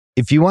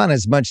If you want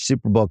as much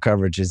Super Bowl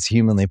coverage as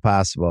humanly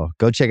possible,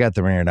 go check out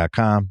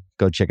TheRinger.com.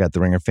 Go check out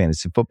The Ringer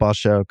Fantasy Football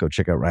Show. Go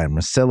check out Ryan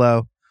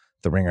Russillo,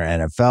 The Ringer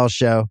NFL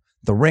Show,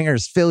 The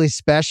Ringer's Philly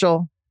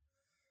Special.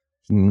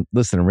 You can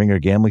listen to Ringer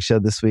Gambling Show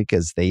this week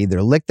as they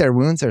either lick their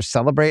wounds or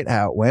celebrate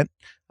how it went.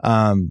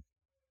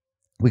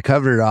 We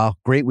covered it all.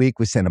 Great week.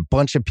 We sent a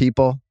bunch of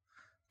people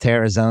to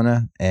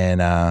Arizona,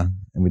 and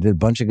we did a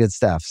bunch of good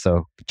stuff.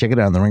 So check it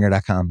out on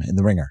TheRinger.com and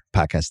The Ringer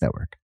Podcast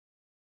Network.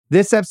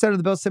 This episode of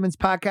the Bill Simmons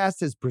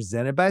Podcast is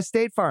presented by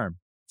State Farm.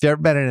 If you've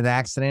ever been in an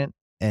accident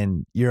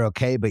and you're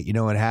okay, but you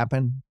know what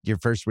happened, your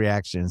first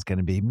reaction is going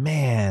to be,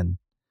 man,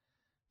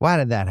 why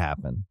did that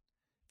happen?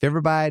 If you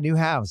ever buy a new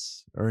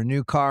house or a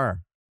new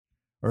car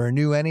or a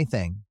new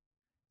anything,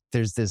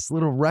 there's this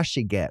little rush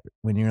you get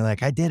when you're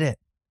like, I did it.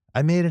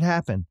 I made it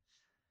happen.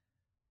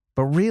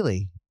 But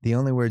really, the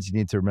only words you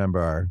need to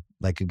remember are,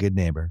 like a good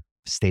neighbor,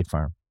 State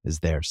Farm is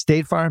there.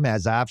 State Farm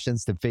has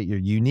options to fit your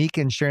unique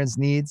insurance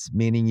needs,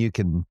 meaning you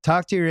can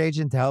talk to your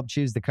agent to help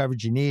choose the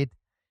coverage you need,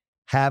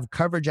 have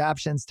coverage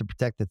options to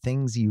protect the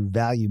things you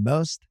value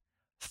most,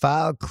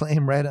 file a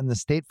claim right on the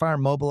State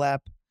Farm mobile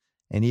app,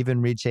 and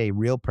even reach a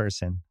real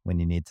person when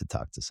you need to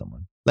talk to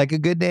someone. Like a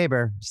good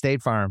neighbor,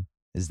 State Farm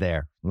is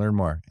there. Learn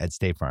more at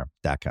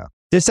statefarm.com.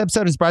 This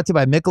episode is brought to you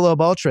by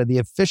Michelob Ultra, the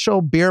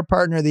official beer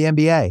partner of the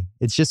NBA.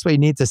 It's just what you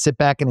need to sit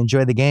back and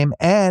enjoy the game,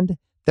 and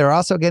they're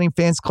also getting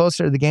fans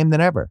closer to the game than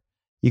ever.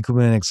 You can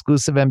win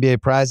exclusive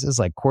NBA prizes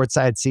like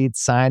courtside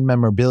seats, signed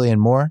memorabilia,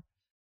 and more.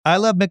 I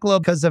love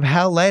Michelob because of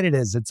how light it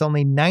is. It's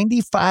only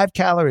 95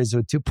 calories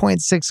with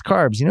 2.6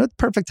 carbs. You know what the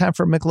perfect time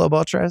for Michelob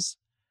Ultra is?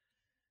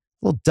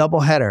 A little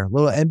doubleheader,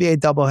 little NBA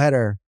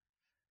doubleheader.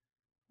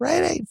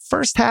 Right?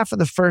 First half of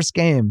the first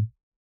game.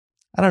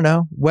 I don't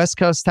know, West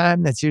Coast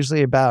time. That's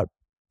usually about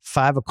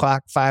 5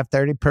 o'clock,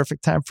 5:30.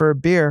 Perfect time for a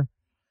beer.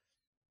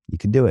 You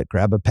can do it.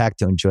 Grab a pack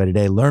to enjoy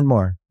today. Learn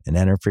more and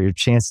enter for your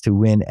chance to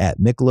win at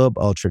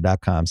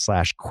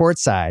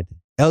MichelobUltra.com/courtside,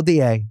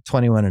 LDA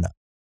 21 and up.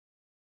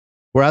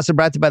 We're also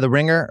brought to you by the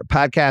Ringer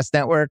Podcast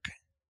Network.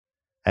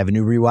 I have a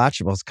new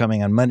rewatchables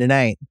coming on Monday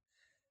night.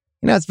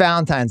 You know, it's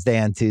Valentine's Day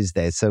on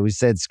Tuesday, so we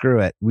said, screw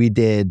it.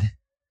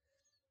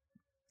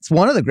 It's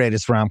one of the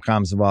greatest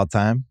rom-coms of all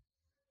time.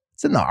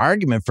 It's in the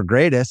argument for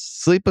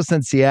greatest. Sleepless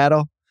in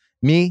Seattle.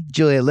 Me,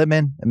 Julia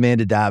Littman,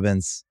 Amanda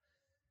Dobbins.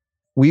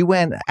 We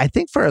went, I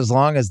think, for as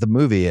long as the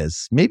movie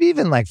is, maybe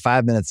even like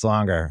 5 minutes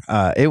longer.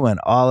 It went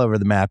all over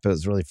the map. It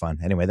was really fun.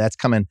 Anyway, that's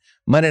coming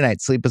Monday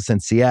night, Sleepless in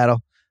Seattle.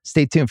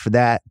 Stay tuned for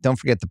that. Don't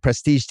forget the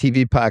Prestige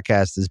TV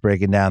podcast is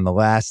breaking down The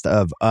Last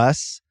of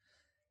Us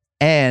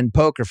and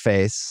Poker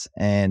Face.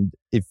 And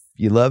if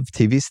you love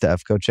TV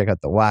stuff, go check out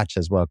The Watch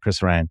as well.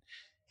 Chris Ryan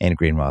and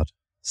Greenwald.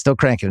 Still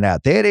cranking it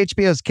out. They had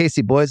HBO's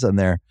Casey Boys on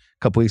there a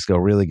couple weeks ago.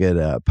 Really good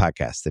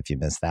podcast if you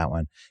missed that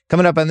one.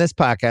 Coming up on this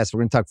podcast, we're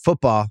going to talk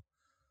football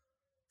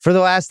for the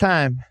last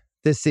time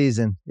this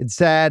season. It's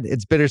sad.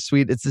 It's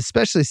bittersweet. It's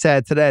especially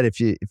sad today if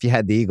you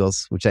had the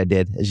Eagles, which I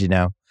did, as you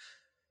know.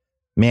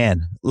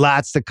 Man,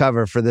 lots to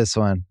cover for this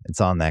one.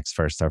 It's all next.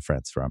 First, our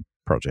friends from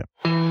Pearl Jam.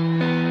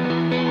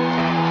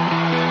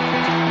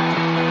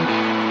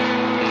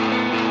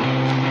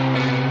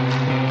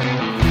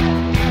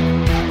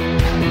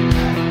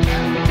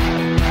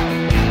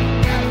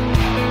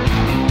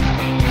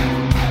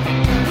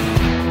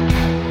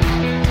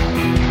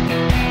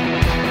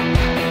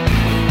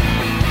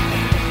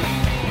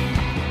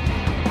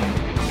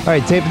 All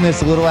right, taping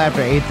this a little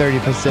after 8:30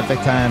 Pacific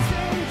time.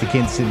 The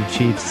Kansas City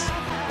Chiefs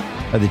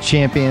are the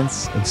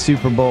champions of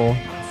Super Bowl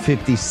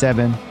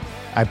 57.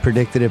 I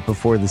predicted it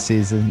before the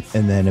season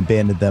and then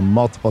abandoned them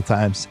multiple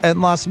times and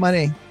lost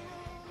money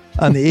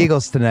on the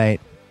Eagles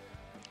tonight.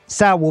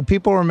 Sal, will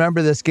people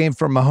remember this game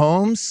for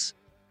Mahomes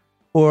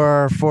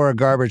or for a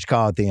garbage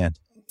call at the end?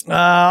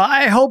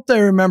 I hope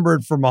they remember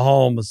it for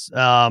Mahomes.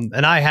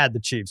 And I had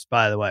the Chiefs,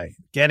 by the way,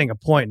 getting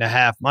 1.5 points.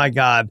 My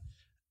God,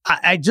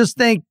 I just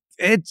think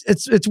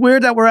it's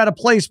weird that we're at a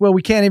place where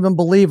we can't even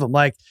believe them.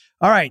 Like,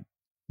 all right,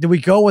 do we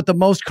go with the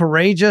most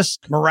courageous,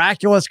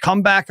 miraculous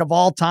comeback of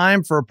all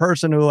time for a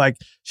person who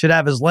should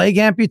have his leg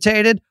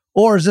amputated?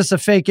 Or is this a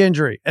fake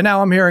injury? And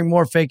now I'm hearing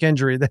more fake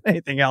injury than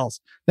anything else.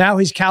 Now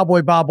he's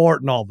Cowboy Bob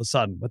Orton all of a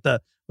sudden with the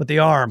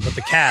arm, with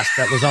the cast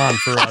that was on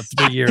for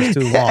 3 years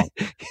too long.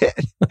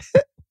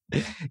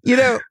 You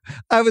know,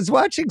 I was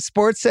watching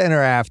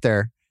SportsCenter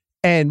after,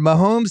 and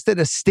Mahomes did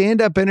a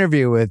stand-up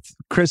interview with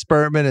Chris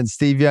Berman and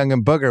Steve Young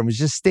and Booger and was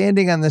just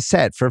standing on the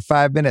set for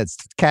 5 minutes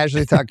to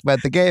casually talk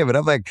about the game. And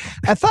I'm like,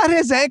 I thought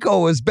his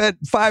ankle was bent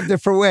 5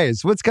 different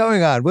ways. What's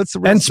going on? What's the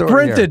real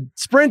story here?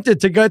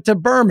 Sprinted to go to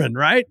Berman,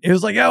 right? He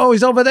was like, oh,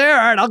 he's over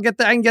there. All right, I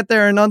can get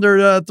there in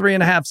under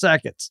 3.5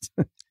 seconds.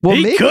 Well,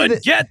 he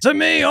could get to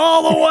me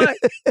all the way.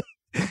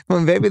 Well,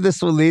 maybe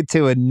this will lead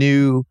to a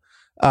new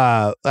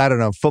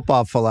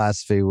football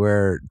philosophy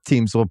where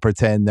teams will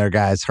pretend their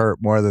guys hurt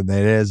more than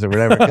it is or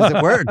whatever, because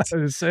it worked. I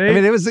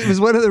mean, it was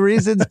one of the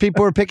reasons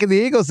people were picking the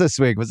Eagles this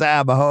week was,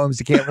 Mahomes,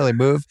 he can't really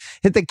move.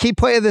 Hit the key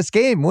play of this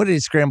game. What did he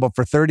scramble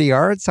for 30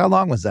 yards? How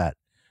long was that?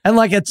 And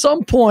like at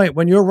some point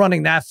when you're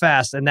running that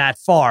fast and that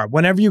far,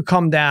 whenever you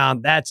come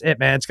down, that's it,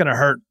 man. It's going to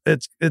hurt.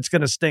 It's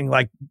going to sting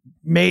like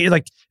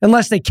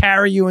unless they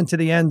carry you into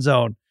the end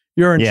zone,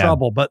 you're in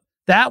trouble. But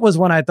that was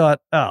when I thought,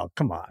 oh,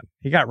 come on.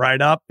 He got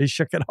right up. He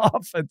shook it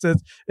off.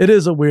 It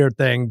is a weird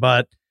thing,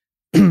 but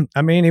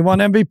I mean, he won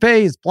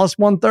MVP. He's plus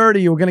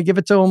 130. You were going to give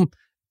it to him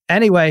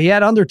anyway. He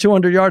had under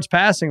 200 yards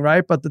passing,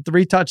 right? But the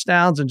 3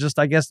 touchdowns and just,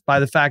 I guess, by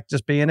the fact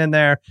just being in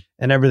there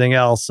and everything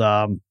else,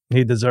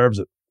 he deserves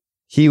it.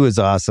 He was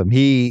awesome.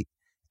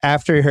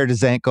 After he hurt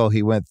his ankle,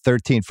 he went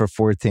 13 for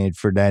 14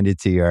 for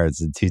 92 yards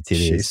and 2 TDs.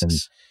 Jesus. And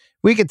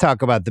we could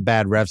talk about the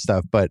bad ref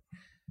stuff, but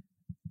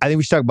I think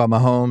we should talk about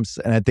Mahomes,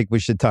 and I think we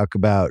should talk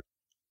about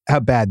how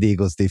bad the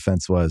Eagles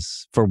defense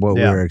was for what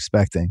we were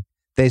expecting.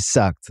 They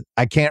sucked.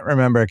 I can't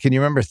remember. Can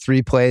you remember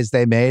 3 plays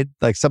they made?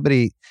 Like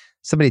somebody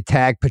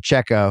tagged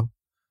Pacheco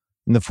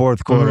in the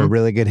fourth quarter,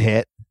 really good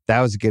hit.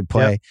 That was a good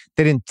play.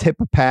 They didn't tip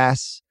a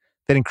pass.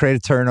 They didn't create a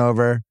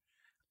turnover.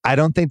 I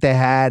don't think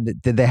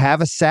did they have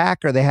a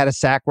sack, or they had a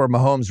sack where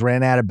Mahomes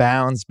ran out of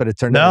bounds, but it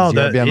turned out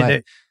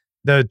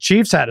the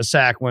Chiefs had a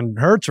sack when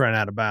Hurts ran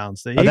out of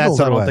bounds. The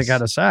Eagles, I don't think,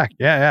 had a sack.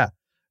 Yeah.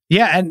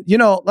 And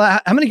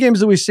how many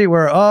games do we see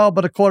where,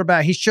 but a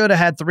quarterback, he should have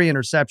had 3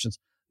 interceptions.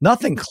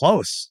 Nothing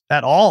close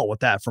at all with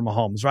that for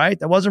Mahomes, right?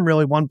 That wasn't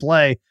really one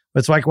play.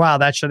 It's like, wow,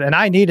 and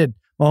I needed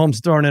Mahomes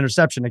to throw an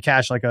interception to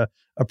cash like a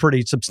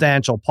pretty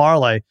substantial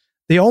parlay.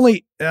 On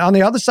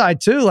the other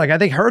side too, like I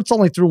think Hurts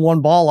only threw 1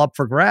 ball up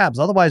for grabs.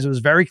 Otherwise it was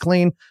very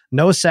clean,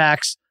 no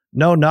sacks,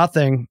 no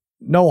nothing,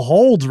 no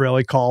holds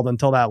really called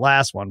until that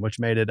last one, which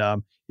made it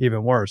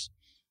even worse.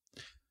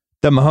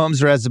 The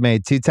Mahomes resume: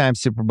 2-time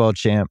Super Bowl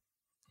champ,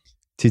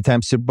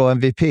 2-time Super Bowl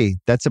MVP.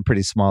 That's a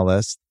pretty small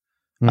list.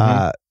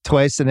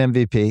 Twice an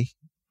MVP.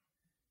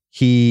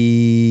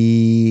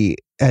 He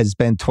has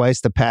been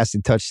twice the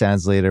passing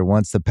touchdowns leader,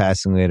 once the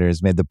passing leader,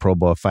 has made the Pro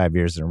Bowl 5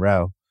 years in a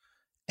row.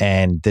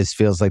 And this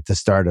feels like the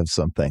start of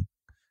something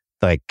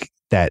like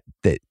that.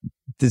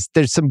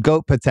 There's some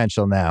GOAT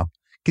potential now,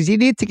 because you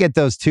need to get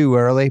those 2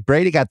 early.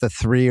 Brady got the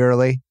 3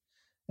 early,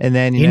 and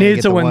then he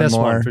needs to win this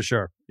one for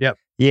sure. Yep.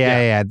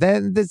 Yeah.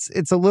 Then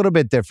it's a little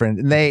bit different,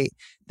 and they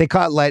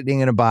caught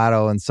lightning in a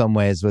bottle in some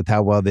ways with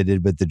how well they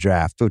did with the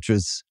draft, which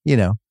was, you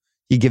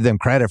give them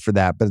credit for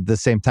that. But at the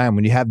same time,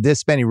 when you have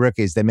this many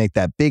rookies, they make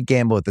that big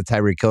gamble with the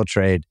Tyreek Hill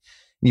trade.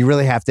 You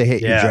really have to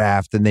hit your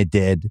draft, and they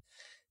did.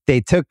 They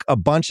took a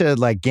bunch of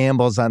like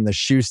gambles on the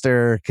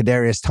Schuster,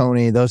 Kadarius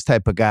Toney, those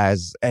type of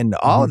guys, and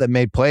all of them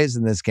made plays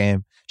in this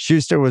game.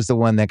 Schuster was the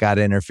one that got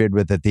interfered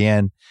with at the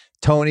end.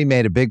 Toney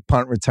made a big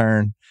punt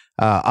return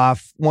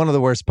off one of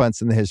the worst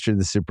punts in the history of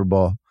the Super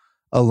Bowl.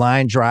 A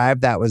line drive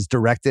that was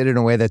directed in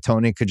a way that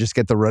Toney could just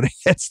get the running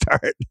head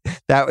start.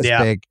 That was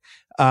big.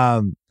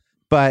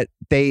 But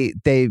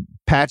they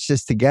patched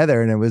this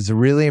together, and it was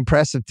really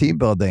impressive team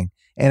building.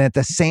 And at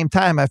the same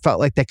time, I felt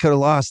like they could have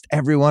lost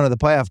every one of the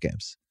playoff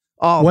games.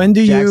 When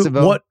do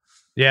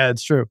Yeah,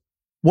 it's true.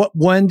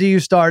 When do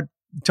you start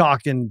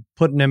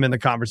putting him in the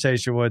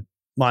conversation with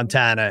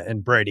Montana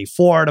and Brady?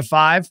 4 out of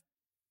 5?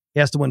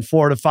 He has to win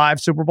 4 out of 5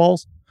 Super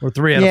Bowls, or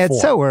 3 out of 4? Yeah,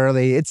 it's so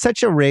early. It's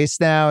such a race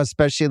now,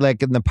 especially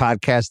like in the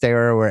podcast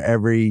era where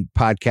every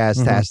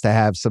podcast has to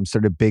have some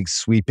sort of big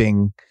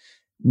sweeping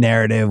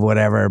narrative,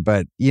 whatever.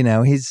 But,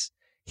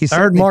 I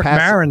heard Mark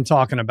Maron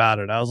talking about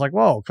it. I was like,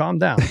 whoa, calm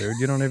down, dude.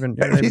 You don't even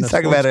he's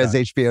talking about it as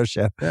HBO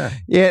show.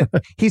 Yeah.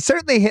 He's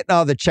certainly hitting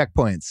all the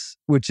checkpoints,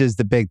 which is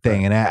the big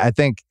thing. And I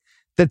think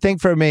the thing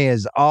for me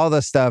is all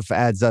the stuff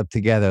adds up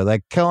together.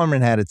 Like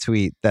Kellerman had a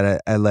tweet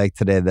that I liked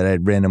today that I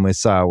randomly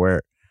saw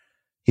where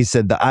he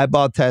said the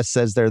eyeball test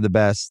says they're the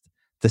best.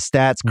 The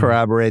stats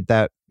corroborate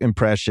that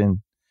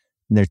impression.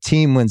 And their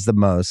team wins the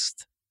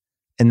most.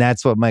 And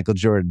that's what Michael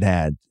Jordan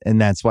had.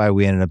 And that's why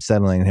we ended up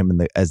settling him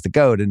as the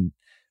GOAT. And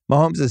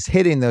Mahomes is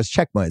hitting those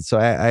checkpoints. So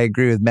I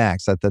agree with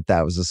Max. I thought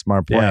that was a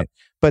smart point. Yeah.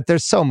 But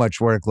there's so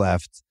much work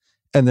left,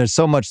 and there's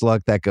so much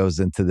luck that goes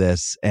into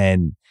this.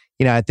 And,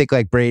 I think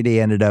like Brady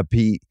ended up,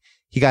 he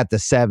got the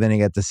 7, he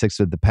got the 6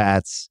 with the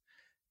Pats.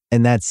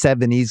 And that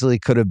 7 easily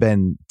could have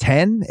been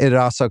 10. It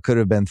also could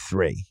have been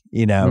 3,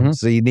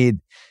 So you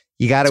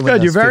got to win.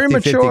 Good. You're very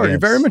mature. You're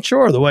very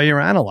mature the way you're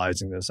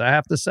analyzing this, I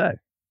have to say.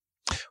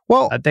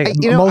 Well, I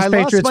think most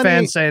Patriots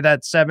fans say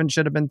that 7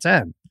 should have been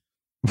 10.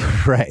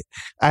 Right.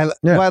 I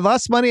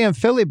lost money on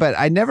Philly, but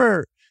I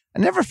never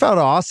felt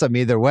awesome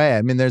either way.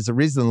 I mean, there's a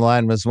reason the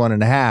line was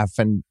 1.5.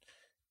 And,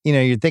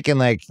 you're thinking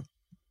like,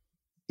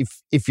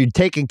 if you're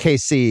taking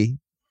KC,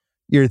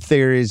 your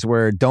theories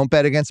were don't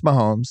bet against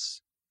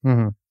Mahomes.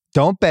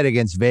 Don't bet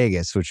against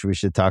Vegas, which we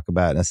should talk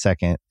about in a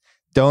second.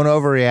 Don't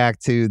overreact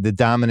to the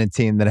dominant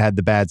team that had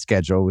the bad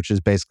schedule, which is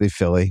basically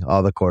Philly,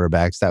 all the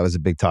quarterbacks. That was a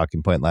big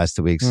talking point last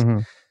 2 weeks.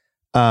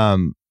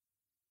 And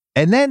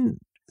then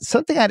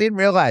something I didn't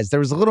realize, there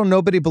was a little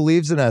nobody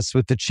believes in us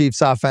with the Chiefs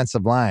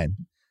offensive line,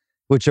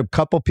 which a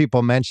couple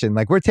people mentioned.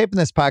 Like, we're taping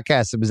this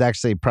podcast. It was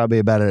actually probably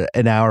about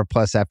an hour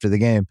plus after the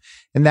game.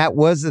 And that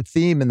was the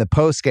theme in the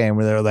post game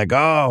where they were like,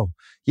 oh,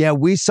 yeah,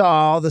 we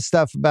saw all the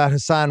stuff about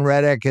Hassan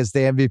Reddick as the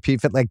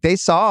MVP fit. Like, they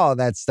saw all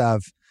that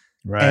stuff.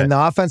 Right. And the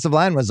offensive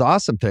line was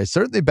awesome today.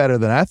 Certainly better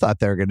than I thought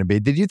they were going to be.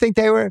 Did you think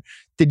that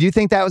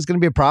was going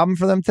to be a problem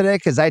for them today?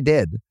 Because I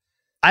did.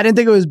 I didn't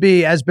think it would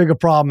be as big a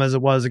problem as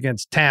it was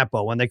against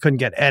Tampa when they couldn't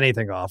get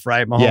anything off,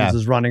 right? Mahomes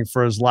is running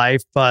for his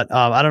life, but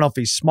I don't know if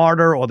he's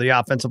smarter or the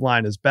offensive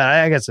line is better.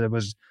 I guess it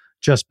was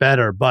just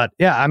better. But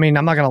yeah, I mean,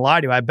 I'm not going to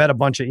lie to you. I bet a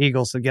bunch of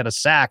Eagles to get a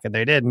sack and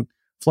they didn't.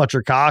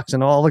 Fletcher Cox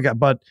and all the guys.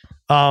 But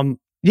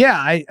yeah,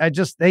 I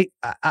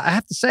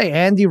have to say,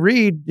 Andy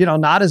Reid,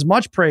 not as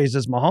much praise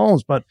as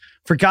Mahomes, but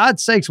for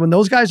God's sakes, when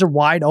those guys are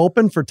wide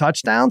open for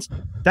touchdowns,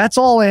 that's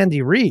all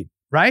Andy Reid.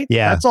 Right?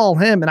 Yeah. That's all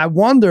him. And I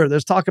wonder,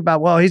 there's talk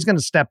about, well, he's going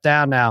to step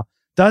down now.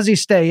 Does he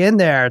stay in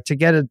there to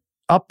get it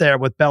up there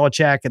with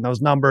Belichick and those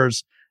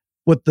numbers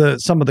with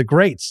some of the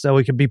greats so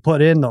he could be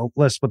put in the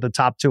list with the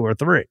top 2 or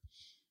 3?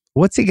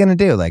 What's he going to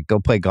do? Like,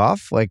 go play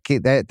golf? Like,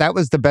 that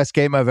was the best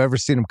game I've ever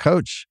seen him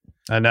coach.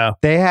 I know.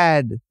 They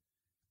had,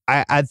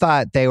 I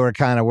thought they were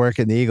kind of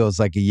working the Eagles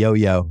like a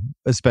yo-yo,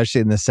 especially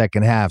in the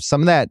second half.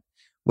 Some of that,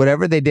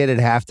 whatever they did at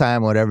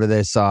halftime, whatever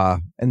they saw,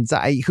 and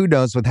who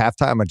knows with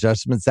halftime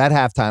adjustments, that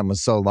halftime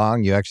was so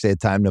long, you actually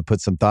had time to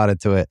put some thought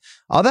into it.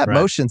 All that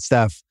motion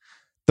stuff,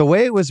 the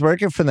way it was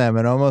working for them,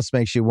 it almost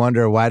makes you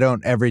wonder, why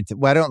don't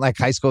like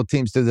high school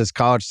teams do this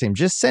college team?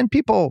 Just send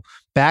people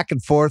back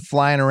and forth,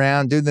 flying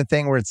around, doing the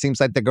thing where it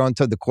seems like they're going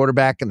to the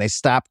quarterback and they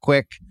stop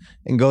quick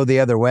and go the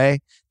other way.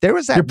 There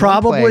was that. You're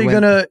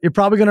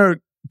probably gonna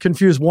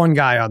confuse one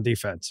guy on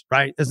defense,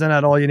 right? Isn't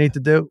that all you need to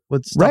do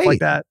with stuff like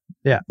that?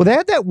 Yeah. Well, they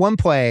had that one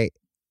play,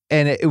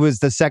 and it was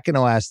the second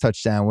to last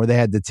touchdown where they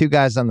had the 2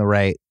 guys on the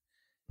right,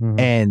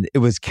 and it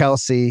was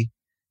Kelsey,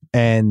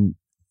 and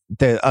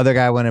the other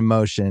guy went in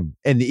motion,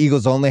 and the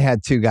Eagles only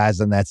had 2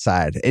 guys on that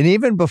side. And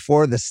even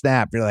before the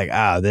snap, you're like,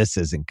 oh, this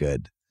isn't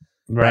good.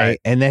 Right.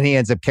 And then he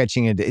ends up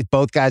catching it.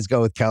 Both guys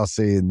go with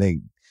Kelsey, and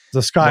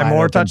the Sky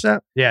Moore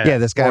touchdown? Yeah,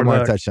 the Sky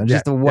Moore touchdown.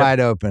 Just a wide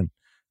open.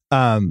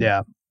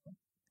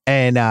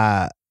 And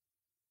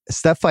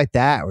stuff like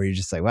that where you're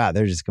just like, wow,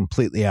 they're just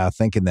completely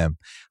outthinking them.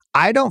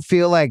 I don't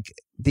feel like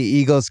the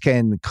Eagles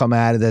can come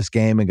out of this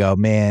game and go,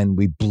 man,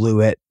 we blew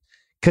it,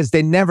 because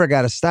they never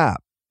got to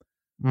stop.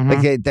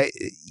 Like they,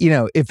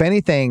 if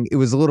anything, it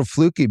was a little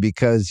fluky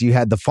because you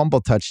had the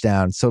fumble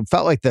touchdown. So it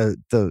felt like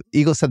the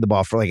Eagles had the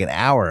ball for like an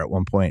hour at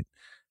one point.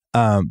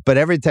 But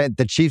every time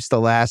the Chiefs,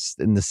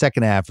 in the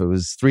second half, it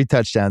was 3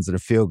 touchdowns and a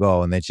field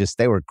goal, and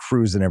they were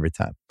cruising every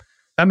time.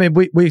 I mean,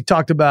 we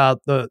talked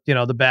about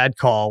the bad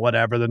call,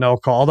 whatever, the no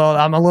call, though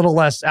I'm a little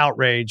less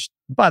outraged.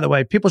 By the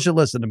way, people should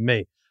listen to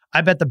me.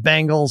 I bet the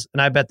Bengals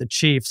and I bet the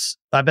Chiefs.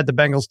 I bet the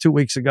Bengals 2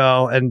 weeks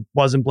ago and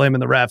wasn't blaming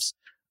the refs.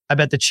 I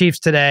bet the Chiefs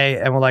today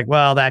and we're like,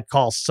 well, that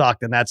call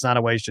sucked and that's not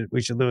a way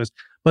we should lose.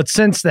 But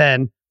since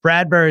then,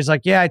 Bradbury's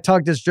like, yeah, I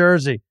tugged his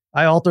jersey.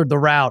 I altered the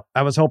route.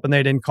 I was hoping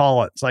they didn't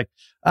call it. It's like,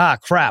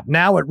 crap.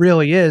 Now it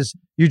really is.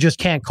 You just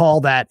can't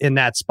call that in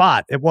that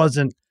spot. It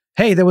wasn't,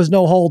 hey, there was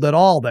no hold at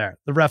all there.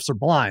 The refs are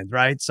blind,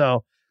 right?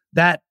 So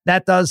that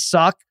does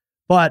suck.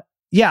 But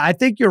yeah, I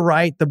think you're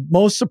right. The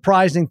most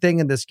surprising thing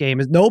in this game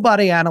is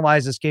nobody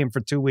analyzed this game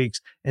for 2 weeks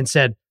and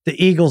said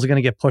the Eagles are going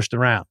to get pushed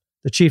around.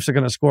 The Chiefs are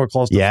going to score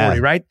close to 40,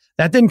 right?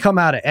 That didn't come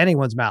out of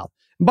anyone's mouth.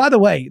 And by the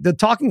way, the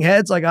talking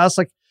heads like us,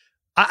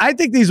 I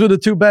think these were the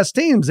 2 best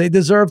teams. They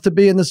deserve to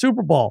be in the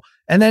Super Bowl.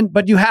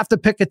 But you have to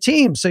pick a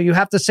team. So you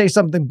have to say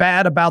something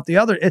bad about the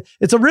other.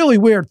 It's a really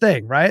weird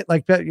thing, right?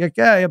 Like,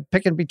 you're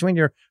picking between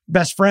your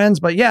best friends.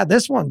 But yeah,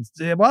 this one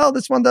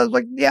does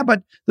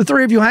but the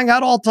 3 of you hang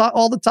out all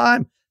the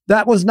time.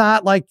 That was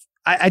not like,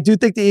 I do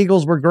think the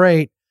Eagles were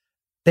great.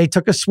 They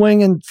took a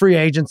swing in free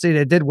agency.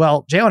 They did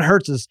well. Jalen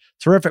Hurts is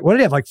terrific. What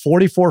did he have? Like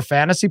 44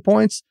 fantasy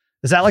points?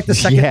 Is that like the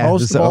second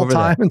most of all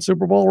time in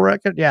Super Bowl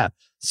record? Yeah.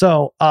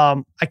 So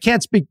I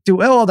can't speak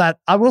to all that.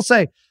 I will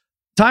say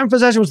time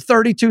possession was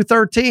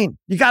 32-13.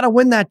 You got to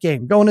win that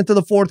game going into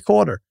the fourth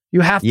quarter.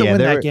 You have to win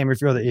that game if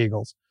you're the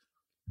Eagles.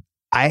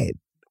 I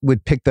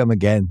would pick them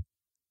again.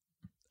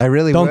 I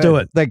really don't do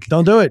it.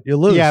 Don't do it. You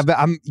lose. Yeah, but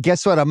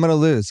guess what? I'm going to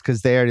lose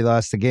because they already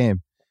lost the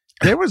game.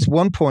 There was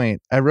one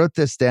point, I wrote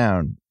this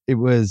down. It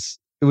was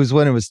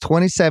when it was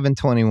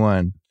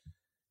 27-21.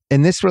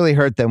 And this really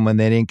hurt them when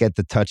they didn't get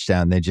the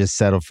touchdown. They just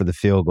settled for the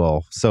field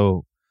goal.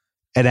 So,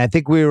 and I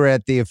think we were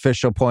at the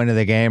official point of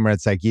the game where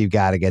it's like, you've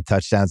got to get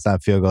touchdowns,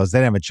 not field goals. They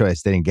didn't have a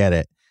choice. They didn't get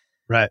it.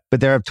 Right.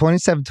 But they're up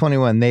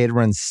 27-21. They had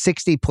run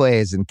 60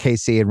 plays and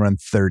KC had run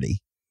 30.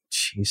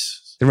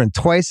 Jesus. They run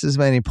twice as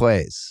many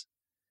plays.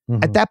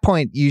 Mm-hmm. At that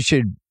point, you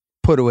should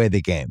put away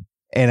the game.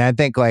 And I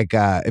think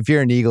if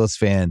you're an Eagles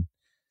fan,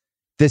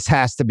 this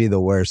has to be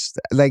the worst.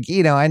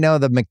 I know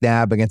the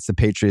McNabb against the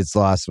Patriots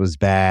loss was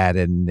bad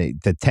and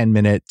the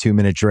 10-minute,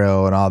 2-minute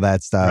drill and all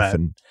that stuff.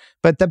 Right.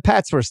 But the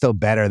Pats were still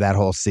better that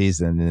whole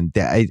season. And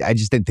I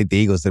just didn't think the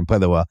Eagles didn't play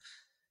that well.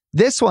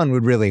 This one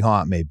would really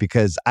haunt me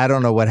because I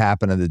don't know what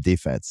happened to the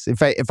defense.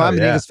 If I'm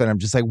an Eagles fan, I'm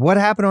just like, what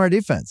happened to our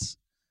defense?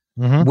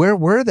 Mm-hmm. Where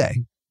were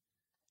they?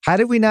 How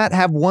did we not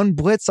have one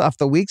blitz off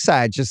the weak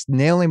side just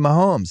nailing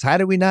Mahomes? How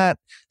did we not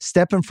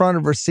step in front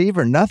of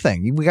receiver?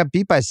 Nothing. We got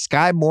beat by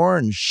Sky Moore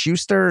and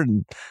Schuster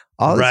and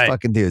all these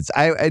fucking dudes.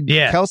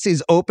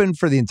 Kelsey's open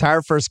for the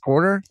entire first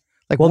quarter.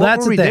 Like, well, what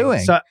that's were the we thing. doing?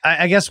 So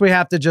I guess we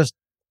have to just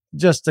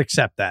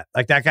accept that.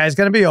 Like, that guy's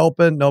going to be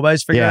open.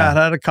 Nobody's figuring out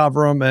how to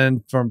cover him.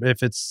 And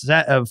if it's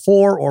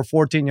 4 or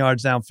 14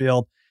 yards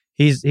downfield,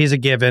 he's a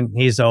given.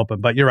 He's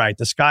open. But you're right.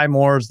 The Sky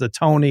Moores, the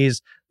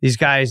Tonys, these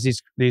guys,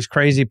 these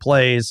crazy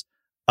plays.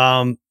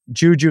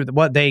 Juju,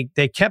 what they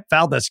kept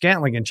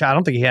Valdez-Scantling in chat. I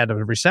don't think he had a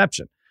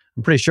reception.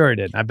 I'm pretty sure he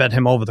didn't. I bet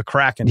him over the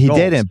crack and he goals.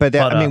 didn't. But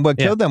I mean, what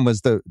killed them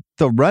was the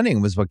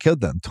running was what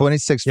killed them.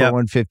 26 for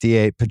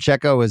 158.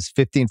 Pacheco was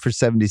 15 for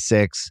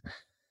 76.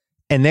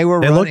 And they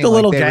running looked a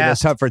little like they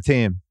gassed. were the tougher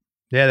team.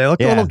 Yeah, they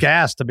looked a little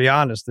gassed, to be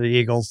honest, the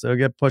Eagles. They'll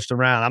get pushed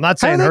around. I'm not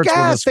saying How are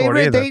Hurts they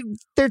wouldn't gassed? have scored either.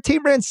 Their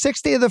team ran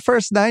 60 of the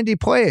first 90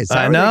 plays.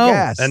 How I are know. they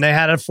gassed? And they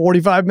had a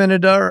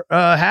 45-minute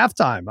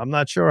halftime. I'm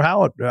not sure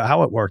how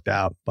it worked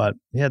out. But,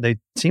 yeah, they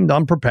seemed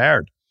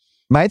unprepared.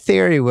 My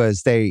theory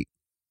was they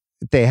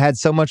had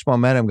so much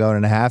momentum going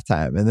into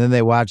halftime, and then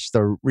they watched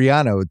the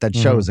Rihanna. That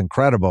show was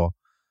incredible.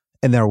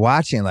 And they're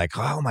watching like,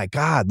 oh my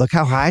God, look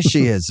how high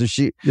she is. So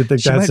she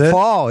might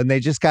fall, and they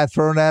just got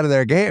thrown out of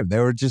their game. They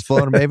were just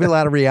blowing. Maybe a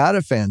lot of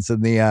Rihanna fans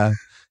in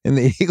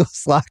the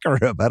Eagles locker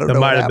room. I don't know. That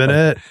might have been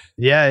it.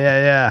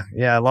 Yeah.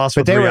 I lost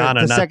with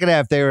Rihanna. The second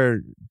half, they were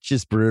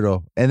just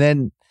brutal. And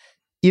then,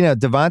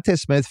 Devontae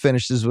Smith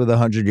finishes with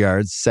 100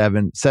 yards,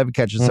 seven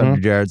catches,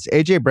 100 yards.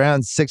 AJ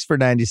Brown 6 for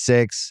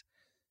 96.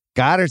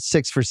 Goddard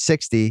 6 for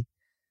 60.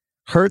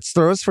 Hurts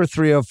throws for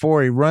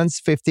 304. He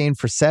runs 15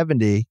 for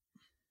 70.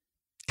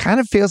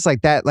 Kind of feels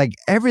like that. Like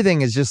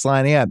everything is just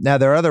lining up. Now,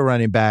 there are other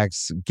running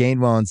backs.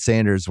 Gainwell and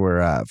Sanders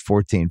were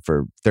 14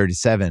 for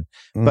 37.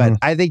 But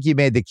I think you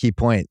made the key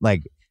point.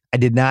 Like, I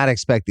did not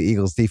expect the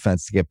Eagles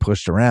defense to get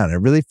pushed around. It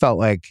really felt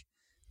like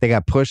they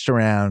got pushed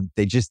around.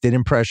 They just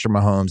didn't pressure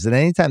Mahomes. And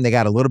anytime they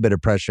got a little bit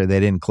of pressure, they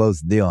didn't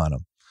close the deal on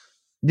him.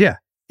 Yeah.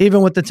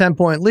 Even with the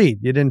 10-point lead,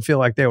 you didn't feel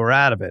like they were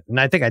out of it.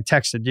 And I think I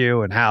texted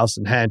you and House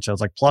and Hench. I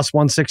was like, plus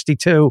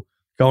 162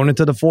 going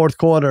into the fourth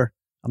quarter.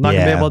 I'm not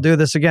going to be able to do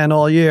this again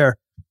all year.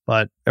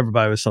 But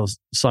everybody was so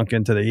sunk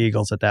into the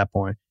Eagles at that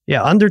point.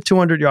 Yeah, under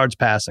 200 yards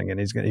passing, and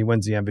he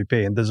wins the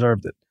MVP and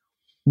deserved it.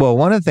 Well,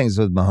 one of the things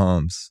with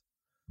Mahomes,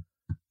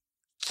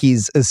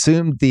 he's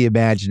assumed the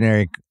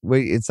imaginary.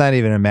 It's not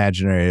even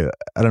imaginary.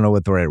 I don't know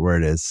what the right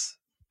word is,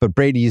 but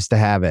Brady used to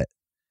have it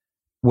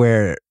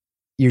where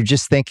you're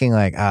just thinking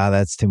like,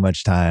 that's too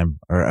much time,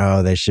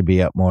 or they should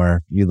be up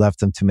more. You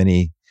left them too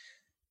many.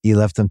 You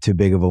left them too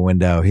big of a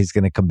window. He's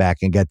going to come back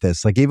and get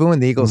this. Like even when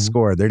the Eagles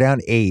score, they're down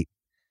 8.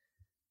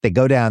 They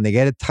go down, they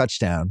get a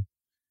touchdown,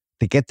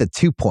 they get the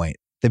 2-point,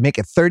 they make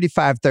it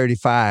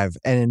 35-35.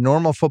 And in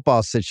normal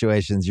football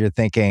situations, you're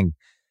thinking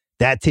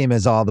that team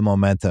has all the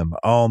momentum.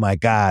 Oh my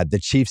God, the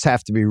Chiefs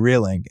have to be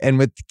reeling. And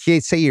with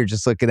KC, you're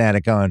just looking at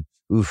it going,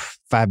 oof,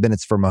 5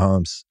 minutes for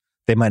Mahomes.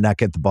 They might not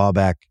get the ball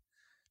back.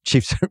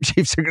 Chiefs are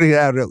going to get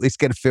out or at least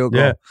get a field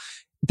goal. Yeah.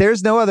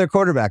 There's no other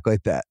quarterback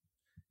like that.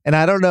 And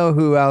I don't know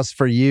who else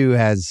for you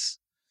has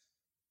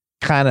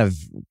kind of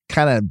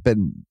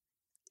been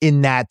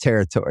in that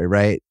territory,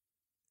 right?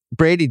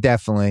 Brady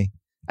definitely.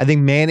 I think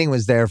Manning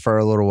was there for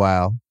a little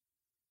while,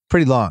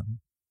 pretty long.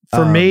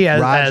 For me,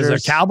 as a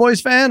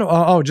Cowboys fan,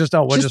 just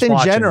in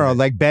general,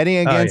 like betting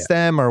against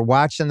them or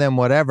watching them,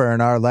 whatever.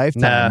 In our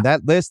lifetime,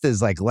 that list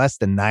is like less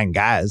than 9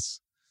 guys.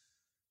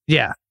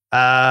 Yeah,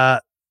 where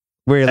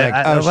you're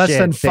like, less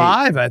than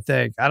 5. I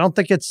think. I don't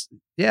think it's.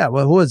 Yeah,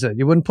 well, who is it?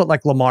 You wouldn't put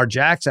like Lamar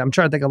Jackson. I'm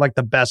trying to think of like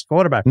the best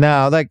quarterback.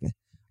 No, like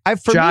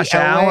Josh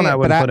Allen. I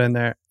would put in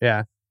there.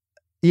 Yeah.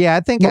 Yeah,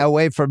 I think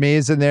Elway for me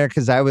is in there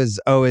because I was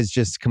always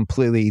just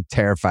completely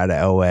terrified of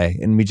Elway,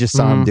 and we just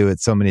saw him do it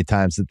so many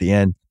times at the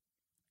end.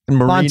 And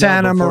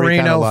Montana,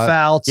 Marino,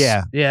 Fouts.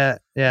 Yeah,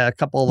 a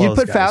couple of those. You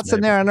put guys, Fouts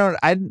in there?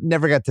 I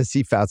never got to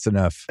see Fouts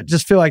enough. I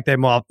just feel like they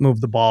move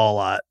the ball a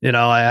lot.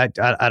 I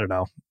don't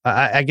know.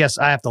 I guess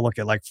I have to look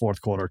at like fourth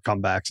quarter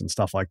comebacks and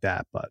stuff like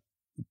that. But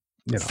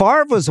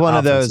Favre was one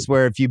of those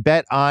where if you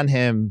bet on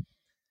him,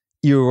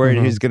 you were worried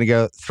he was going to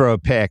go throw a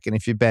pick, and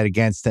if you bet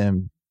against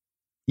him,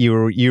 you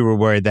were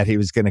worried that he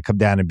was going to come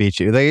down and beat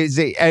you.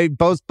 Like,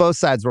 both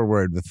sides were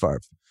worried with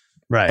Favre.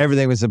 Right.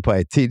 Everything was in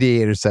play.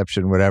 TD,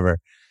 interception, whatever.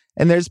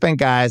 And there's been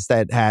guys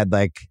that had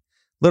like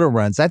little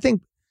runs. I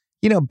think,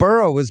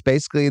 Burrow was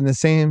basically in the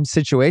same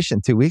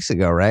situation 2 weeks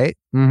ago, right?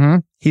 Mm-hmm.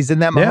 He's in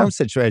that Mahomes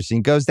situation.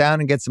 He goes down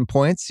and gets some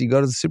points. You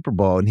go to the Super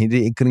Bowl, and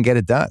he couldn't get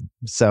it done.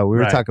 So we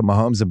were talking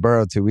Mahomes and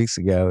Burrow 2 weeks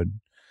ago,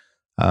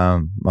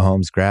 and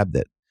Mahomes grabbed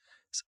it.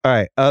 All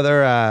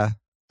right.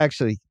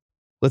 Actually,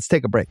 let's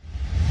take a break.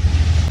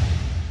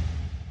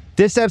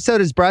 This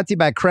episode is brought to you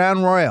by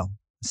Crown Royal.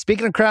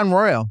 Speaking of Crown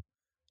Royal,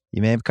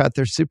 you may have caught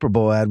their Super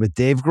Bowl ad with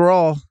Dave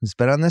Grohl, who's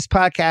been on this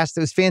podcast.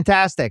 It was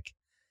fantastic.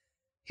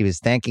 He was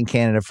thanking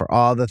Canada for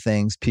all the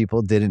things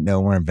people didn't know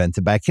were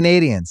invented by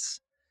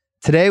Canadians.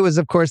 Today was,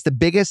 of course, the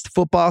biggest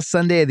football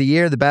Sunday of the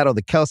year, the Battle of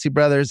the Kelsey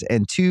brothers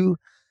and 2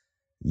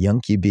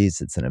 young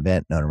QBs. It's an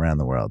event known around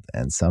the world,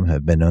 and some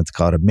have been known to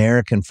call it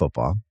American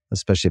football,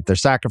 especially if they're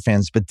soccer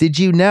fans. But did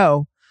you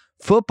know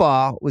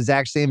football was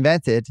actually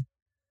invented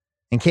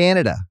in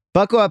Canada?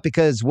 Buckle up,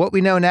 because what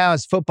we know now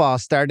as football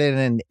started in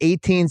an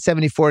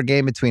 1874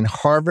 game between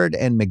Harvard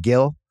and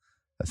McGill,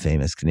 a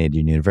famous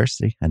Canadian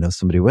university. I know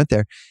somebody went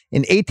there.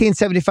 In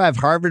 1875,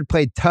 Harvard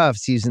played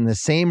Tufts using the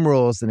same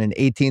rules, and in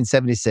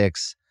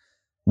 1876,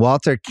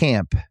 Walter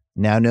Camp,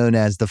 now known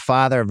as the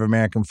father of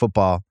American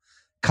football,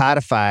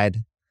 codified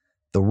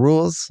the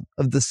rules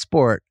of the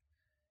sport,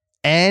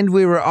 and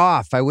we were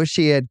off. I wish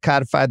he had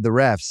codified the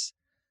refs.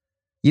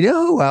 You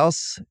know who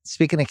else,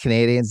 speaking of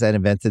Canadians that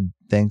invented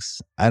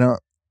things, I don't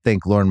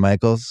think Lorne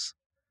Michaels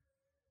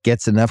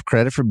gets enough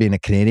credit for being a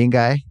Canadian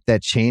guy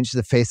that changed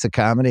the face of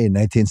comedy in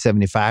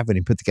 1975 when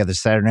he put together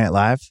Saturday Night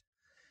Live.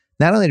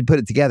 Not only did he put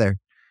it together,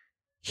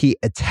 he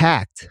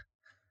attacked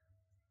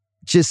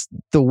just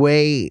the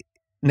way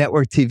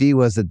network TV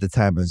was at the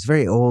time. It was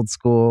very old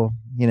school.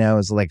 You know, it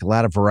was like a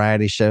lot of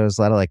variety shows,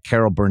 a lot of like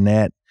Carol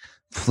Burnett,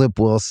 Flip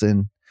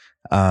Wilson,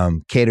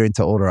 catering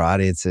to older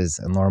audiences.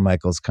 And Lorne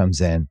Michaels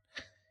comes in,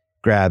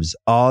 grabs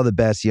all the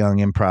best young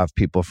improv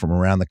people from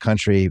around the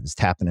country. He was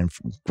tapping in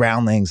from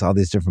Groundlings, all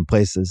these different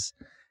places,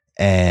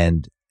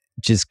 and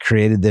just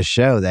created this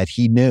show that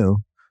he knew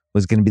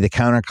was going to be the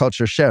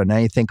counterculture show. Now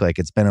you think like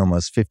it's been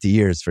almost 50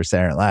 years for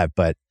Saturday Night Live,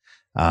 but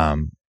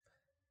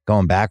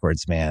going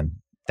backwards, man,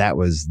 that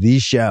was the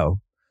show.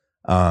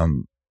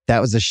 That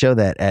was a show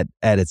that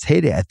at its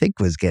heyday, I think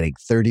was getting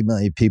 30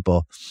 million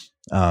people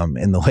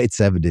in the late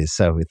 70s.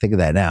 So we think of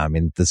that now. I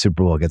mean, the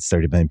Super Bowl gets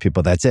 30 million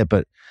people. That's it.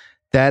 But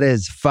that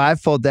is 5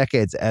 full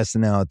decades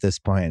SNL at this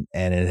point,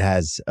 and it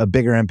has a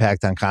bigger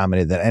impact on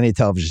comedy than any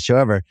television show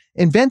ever,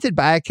 invented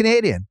by a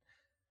Canadian.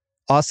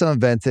 Also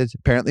invented,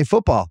 apparently,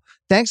 football.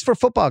 Thanks for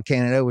football,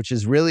 Canada, which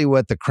is really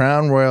what the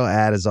Crown Royal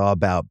ad is all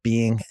about,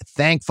 being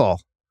thankful.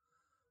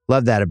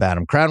 Love that about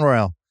him. Crown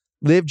Royal,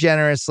 live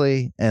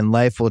generously and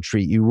life will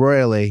treat you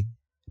royally.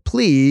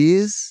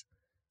 Please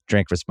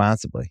drink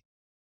responsibly.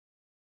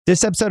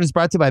 This episode is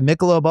brought to you by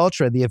Michelob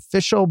Ultra, the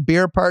official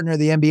beer partner of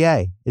the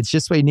NBA. It's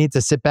just what you need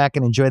to sit back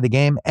and enjoy the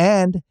game,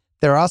 and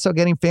they're also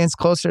getting fans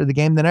closer to the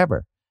game than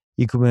ever.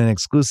 You can win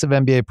exclusive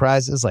NBA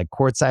prizes like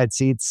courtside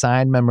seats,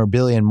 signed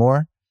memorabilia, and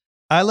more.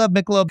 I love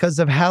Michelob because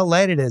of how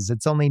light it is.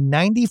 It's only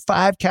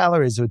 95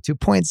 calories with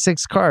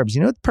 2.6 carbs.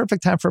 You know what the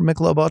perfect time for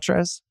Michelob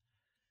Ultra is?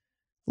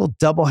 A little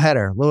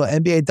doubleheader, little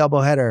NBA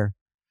doubleheader.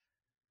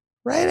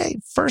 Right?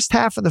 First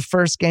half of the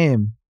first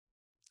game.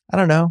 I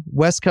don't know,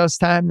 West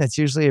Coast time. That's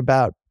usually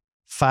about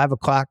 5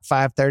 o'clock,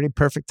 5:30.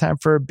 Perfect time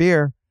for a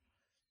beer.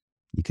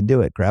 You can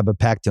do it. Grab a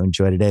pack to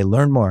enjoy today.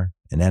 Learn more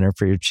and enter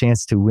for your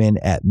chance to win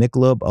at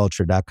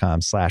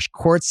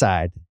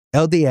MichelobUltra.com/courtside.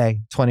 LDA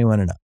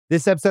 21 and up.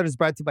 This episode is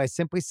brought to you by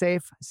Simply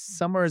Safe.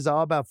 Summer is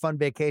all about fun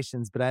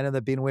vacations, but I know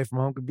that being away from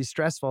home can be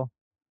stressful.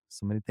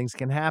 So many things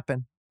can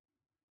happen.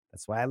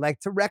 That's why I like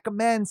to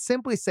recommend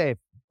Simply Safe,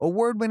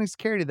 award-winning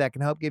security that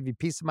can help give you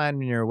peace of mind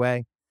when you're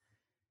away.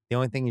 The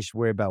only thing you should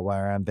worry about while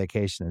you're on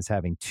vacation is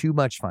having too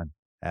much fun.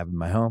 Having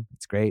my home,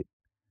 it's great.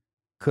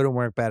 Couldn't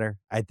work better.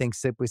 I think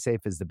Simply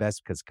Safe is the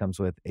best because it comes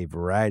with a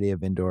variety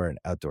of indoor and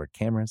outdoor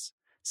cameras,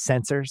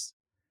 sensors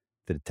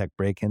to detect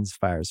break-ins,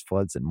 fires,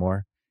 floods, and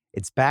more.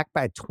 It's backed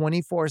by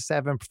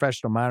 24/7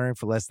 professional monitoring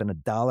for less than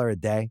 $1 a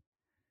day.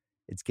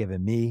 It's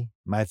given me,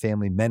 my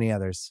family, many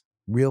others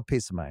real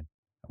peace of mind.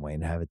 I'm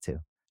waiting to have it too.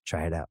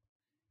 Try it out.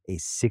 A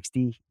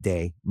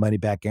 60-day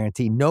money-back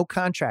guarantee. No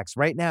contracts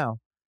right now.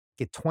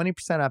 Get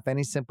 20% off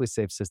any Simply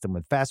Safe system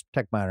with Fast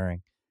Protect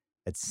monitoring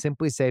at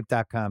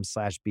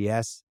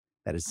simplysafe.com/BS.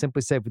 That is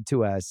Simply Safe with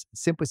 2 S's.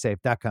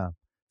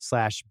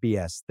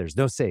 Simplysafe.com/BS. There's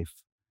no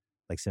safe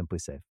like Simply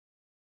Safe.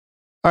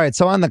 All right,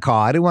 so on the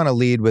call, I didn't want to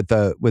lead with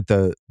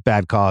the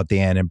bad call at the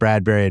end, and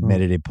Bradbury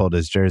admitted he pulled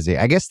his jersey.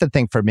 I guess the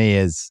thing for me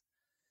is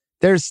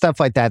there's stuff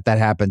like that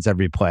happens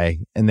every play,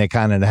 and they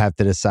kind of have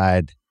to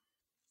decide,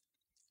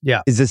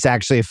 is this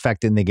actually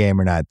affecting the game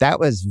or not?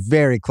 That was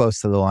very close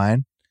to the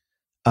line.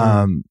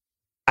 I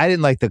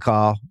didn't like the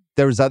call.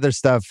 There was other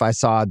stuff I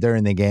saw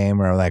during the game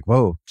where I'm like,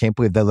 whoa, can't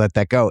believe they let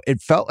that go.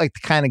 It felt like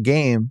the kind of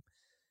game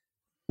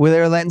where they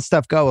were letting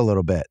stuff go a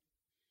little bit.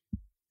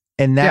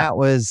 And that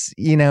was,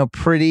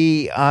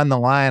 pretty on the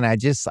line. I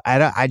just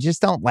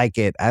don't like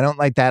it. I don't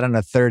like that on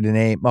a 3rd and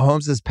 8.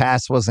 Mahomes'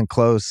 pass wasn't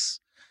close.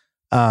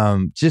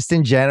 Just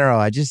in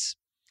general, it's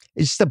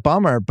just a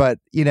bummer. But,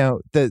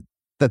 the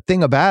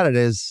thing about it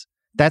is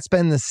that's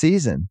been the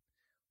season.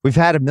 We've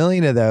had a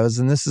million of those.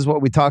 And this is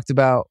what we talked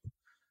about.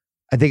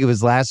 I think it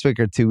was last week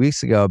or 2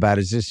 weeks ago about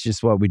it's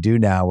just what we do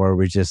now, where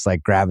we just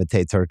like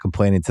gravitate toward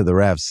complaining to the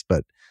refs.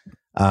 But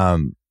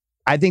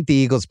I think the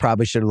Eagles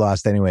probably should have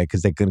lost anyway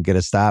because they couldn't get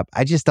a stop.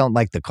 I just don't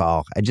like the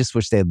call. I just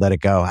wish they'd let it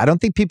go. I don't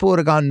think people would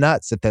have gone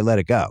nuts if they let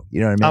it go. You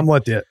know what I mean? I'm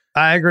with you.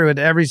 I agree with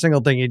every single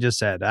thing you just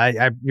said.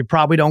 You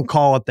probably don't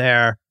call it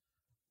there.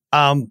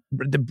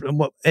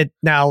 It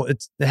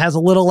has a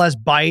little less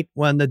bite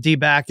when the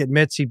D-back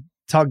admits he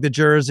tugged the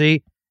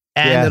jersey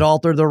and it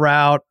altered the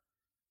route.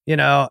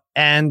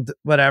 And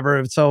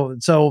whatever. So,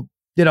 if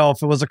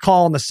it was a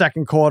call in the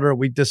second quarter,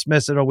 we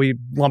dismiss it or we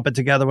lump it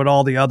together with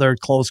all the other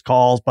close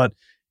calls, but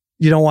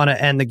you don't want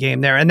to end the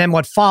game there. And then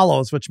what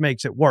follows, which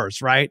makes it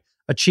worse, right?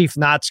 A Chief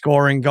not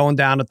scoring, going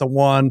down at the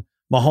 1,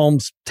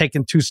 Mahomes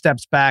taking 2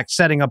 steps back,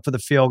 setting up for the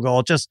field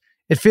goal.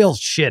 It feels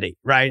shitty,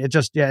 right?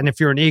 And if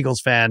you're an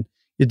Eagles fan,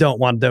 you don't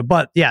want to do.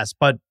 But yes,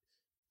 but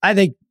I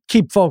think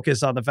keep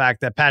focused on the fact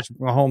that Patrick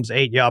Mahomes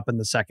ate you up in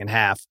the second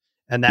half.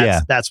 And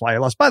that's why he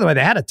lost. By the way,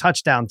 they had a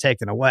touchdown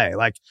taken away.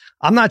 Like,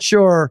 I'm not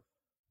sure.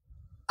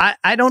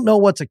 I don't know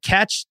what's a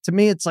catch. To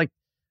me, it's like,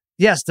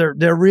 yes, they're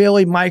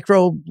really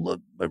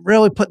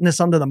really putting this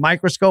under the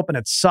microscope, and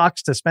it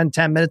sucks to spend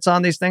 10 minutes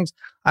on these things.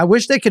 I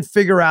wish they could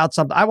figure out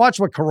something. I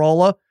watched with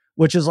Corolla,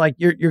 which is like,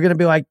 you're going to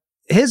be like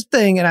his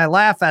thing, and I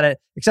laugh at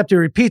it, except he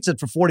repeats it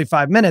for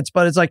 45 minutes.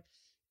 But it's like,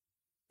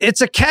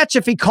 it's a catch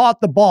if he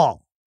caught the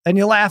ball, and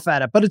you laugh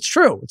at it. But it's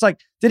true. It's like,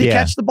 did he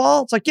catch the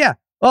ball? It's like, yeah.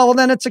 Well,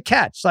 then it's a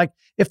catch. It's like,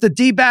 if the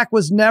D-back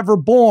was never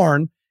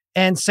born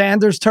and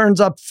Sanders turns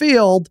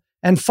upfield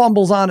and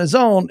fumbles on his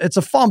own, it's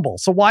a fumble.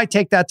 So why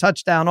take that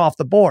touchdown off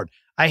the board?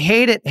 I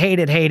hate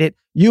it.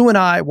 You and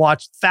I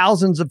watch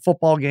thousands of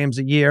football games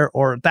a year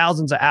or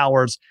thousands of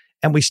hours,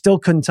 and we still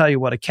couldn't tell you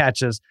what a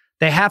catch is.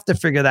 They have to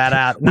figure that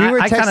out. We were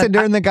texting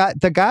during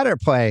the Goddard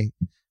play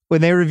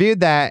when they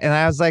reviewed that, and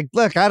I was like,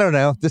 look, I don't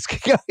know. This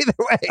could go either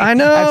way. I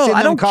know. I've seen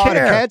I don't call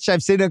care. it a catch.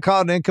 I've seen them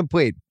call it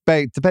incomplete.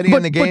 But depending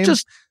on the game. But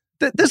just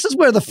this is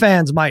where the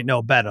fans might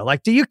know better.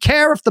 Like, do you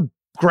care if the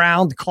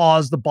ground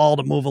caused the ball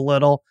to move a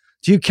little?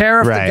 Do you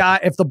care if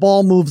if the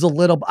ball moves a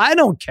little? I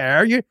don't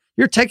care.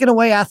 You're taking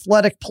away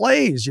athletic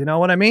plays. You know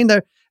what I mean?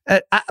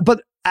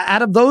 But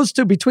out of those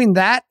two, between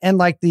that and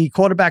like the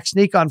quarterback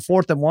sneak on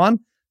 4th and 1,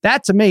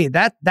 that to me,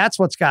 that's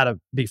what's got to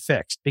be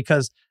fixed,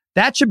 because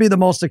that should be the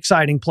most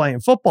exciting play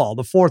in football,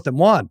 the 4th and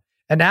 1.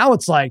 And now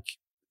it's like,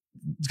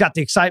 it's got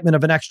the excitement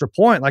of an extra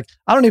point. Like,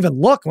 I don't even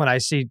look when I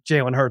see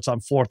Jalen Hurts on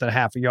 4th and a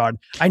half a yard.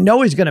 I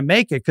know he's going to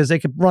make it because they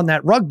could run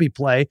that rugby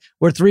play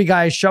where 3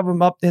 guys shove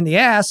him up in the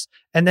ass,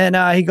 and then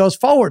he goes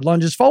forward,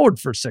 lunges forward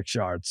for 6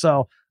 yards.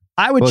 So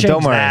I would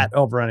change that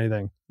over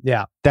anything.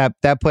 Yeah.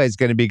 That play is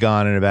going to be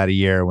gone in about a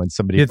year when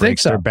somebody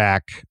breaks their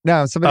back.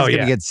 No, somebody's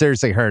going to get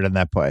seriously hurt in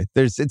that play.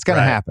 It's going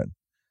to happen.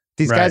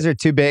 These guys are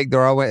too big.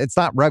 It's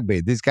not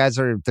rugby. These guys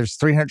there's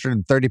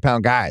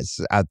 330-pound guys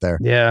out there.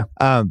 Yeah.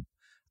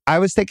 I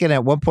was thinking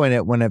at one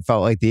point when it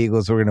felt like the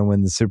Eagles were going to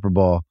win the Super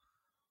Bowl,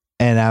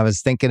 and I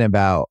was thinking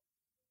about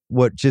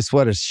what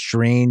a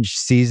strange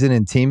season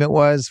and team it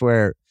was,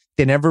 where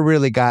they never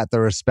really got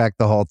the respect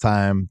the whole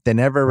time. They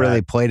never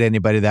really played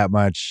anybody that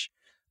much.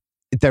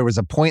 There was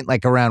a point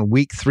like around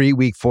week 3,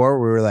 week 4,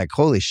 where we were like,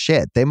 holy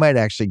shit, they might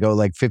actually go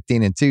like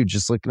 15-2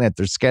 just looking at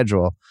their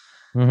schedule.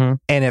 Mm-hmm.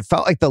 And it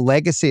felt like the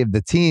legacy of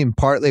the team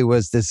partly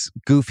was this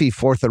goofy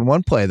 4th and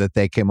 1 play that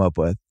they came up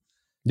with.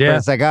 Yeah, but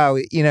it's like, oh,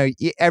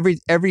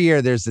 every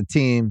year there's a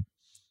team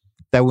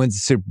that wins the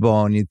Super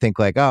Bowl, and you think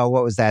like, oh,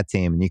 what was that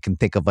team? And you can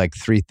think of like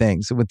 3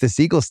 things. So with this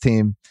Eagles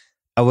team,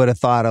 I would have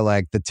thought of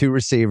like the 2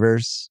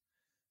 receivers,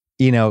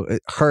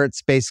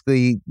 Hurts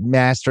basically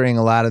mastering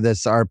a lot of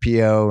this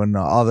RPO and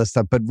all this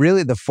stuff, but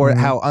really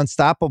how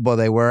unstoppable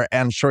they were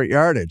on short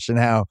yardage, and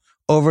how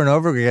over and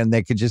over again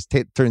they could just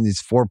turn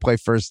these 4-play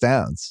first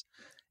downs.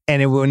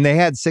 And when they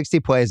had 60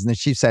 plays and the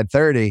Chiefs had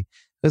 30, it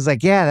was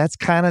like, yeah, that's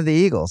kind of the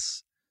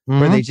Eagles.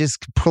 Where they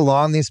just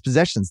prolong these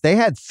possessions. They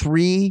had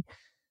 3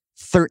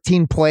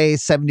 13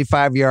 plays,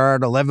 75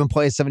 yard, 11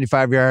 plays,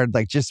 75 yard,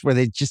 like just where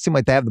they just seem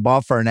like they have the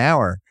ball for an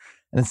hour.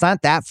 And it's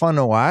not that fun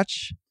to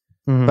watch.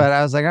 But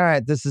I was like, all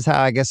right, this is how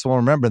I guess we'll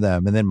remember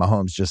them. And then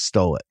Mahomes just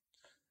stole it.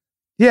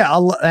 Yeah,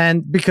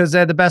 and because they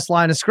had the best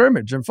line of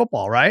scrimmage in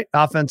football, right?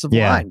 Offensive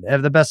line. They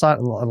have the best line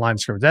of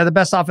scrimmage. They have the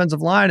best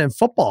offensive line in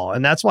football.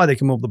 And that's why they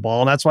can move the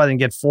ball. And that's why they can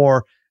get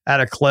 4 at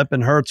a clip,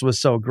 and Hurts was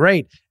so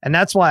great. And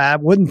that's why I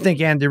wouldn't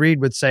think Andy Reid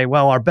would say,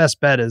 well, our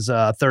best bet is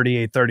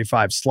 38-35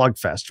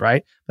 slugfest,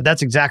 right? But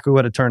that's exactly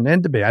what it turned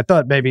into be. I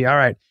thought maybe, all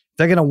right, if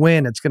they're going to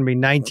win, it's going to be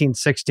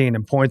 19-16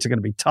 and points are going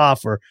to be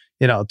tough, or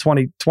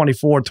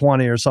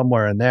 24-20 or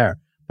somewhere in there.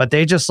 But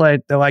they're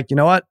like, you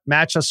know what?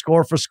 Match us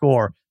score for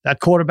score. That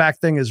quarterback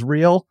thing is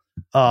real.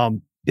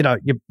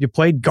 You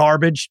played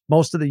garbage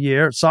most of the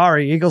year.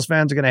 Sorry, Eagles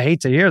fans are going to hate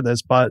to hear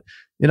this, but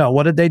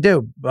what did they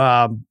do?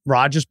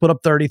 Rodgers put up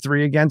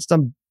 33 against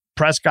them.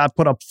 Prescott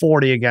put up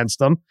 40 against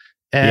them.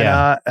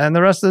 And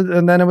the rest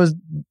and then it was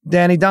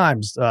Danny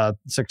Dimes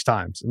 6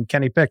 times and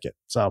Kenny Pickett.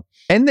 So,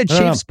 and the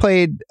Chiefs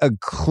played a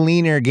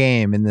cleaner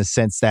game in the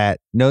sense that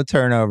no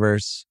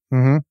turnovers.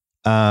 Hurts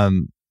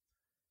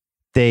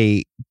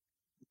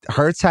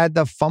had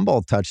the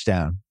fumble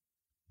touchdown.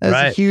 That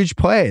was a huge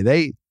play.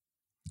 They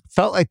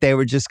felt like they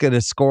were just going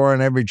to score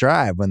on every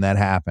drive when that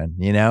happened,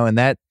 and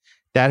that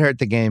hurt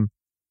the game.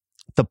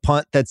 The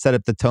punt that set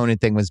up the Tony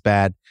thing was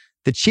bad.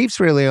 The Chiefs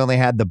really only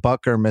had the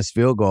Butker missed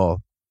field goal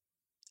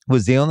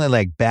was the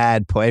only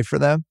bad play for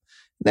them.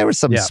 There were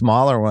some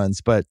smaller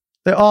ones, but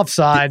the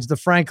offsides, the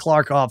Frank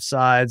Clark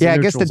offsides. Yeah, I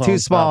guess the 2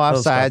 small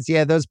offsides.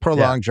 Yeah, those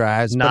prolonged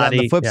drives. But on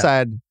the flip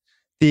side,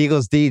 the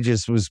Eagles D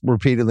just was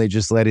repeatedly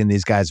just letting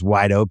these guys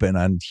wide open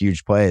on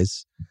huge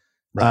plays.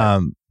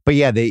 Right. But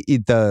yeah,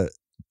 the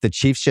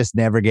Chiefs just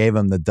never gave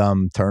them the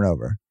dumb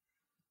turnover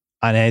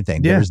on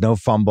anything. There was no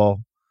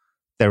fumble.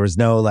 There was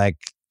no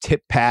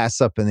tip pass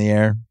up in the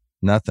air.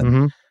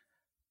 Nothing.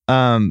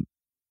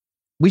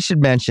 We should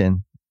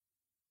mention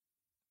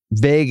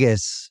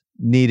Vegas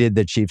needed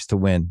the Chiefs to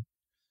win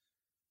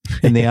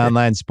and the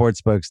online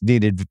sports books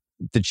needed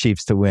the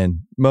Chiefs to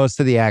win. Most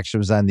of the action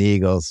was on the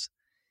Eagles.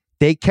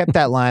 They kept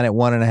that line at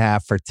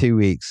 1.5 for 2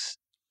 weeks.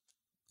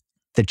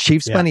 The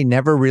Chiefs money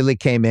never really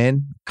came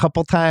in. A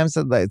couple times,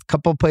 a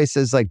couple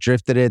places like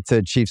drifted it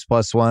to Chiefs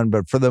 +1,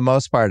 but for the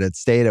most part, it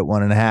stayed at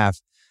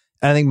 1.5.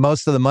 And I think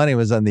most of the money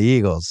was on the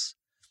Eagles.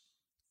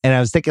 And I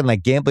was thinking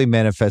like gambling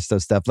manifesto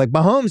stuff. Like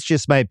Mahomes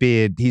just might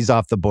be, he's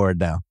off the board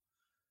now,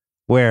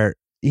 where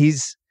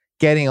he's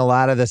getting a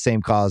lot of the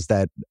same calls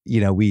that,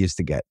 we used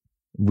to get.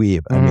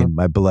 I mean,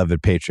 my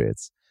beloved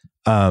Patriots.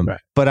 Right.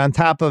 But on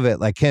top of it,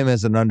 like him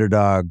as an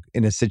underdog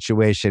in a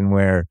situation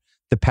where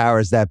the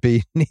powers that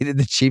be needed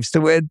the Chiefs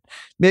to win,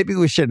 maybe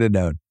we should have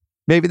known.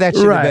 Maybe that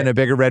should have been a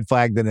bigger red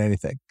flag than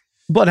anything.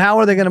 But how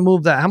are they going to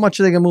move that? How much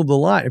are they going to move the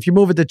line? If you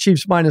move it to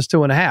Chiefs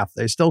 -2.5,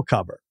 they still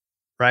cover,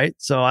 right?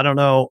 So I don't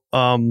know.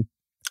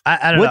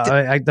 I don't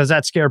know. Does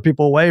that scare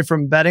people away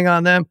from betting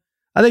on them?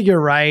 I think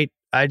you're right.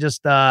 I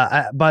just,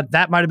 but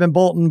that might have been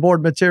bulletin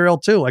board material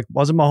too. Like,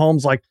 wasn't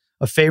Mahomes like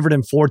a favorite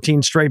in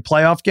 14 straight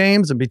playoff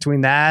games? And between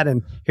that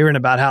and hearing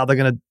about how they're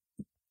going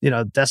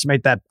to,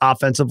 decimate that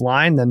offensive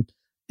line, then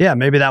yeah,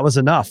 maybe that was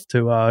enough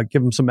to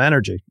give them some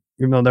energy,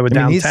 even though they were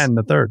down 10 in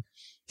the third.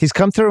 He's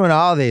come through in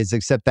all of these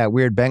except that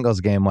weird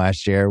Bengals game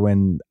last year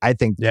when I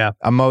think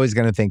I'm always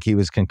going to think he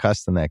was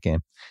concussed in that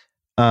game.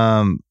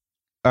 All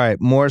right,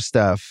 more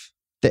stuff.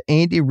 The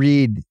Andy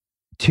Reid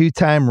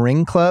 2-time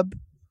ring club.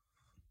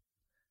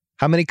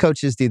 How many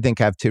coaches do you think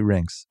have 2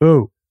 rings?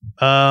 Ooh.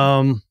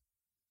 I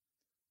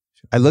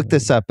looked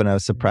this up and I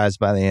was surprised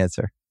by the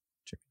answer.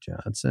 Jimmy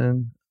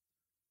Johnson.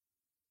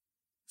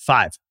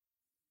 5.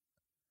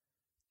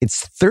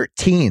 It's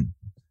 13.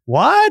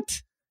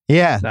 What?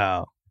 Yeah.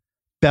 No.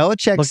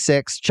 Belichick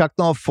 6, Chuck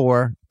Noll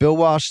 4, Bill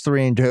Walsh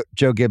 3, and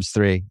Joe Gibbs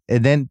 3.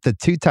 And then the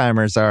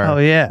 2-timers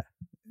are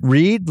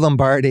Reed,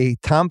 Lombardi,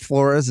 Tom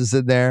Flores is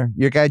in there,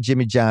 your guy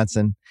Jimmy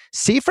Johnson.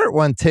 Seifert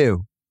won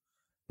 2.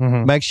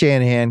 Mm-hmm. Mike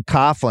Shanahan,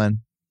 Coughlin,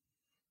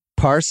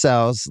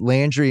 Parcells,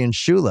 Landry, and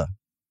Shula.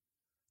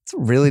 It's a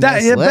really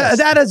nice list.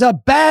 That is a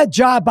bad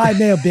job by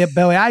me,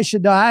 Billy. I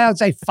should know. I would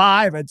say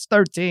 5. It's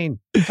 13.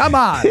 Come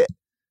on.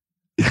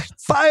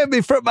 Fire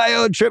me from my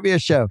own trivia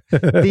show.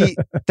 The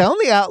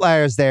only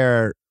outliers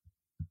there are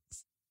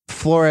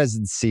Flores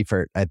and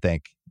Seifert, I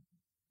think.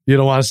 You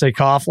don't want to say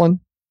Coughlin?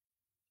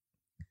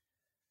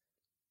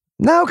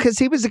 No, because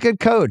he was a good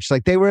coach.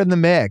 Like they were in the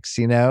mix,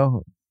 I don't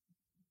know.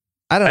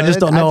 I just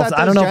don't know.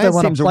 I don't know if they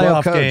won a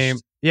playoff game.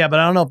 Yeah, but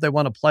I don't know if they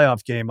won a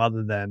playoff game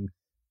other than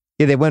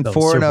they went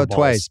 4-0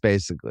 twice,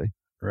 basically.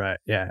 Right.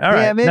 Yeah. All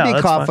right. Yeah, maybe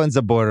Coughlin's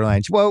a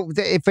borderline. Well,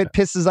 if it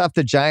pisses off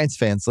the Giants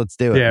fans, let's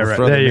do it. Yeah, we'll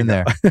throw them in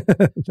there.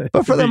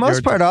 But for the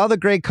most part, all the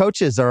great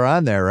coaches are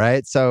on there,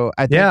 right? So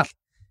I think,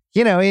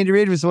 Andy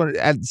Reid was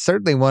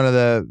certainly one of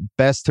the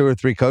best 2 or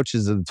 3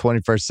 coaches of the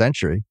 21st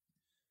century.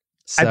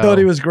 So, I thought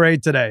he was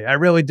great today. I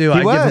really do.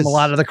 I give him a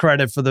lot of the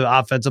credit for the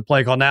offensive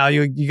play call. Now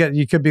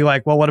you could be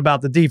like, well, what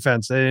about the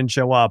defense? They didn't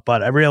show up.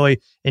 But I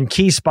really, in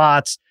key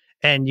spots,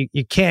 and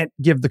you can't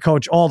give the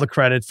coach all the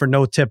credit for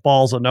no tip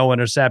balls or no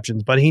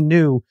interceptions. But he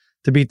knew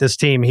to beat this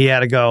team, he had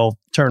to go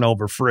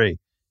turnover free.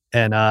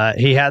 And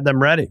he had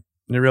them ready.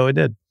 And he really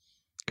did.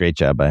 Great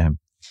job by him.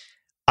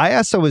 I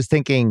also was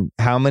thinking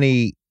how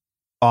many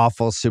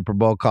awful Super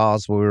Bowl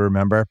calls will we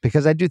remember?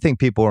 Because I do think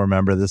people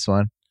remember this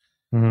one.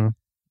 Mm-hmm.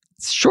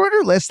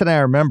 Shorter list than I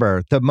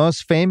remember. The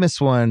most famous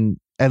one,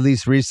 at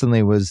least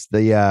recently, was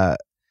the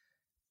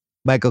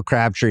Michael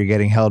Crabtree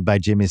getting held by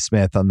Jimmy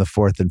Smith on the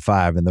 4th and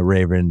 5 in the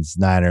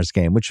Ravens-Niners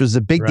game, which was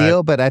a big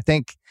deal. But I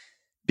think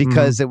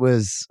because it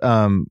was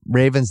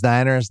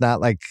Ravens-Niners,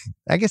 not like,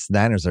 I guess the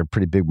Niners are a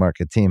pretty big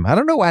market team. I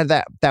don't know why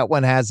that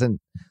one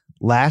hasn't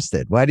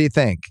lasted. Why do you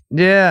think?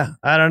 Yeah,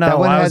 I don't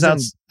know.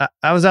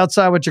 I was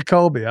outside with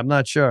Jacoby. I'm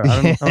not sure.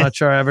 I'm not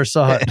sure I ever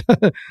saw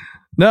it.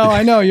 No,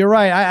 I know. You're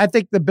right. I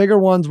think the bigger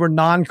ones were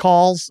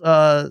non-calls,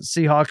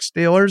 Seahawks,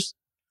 Steelers.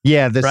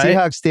 Yeah, the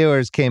Seahawks,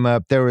 Steelers came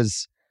up. There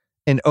was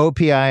an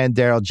OPI and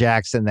Daryl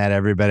Jackson that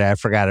everybody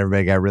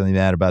got really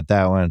mad about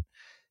that one.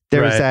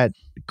 There was that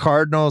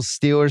Cardinals,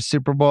 Steelers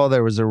Super Bowl.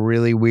 There was a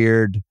really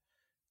weird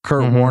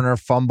Kurt Warner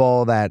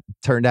fumble that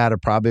turned out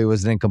it probably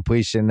was an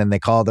incompletion and they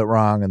called it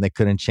wrong and they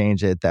couldn't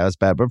change it. That was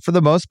bad. But for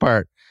the most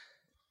part,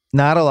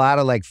 not a lot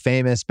of like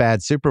famous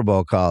bad Super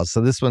Bowl calls. So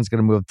this one's going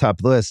to move top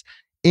of the list.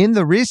 In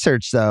the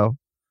research, though,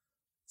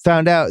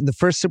 found out in the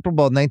first Super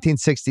Bowl,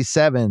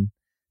 1967,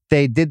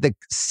 they did the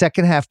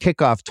second half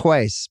kickoff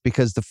twice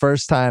because the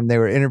first time they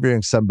were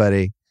interviewing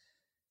somebody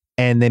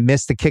and they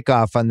missed the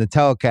kickoff on the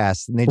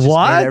telecast and they just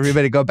made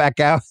everybody go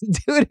back out and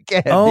do it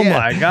again. Oh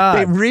my God.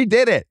 They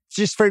redid it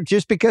just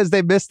because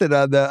they missed it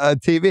on the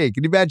TV.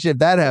 Can you imagine if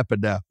that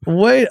happened now?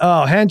 Wait, did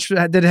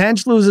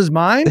Hench lose his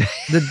mind?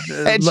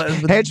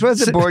 Hench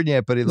wasn't born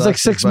yet, but he was like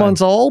 6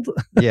 months old.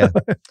 Yeah.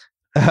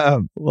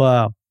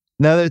 Wow.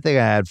 Another thing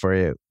I had for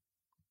you.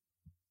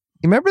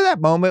 You remember that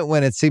moment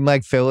when it seemed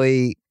like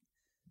Philly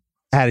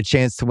had a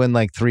chance to win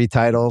like 3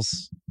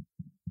 titles?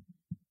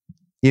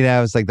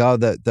 It was like,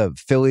 the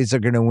Phillies are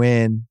going to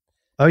win.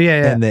 Oh,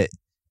 yeah. And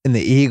and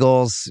the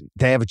Eagles,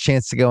 they have a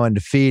chance to go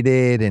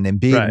undefeated, and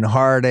Embiid and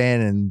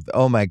Harden, and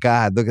oh my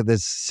God, look at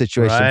this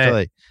situation in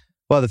Philly.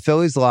 Well, the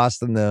Phillies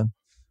lost in the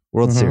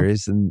World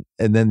Series, and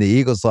then the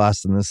Eagles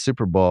lost in the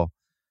Super Bowl.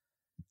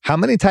 How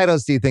many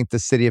titles do you think the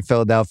city of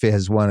Philadelphia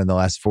has won in the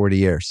last 40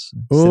 years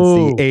since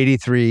the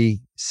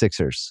 83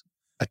 Sixers?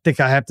 I think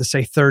I have to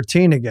say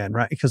 13 again,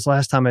 right? Because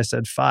last time I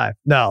said 5.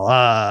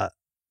 No,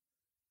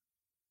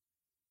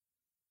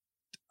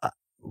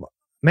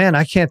 man,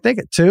 I can't think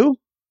it. 2?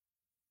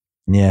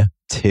 Yeah,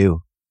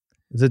 2.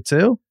 Is it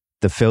 2?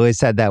 The Phillies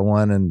had that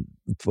one in,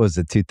 was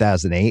it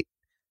 2008?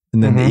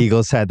 And then the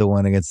Eagles had the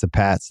one against the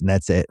Pats, and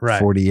that's it.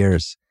 40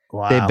 years.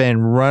 Wow. They've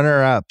been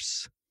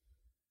runner-ups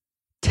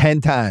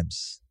 10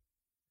 times,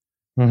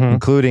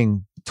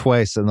 including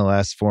twice in the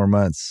last 4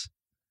 months.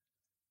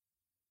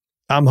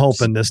 I'm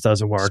hoping this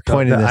doesn't work. Just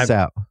pointing this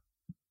out.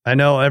 I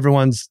know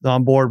everyone's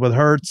on board with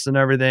Hurts and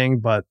everything,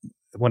 but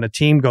when a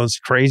team goes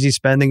crazy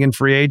spending in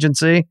free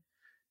agency,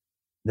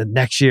 the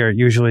next year,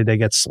 usually they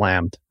get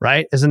slammed,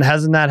 right?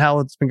 Hasn't that how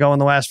it's been going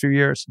the last few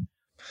years?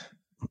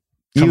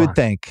 You would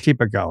think.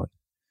 Keep it going.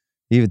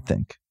 You would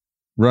think.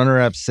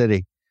 Runner-up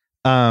city.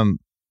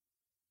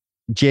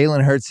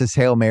 Jalen Hurts'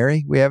 Hail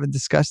Mary we haven't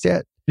discussed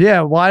yet.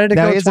 Yeah, why did it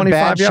go 25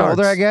 bad yards?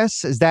 Shoulder, I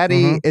guess. Was that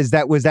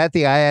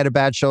the I had a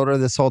bad shoulder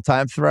this whole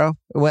time throw?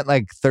 It went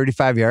like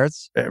 35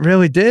 yards. It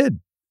really did.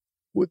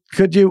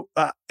 Could you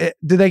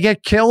do they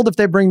get killed if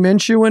they bring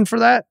Minshew in for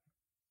that?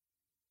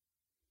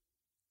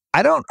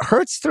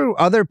 Hurts threw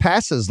other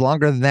passes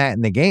longer than that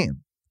in the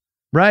game.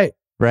 Right?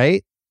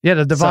 Yeah,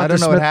 the Devonta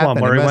Smith one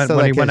where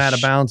he went out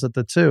of bounds at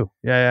the 2.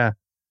 Yeah.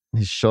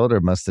 His shoulder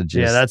must have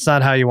just... Yeah, that's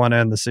not how you want to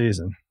end the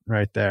season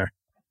right there.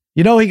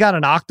 You know, he got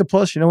an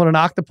octopus. You know what an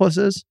octopus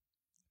is?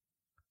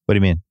 What do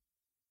you mean?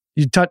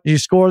 You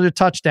score the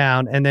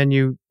touchdown, and then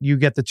you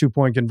get the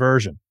 2-point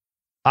conversion.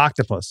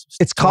 Octopus.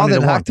 It's called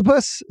an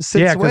octopus?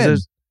 Since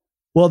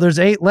when? There's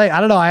 8 legs. I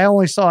don't know. I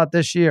only saw it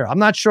this year. I'm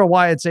not sure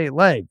why it's 8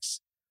 legs.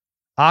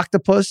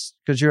 Octopus,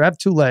 because you have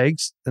 2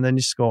 legs, and then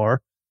you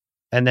score.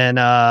 And then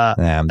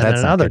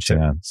that's another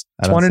 2.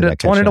 20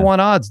 to 1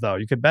 odds, though.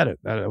 You could bet it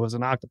that it was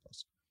an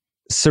octopus.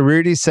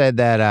 Cerruti said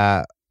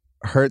that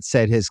Hurts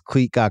said his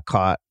cleat got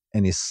caught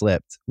and he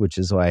slipped, which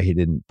is why he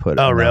didn't put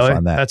enough really?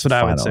 On that. That's what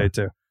I would say,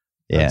 too.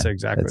 Yeah, that's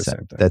exactly the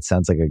same thing. That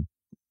sounds like a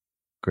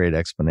great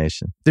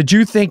explanation. Did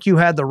you think you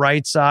had the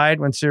right side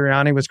when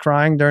Sirianni was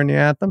crying during the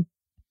anthem?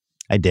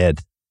 I did.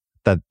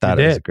 Thought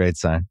it was a great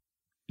sign.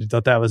 You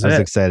thought that was I was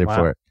excited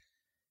for it.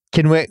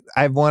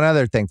 I have one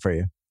other thing for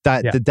you.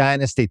 The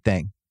dynasty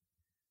thing.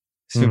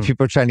 So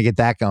people are trying to get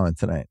that going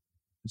tonight.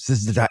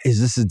 Is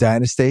this a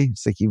dynasty?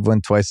 It's like you've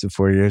won twice in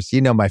 4 years. You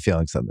know my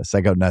feelings on this.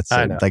 I go nuts.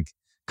 I know. Like,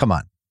 come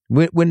on.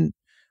 Win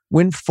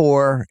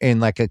 4 in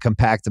like a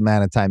compact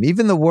amount of time.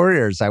 Even the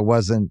Warriors, I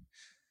wasn't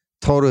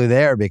totally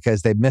there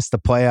because they missed the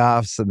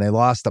playoffs and they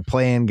lost a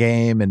play-in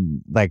game.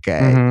 And like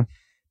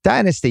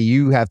dynasty,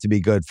 you have to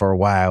be good for a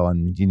while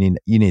and you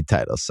need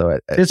titles. So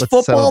is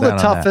football the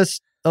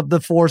toughest of the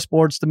 4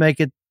 sports to make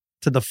it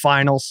to the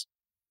finals?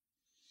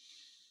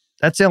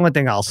 That's the only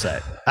thing I'll say.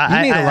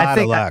 You need a lot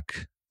of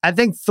luck. I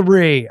think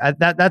 3.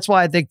 That's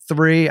why I think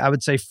 3. I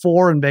would say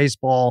 4 in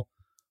baseball,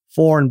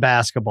 4 in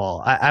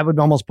basketball. I would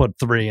almost put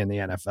 3 in the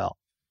NFL.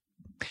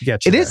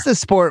 It is the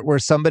sport where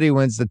somebody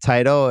wins the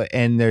title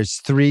and there's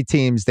 3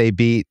 teams they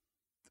beat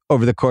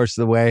over the course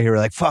of the way who are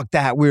like, fuck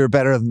that, we were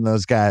better than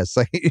those guys.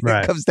 Like it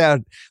comes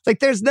down, like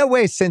there's no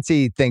way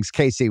Cincy thinks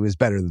KC was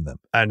better than them.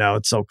 I know,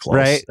 it's so close.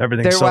 Right?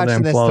 Everything's so damn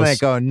close. They're watching this tonight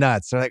going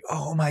nuts. They're like,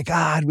 oh my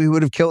God, we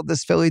would have killed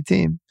this Philly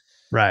team.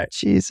 Right.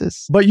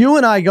 Jesus. But you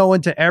and I go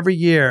into every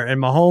year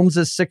and Mahomes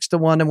is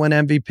 6-1 to win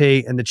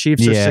MVP and the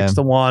Chiefs are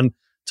 6-1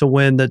 to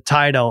win the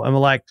title. And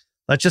we're like,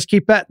 let's just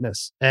keep betting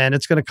this. And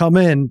it's going to come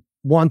in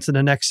once in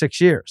the next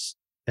 6 years.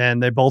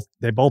 And they both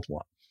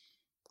won.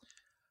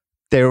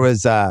 There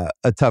was a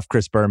tough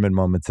Chris Berman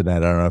moment tonight. I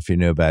don't know if you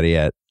knew about it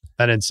yet.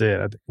 I didn't see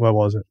it. What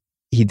was it?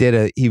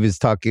 He was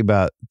talking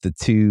about the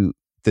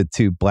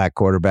two black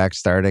quarterbacks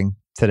starting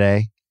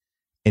today.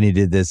 And he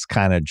did this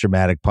kind of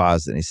dramatic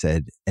pause and he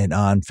said, and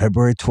on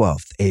February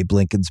 12th, Abe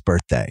Lincoln's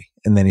birthday.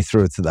 And then he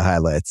threw it to the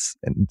highlights.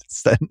 And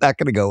it's not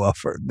going to go well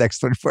for the next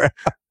 24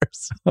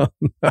 hours. Oh,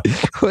 no.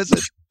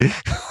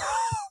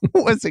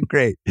 Wasn't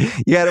great.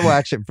 You had to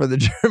watch it for the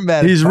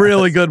dramatic He's pause.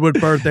 really good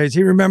with birthdays.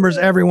 He remembers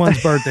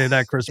everyone's birthday,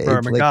 that Chris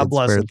Berman. God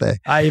bless him.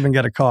 I even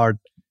get a card.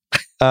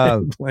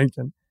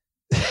 Lincoln.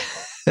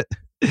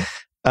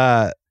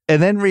 And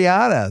then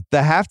Rihanna, the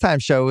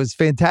halftime show was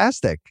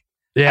fantastic.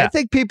 Yeah. I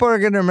think people are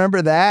going to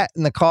remember that,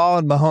 and the call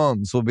and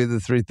Mahomes will be the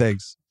 3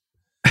 things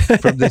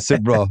from the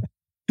Super Bowl.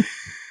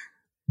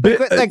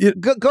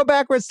 Go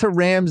backwards to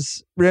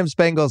Rams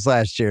Bengals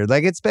last year.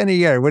 Like it's been a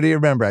year. What do you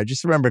remember? I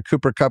just remember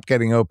Cooper Kupp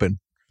getting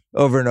open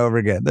over and over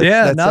again.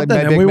 That's nothing.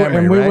 Like my big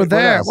memory, we right? were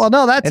there. Well,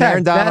 no, that's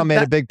Aaron Donald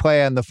made a big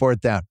play on the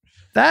 4th down.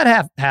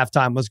 That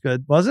halftime was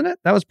good, wasn't it?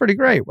 That was pretty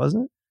great,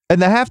 wasn't it? And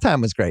the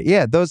halftime was great.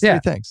 Yeah, those 3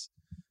 things.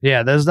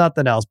 Yeah, there's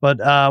nothing else. But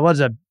what is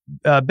it?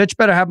 Bitch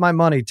Better Have My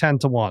Money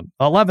 10-1,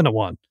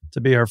 11-1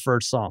 to be her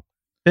first song.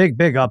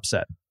 Big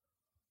upset.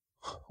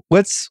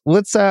 Let's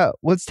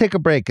take a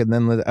break, and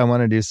then I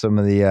want to do some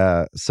of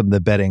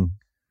the betting.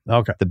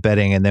 Okay. The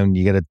betting, and then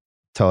you got to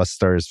tell us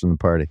stories from the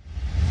party.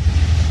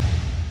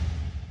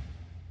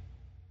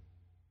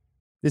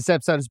 This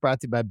episode is brought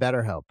to you by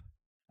BetterHelp.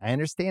 I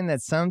understand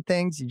that some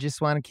things you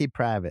just want to keep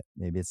private.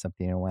 Maybe it's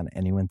something you don't want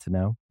anyone to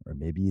know, or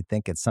maybe you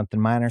think it's something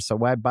minor, so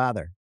why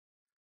bother?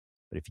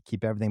 But if you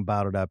keep everything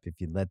bottled up, if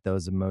you let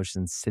those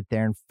emotions sit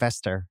there and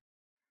fester,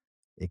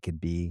 it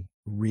could be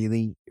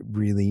really,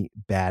 really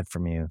bad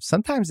from you.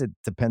 Sometimes it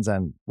depends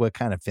on what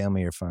kind of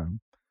family you're from.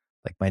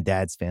 Like my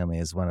dad's family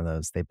is one of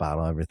those. They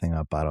bottle everything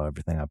up,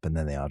 and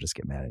then they all just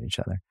get mad at each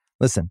other.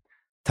 Listen,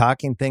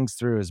 talking things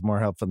through is more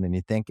helpful than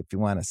you think. If you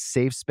want a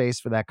safe space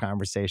for that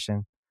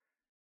conversation,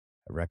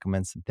 I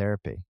recommend some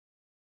therapy.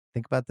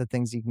 Think about the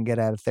things you can get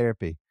out of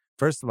therapy.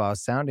 First of all, a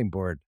sounding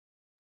board.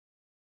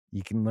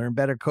 You can learn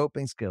better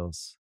coping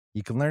skills.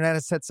 You can learn how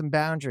to set some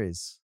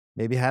boundaries.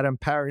 Maybe how to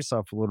empower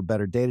yourself a little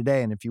better day to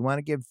day. And if you want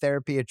to give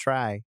therapy a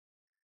try,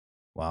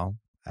 well,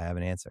 I have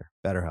an answer.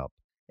 BetterHelp.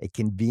 A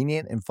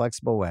convenient and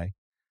flexible way,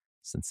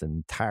 since it's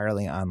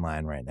entirely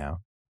online right now.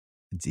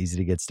 It's easy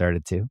to get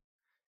started too.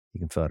 You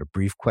can fill out a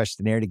brief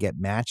questionnaire to get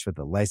matched with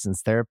a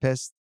licensed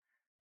therapist,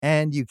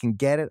 and you can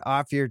get it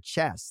off your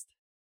chest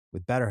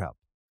with BetterHelp.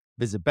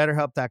 Visit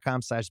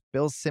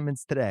BetterHelp.com/Bill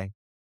Simmons today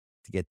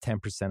to get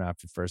 10%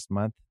 off your first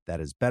month. That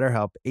is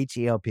BetterHelp,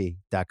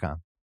 HELP.com/Bill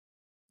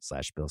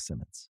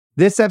Simmons.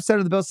 This episode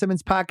of the Bill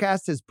Simmons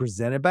Podcast is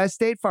presented by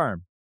State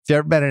Farm. If you've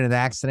ever been in an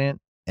accident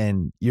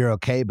and you're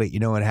okay, but you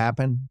know what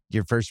happened,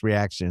 your first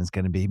reaction is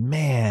going to be,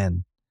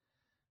 man,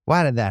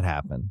 why did that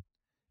happen?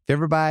 If you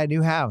ever buy a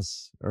new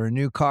house or a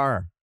new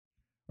car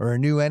or a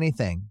new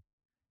anything,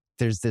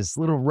 there's this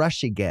little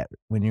rush you get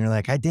when you're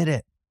like, I did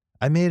it.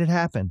 I made it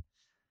happen.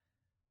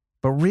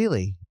 But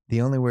really, the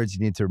only words you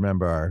need to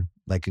remember are,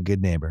 like a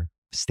good neighbor,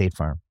 State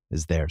Farm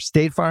is there.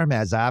 State Farm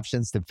has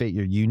options to fit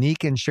your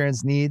unique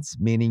insurance needs,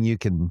 meaning you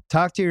can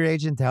talk to your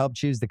agent to help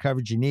choose the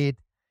coverage you need,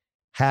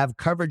 have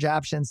coverage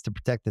options to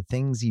protect the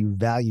things you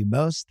value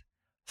most,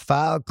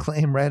 file a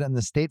claim right on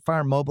the State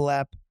Farm mobile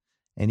app,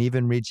 and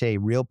even reach a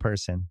real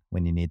person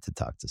when you need to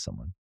talk to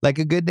someone. Like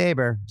a good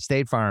neighbor,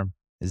 State Farm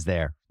is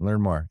there.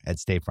 Learn more at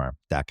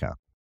statefarm.com.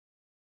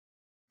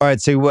 All right,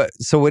 so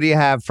what do you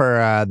have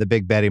for the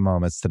big betting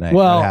moments tonight?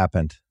 Well, what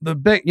happened? The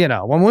big,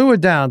 when we were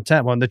down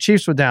 10, when the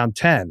Chiefs were down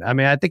 10, I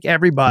mean, I think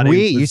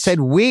everybody. You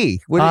said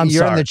we. You're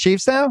on the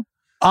Chiefs now?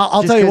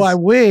 I'll tell you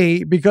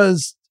why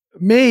because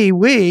I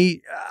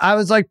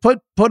was like,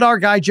 put our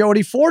guy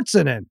Jody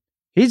Fortson in.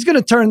 He's going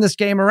to turn this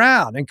game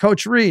around. And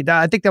Coach Reed,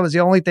 I think that was the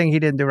only thing he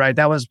didn't do right.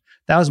 That was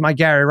my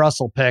Gary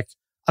Russell pick.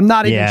 I'm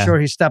not even sure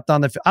he stepped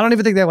on the field. I don't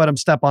even think they let him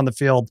step on the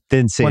field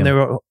they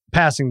were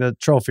passing the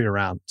trophy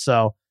around.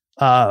 So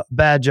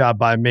bad job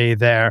by me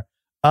there.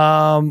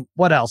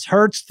 What else?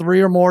 Hurts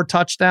 3 or more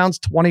touchdowns,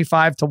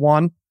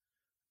 25-1.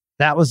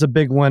 That was a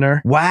big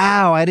winner.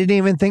 Wow, I didn't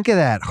even think of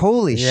that.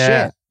 Holy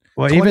shit.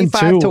 Well,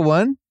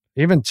 25-1?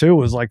 Even 2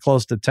 was like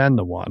close to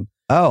 10-1.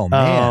 Oh,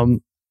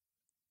 man.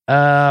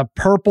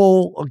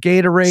 Purple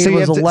Gatorade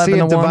was 11-1. So you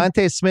have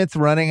Devontae Smith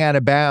running out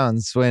of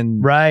bounds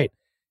right.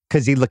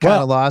 Because he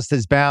kind of lost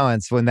his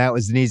balance when that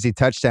was an easy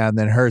touchdown.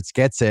 Then Hurts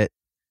gets it,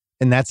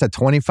 and that's a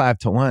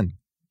 25-1.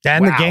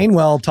 And the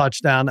Gainwell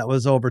touchdown that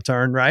was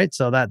overturned, right?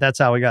 So that's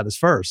how he got his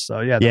first.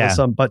 So that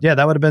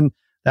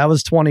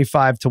was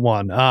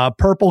 25-1.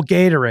 Purple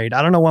Gatorade.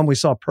 I don't know when we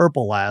saw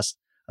purple last.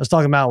 I was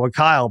talking about with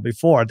Kyle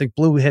before. I think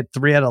blue hit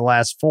 3 out of the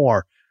last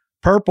 4.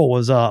 Purple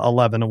was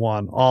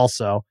 11-1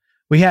 also.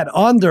 We had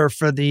under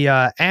for the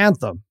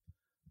anthem.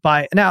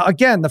 Now,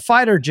 again, the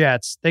fighter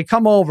jets, they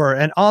come over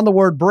and on the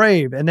word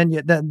brave, and then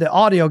the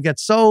audio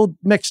gets so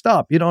mixed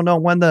up. You don't know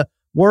when the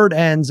word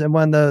ends and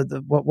when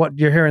what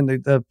you're hearing,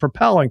 the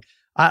propelling.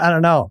 I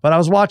don't know. But I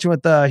was watching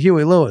with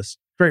Huey Lewis,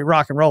 great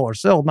rock and roller,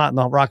 still not in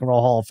the Rock and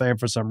Roll Hall of Fame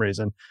for some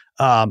reason.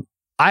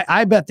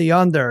 I bet the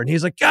under, and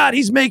he's like, God,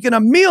 he's making a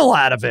meal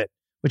out of it,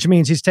 which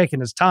means he's taking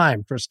his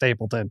time, Chris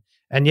Stapleton,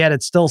 and yet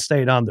it still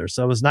stayed under.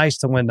 So it was nice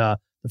to win the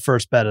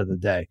first bet of the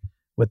day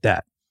with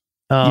that.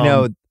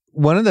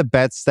 One of the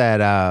bets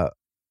that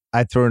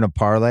I threw in a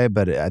parlay,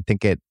 but I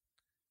think the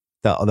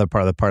other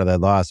part of the parlay I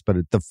lost, but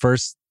the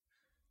first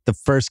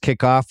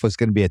kickoff was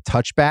going to be a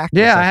touchback.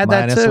 Yeah, I had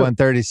that too. Minus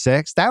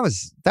 136. That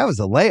was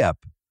a layup.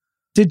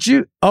 Did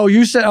you? Oh,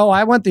 you said,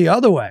 I went the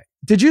other way.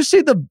 Did you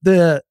see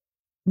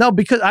no,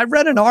 because I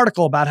read an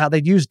article about how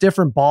they'd use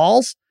different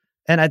balls.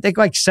 And I think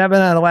like 7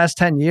 out of the last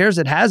 10 years,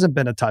 it hasn't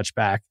been a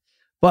touchback.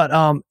 But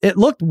it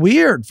looked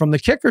weird from the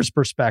kicker's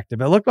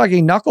perspective. It looked like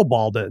he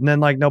knuckleballed it, and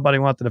then like nobody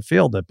wanted to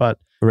field it. But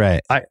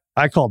right,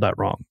 I called that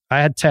wrong.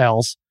 I had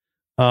tails.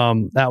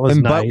 That was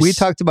nice. But we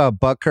talked about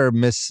Butker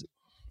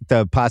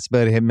the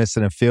possibility of him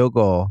missing a field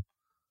goal,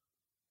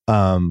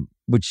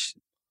 which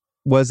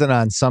wasn't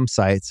on some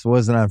sites,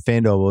 wasn't on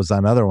FanDuel, was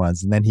on other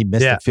ones, and then he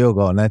missed a field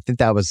goal. And I think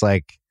that was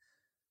like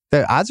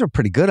the odds were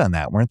pretty good on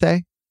that, weren't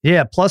they?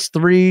 Yeah, plus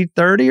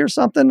 330 or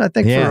something. I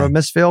think for a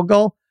missed field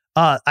goal.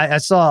 I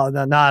saw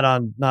not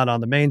on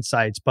the main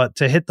sites, but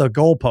to hit the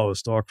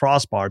goalpost or a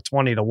crossbar,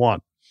 20-1.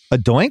 A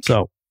doink?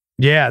 So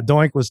Yeah,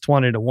 Doink was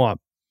 20-1.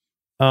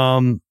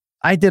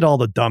 I did all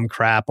the dumb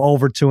crap,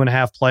 over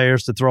 2.5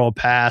 players to throw a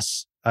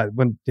pass.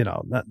 When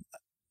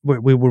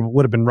we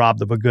would have been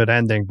robbed of a good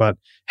ending, but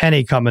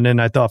Henny coming in,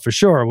 I thought for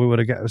sure we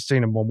would have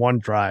seen him on one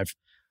drive.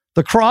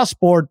 The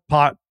cross-board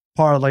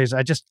parlays,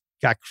 I just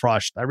got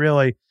crushed. I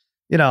really,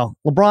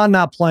 LeBron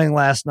not playing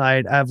last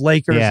night. I have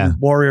Lakers and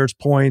Warriors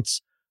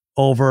points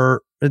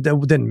over. It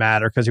didn't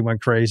matter because he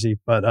went crazy,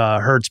 but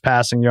Hurts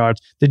passing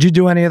yards. Did you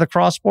do any of the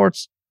cross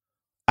sports?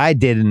 I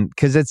didn't,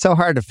 because it's so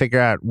hard to figure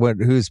out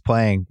who's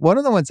playing. One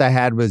of the ones I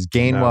had was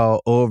Gainwell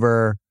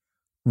over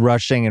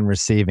rushing and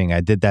receiving. I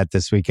did that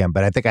this weekend,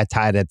 but I think I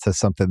tied it to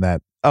something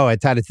I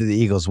tied it to the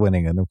Eagles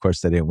winning, and of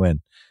course they didn't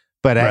win.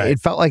 But it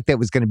felt like that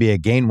was going to be a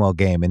Gainwell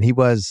game, and he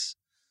was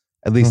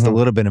at least a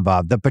little bit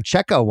involved. The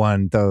Pacheco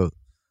one, though,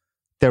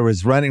 there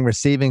was running,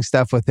 receiving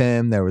stuff with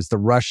him. There was the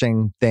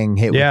rushing thing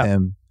hit with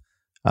him.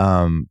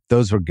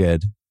 Those were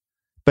good.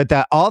 But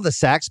all the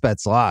sacks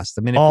bets lost.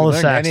 I mean, if you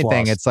learned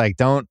anything, it's like,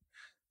 don't,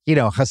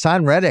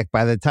 Hassan Reddick,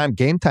 by the time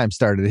game time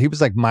started, he was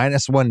like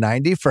minus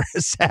 190 for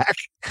a sack.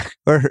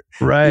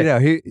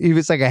 He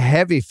was like a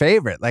heavy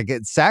favorite. Like,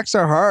 sacks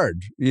are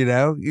hard,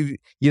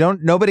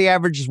 nobody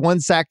averages one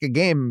sack a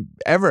game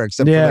ever,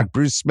 except for like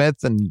Bruce Smith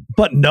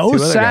But no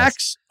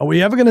sacks? Are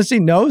we ever going to see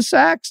no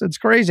sacks? It's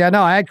crazy. I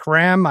know I had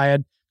Cram, I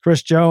had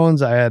Chris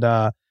Jones, I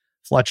had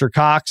Fletcher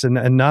Cox, and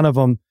none of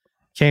them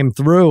came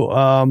through.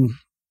 I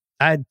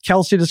had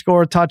Kelsey to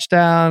score a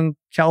touchdown,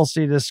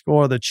 Kelsey to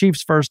score the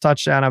Chiefs' first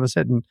touchdown. I was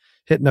hitting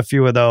a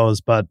few of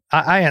those, but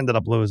I ended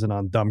up losing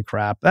on dumb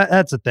crap.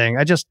 That's the thing.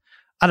 I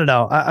don't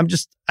know. I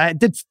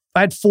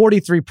had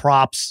 43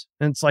 props,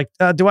 and it's like,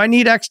 do I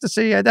need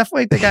ecstasy? I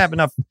definitely think I have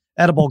enough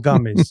edible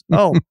gummies.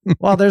 Oh,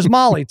 well, there's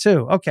Molly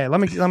too. Okay, let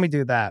me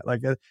do that.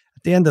 Like at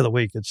the end of the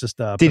week, it's just.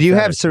 Did you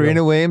have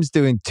Serena Williams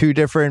doing 2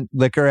 different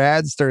liquor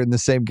ads during the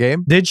same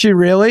game? It she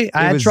really?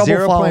 I had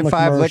trouble following the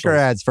 0.5 liquor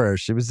ads for her.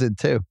 She was in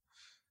 2.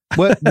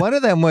 One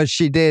of them was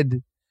she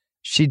did.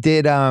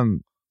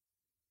 It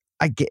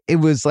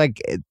was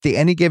like the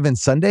Any Given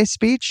Sunday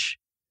speech.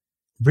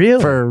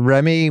 Really? For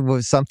Remy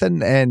was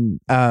something, and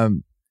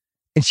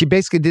she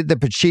basically did the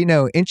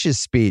Pacino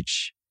Inches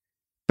speech,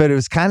 but it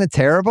was kind of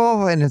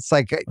terrible. And it's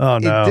like,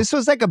 this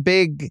was like a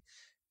big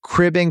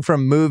cribbing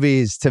from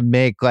movies to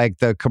make like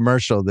the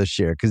commercial this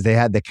year, because they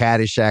had the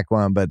Caddyshack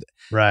one. But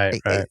right.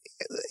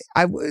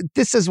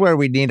 This is where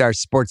we need our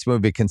sports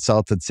movie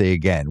consultancy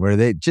again, where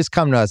they just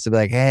come to us and be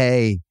like,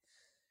 hey,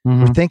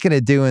 we're thinking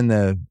of doing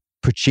the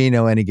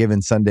Pacino Any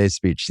Given Sunday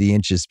speech, the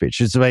Inches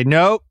speech. It's like,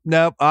 nope,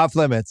 off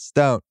limits.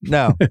 Don't do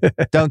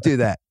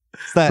that.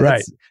 It's not,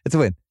 right. It's a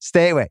win.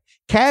 Stay away.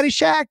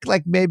 Caddyshack,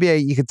 like maybe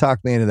you could talk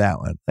me into that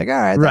one. Like, all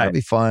right, that'll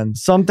be fun.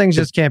 Some things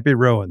just can't be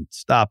ruined.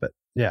 Stop it.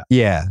 Yeah.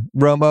 Yeah.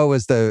 Romo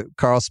was the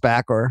Carl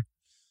Spackler.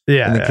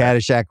 Yeah. And the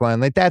Caddyshack one.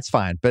 Like, that's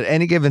fine. But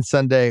Any Given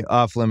Sunday,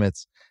 off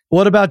limits.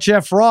 What about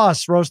Jeff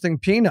Ross roasting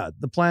Peanut,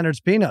 the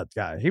Planter's Peanut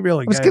guy? He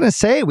really I was going to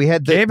say, we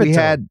had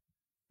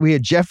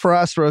Jeff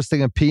Ross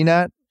roasting a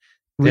peanut.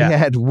 We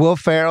had Will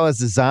Ferrell as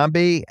a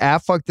zombie.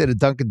 Affleck did a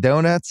Dunkin'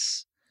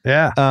 Donuts.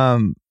 Yeah.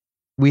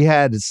 We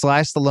had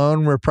Sly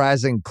Stallone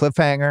reprising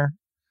Cliffhanger.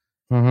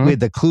 We had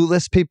the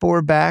Clueless people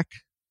were back.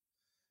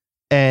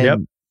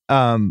 And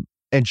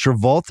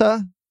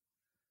Travolta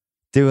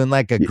doing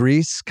like a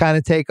Grease kind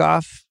of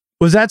takeoff.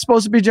 Was that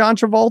supposed to be John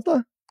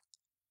Travolta?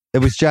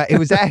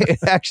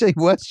 It actually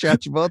was John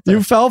Travolta.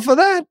 You fell for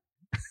that?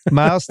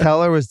 Miles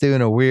Teller was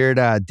doing a weird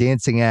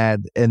dancing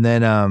ad, and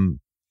then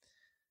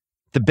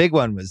the big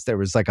one was there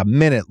was like a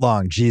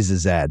minute-long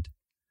Jesus ad.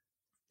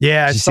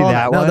 Yeah, I saw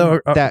that one. No, there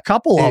were a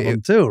couple of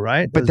them too,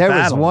 right? But there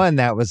was one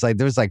that was like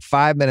there was like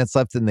 5 minutes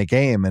left in the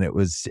game, and it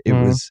was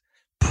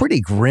pretty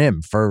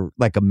grim for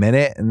like a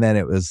minute, and then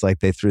it was like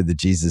they threw the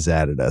Jesus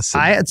ad at us.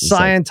 I had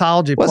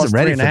Scientology plus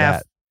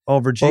 3.5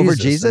 over Jesus. Over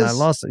Jesus? I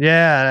lost it.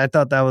 Yeah, I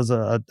thought that was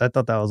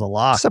a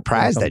lock. I'm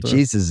surprised that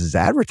Jesus is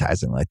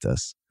advertising like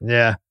this.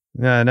 Yeah,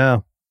 I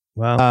know.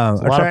 Well, a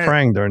lot of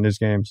praying during these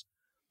games.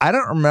 I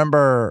don't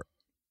remember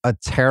a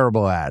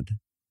terrible ad,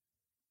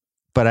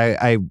 but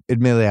I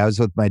admittedly I was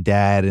with my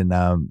dad and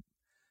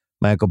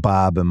my Uncle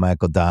Bob and my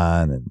Uncle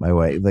Don and my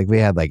wife. Like we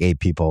had like 8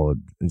 people,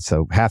 and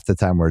so half the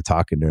time we were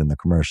talking during the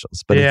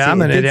commercials. But it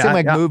seemed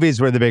like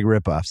movies were the big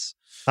ripoffs.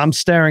 I'm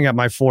staring at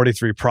my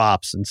 43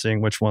 props and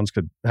seeing which ones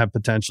could have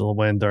potential to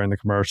win during the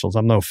commercials.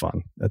 I'm no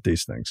fun at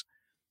these things.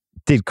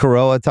 Did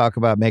Corolla talk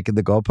about making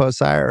the goalpost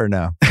higher or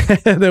no?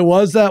 There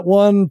was that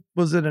one.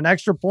 Was it an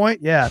extra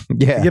point? Yeah. To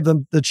give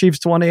them the Chiefs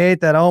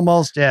 28. That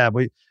almost. Yeah.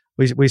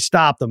 We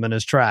stopped them in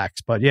his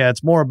tracks. But yeah,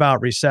 it's more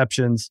about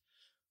receptions.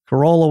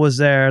 Corolla was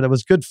there. There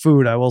was good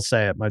food. I will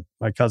say it.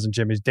 My cousin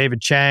Jimmy's. David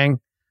Chang,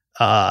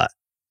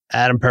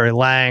 Adam Perry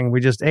Lang.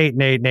 We just ate,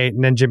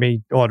 and then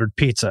Jimmy ordered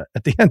pizza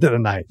at the end of the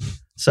night.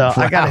 So wow.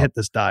 I got to hit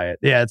this diet.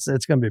 Yeah, it's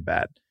going to be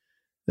bad.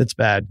 It's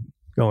bad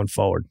going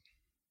forward.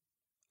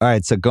 All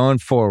right, so going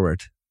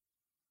forward,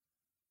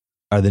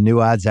 are the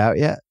new odds out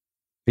yet?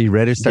 Are you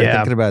ready to start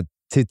thinking about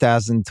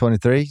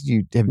 2023? Do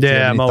you have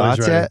any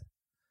thoughts ready. yet?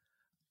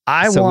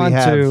 I want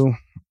to.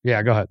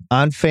 Yeah, go ahead.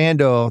 On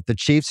FanDuel, the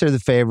Chiefs are the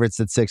favorites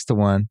at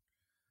 6-1.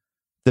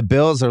 The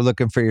Bills are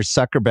looking for your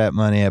sucker bet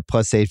money at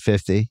plus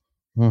 850.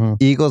 Mm-hmm.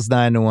 Eagles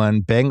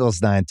 9-1.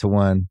 Bengals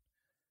 9-1.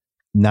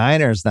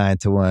 Niners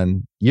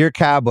 9-1. Your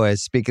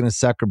Cowboys, speaking of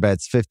sucker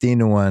bets,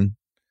 15-1.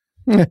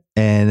 And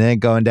then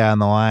going down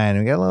the line,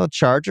 we got a little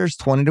Chargers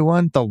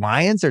 20-1. The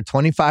Lions are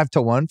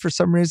 25-1 for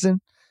some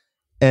reason.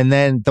 And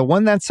then the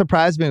one that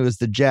surprised me was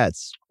the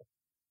Jets.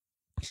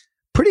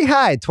 Pretty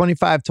high,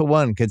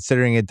 25-1,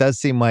 considering it does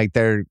seem like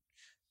the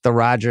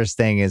Rodgers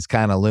thing is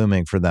kind of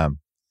looming for them.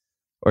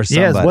 Or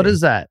somebody. Yes, what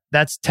is that?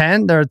 That's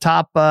 10. They're a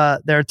top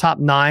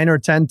 9 or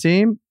 10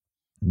 team.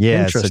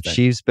 Yeah, so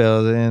Chiefs,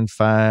 Bills, and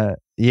 5.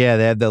 Yeah,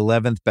 they have the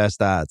 11th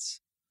best odds.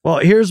 Well,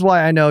 here's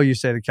why I know you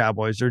say the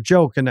Cowboys are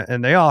joking,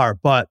 and they are.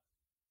 But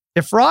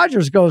if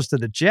Rodgers goes to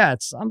the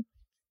Jets,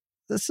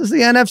 this is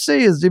the NFC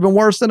is even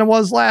worse than it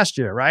was last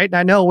year, right? And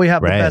I know we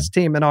have the best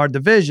team in our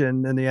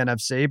division in the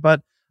NFC,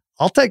 but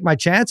I'll take my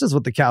chances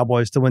with the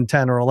Cowboys to win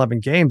 10 or 11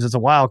 games as a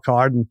wild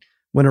card and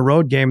win a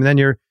road game,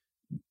 and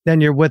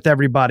then you're with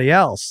everybody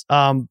else.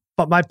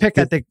 But my pick,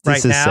 I think,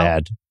 right now,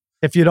 sad.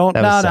 If you don't,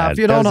 if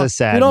you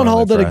don't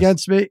hold it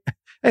against me.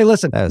 Hey,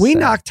 listen, we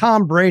knocked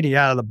Tom Brady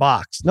out of the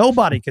box.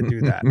 Nobody can do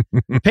that.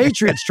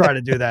 Patriots try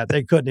to do that.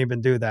 They couldn't even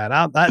do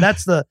that.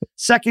 That's the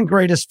second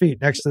greatest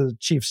feat next to the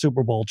Chiefs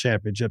Super Bowl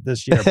championship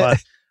this year.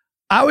 But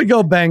I would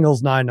go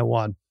Bengals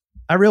 9-1.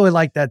 I really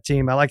like that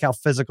team. I like how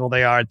physical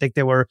they are. I think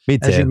they were,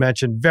 as you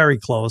mentioned, very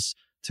close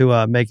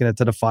to making it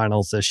to the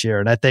finals this year.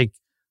 And I think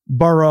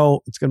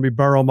it's going to be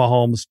Burrow,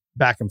 Mahomes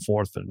back and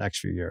forth for the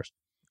next few years.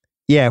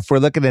 Yeah, if we're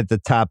looking at the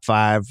top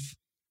 5,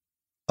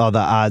 all the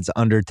odds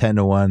under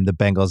 10-1, the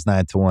Bengals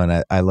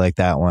 9-1. I like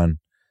that one.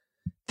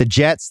 The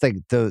Jets,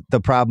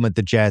 the problem with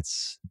the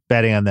Jets,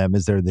 betting on them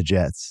is they're the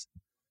Jets.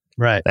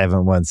 Right. They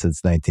haven't won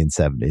since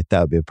 1970.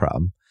 That would be a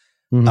problem.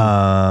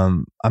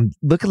 Mm-hmm. I'm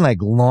looking like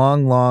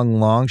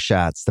long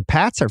shots. The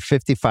Pats are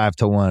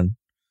 55-1.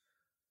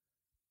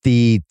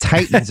 The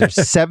Titans are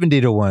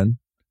 70-1.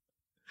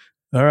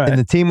 All right. And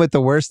the team with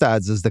the worst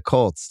odds is the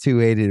Colts,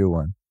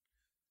 280-1.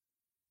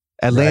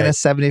 Atlanta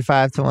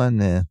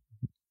 75-1. Yeah,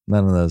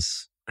 none of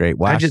those. Great.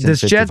 Washington,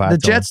 the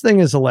Jets thing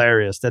is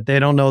hilarious that they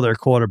don't know their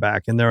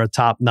quarterback and they're a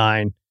top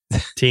 9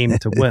 team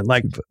to win.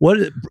 Like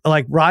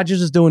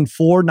Rodgers is doing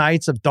 4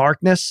 nights of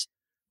darkness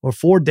or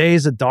 4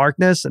 days of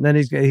darkness, and then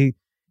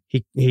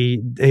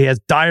he has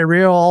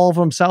diarrhea all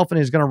over himself, and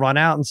he's going to run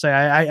out and say,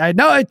 "I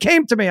know it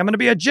came to me. I'm going to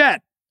be a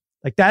Jet."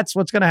 Like that's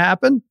what's going to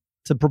happen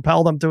to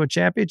propel them to a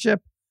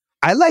championship.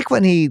 I like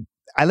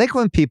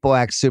when people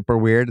act super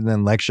weird and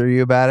then lecture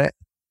you about it.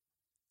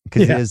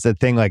 Because it is the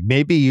thing, like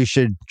maybe you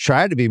should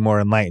try to be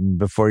more enlightened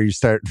before you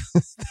start.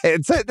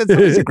 That's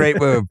always a great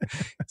move.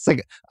 It's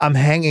like I'm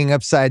hanging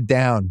upside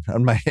down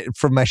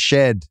from my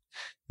shed,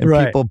 and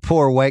people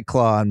pour White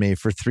Claw on me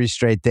for 3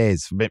 straight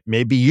days.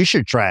 Maybe you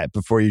should try it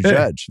before you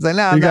judge. It's like,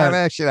 no, I'm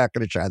actually not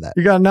going to try that.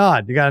 You got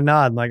to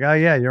nod. Like, oh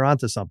yeah, you're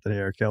onto something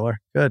here, killer.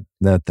 Good.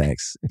 No,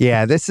 thanks.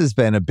 Yeah, this has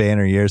been a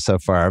banner year so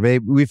far. I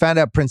mean, we found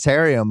out Prince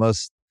Harry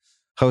almost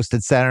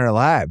hosted Saturday Night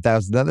Live. That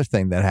was another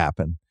thing that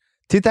happened.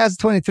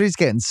 2023 is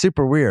getting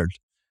super weird.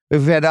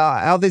 We've had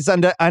all these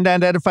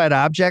unidentified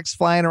objects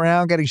flying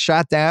around, getting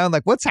shot down.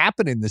 Like, what's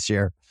happening this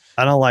year?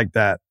 I don't like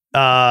that.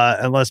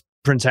 Unless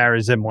Prince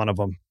Harry's in one of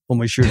them when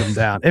we shoot him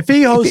down. If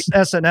he hosts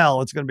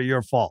SNL, it's going to be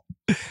your fault.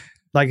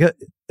 Like,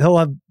 he'll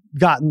have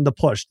gotten the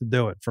push to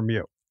do it from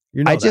you.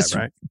 You know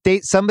that,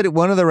 right?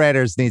 One of the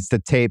writers needs to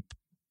tape.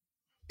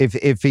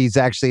 If he's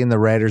actually in the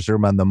writer's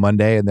room on the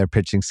Monday and they're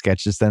pitching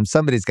sketches to them,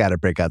 somebody's got to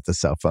break out the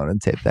cell phone and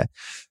tape that.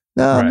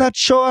 No, I'm not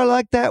sure I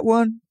like that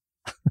one.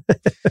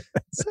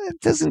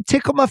 It doesn't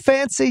tickle my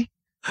fancy.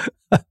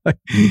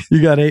 You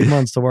got 8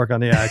 months to work on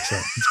the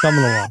accent. It's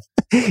coming along.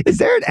 Is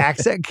there an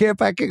accent camp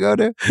I can go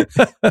to?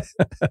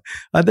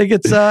 I think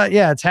it's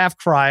it's half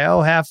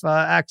cryo, half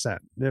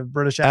accent.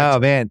 British accent. Oh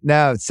man,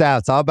 no, it's Sal.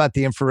 It's all about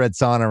the infrared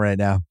sauna right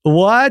now.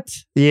 What?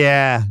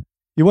 Yeah.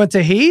 You went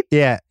to heat?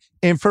 Yeah.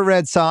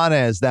 Infrared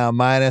sauna is now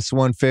minus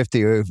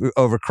 150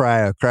 over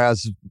cryo.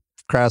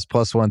 Cryo's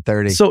plus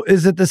 130. So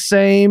is it the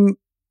same?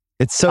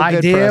 It's so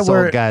good for us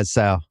old guys,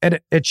 Sal. And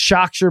it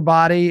shocks your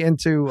body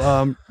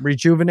into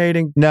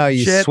rejuvenating. No,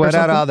 you sweat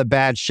out all the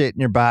bad shit in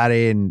your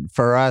body. And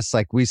for us,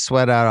 like we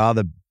sweat out all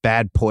the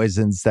bad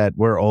poisons that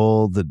we're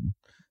old, and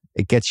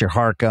it gets your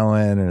heart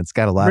going, and it's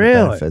got a lot of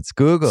benefits.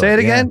 Google Say it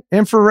again.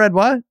 Infrared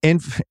what?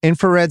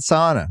 Infrared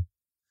sauna.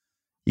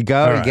 You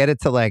go, you get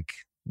it to like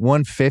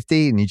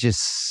 150, and you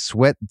just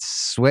sweat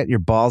your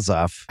balls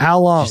off. How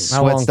long?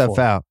 Sweat stuff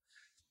out.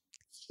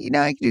 You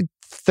know, you can do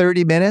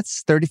 30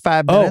 minutes,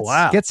 35 minutes. Oh,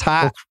 wow. It gets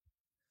hot.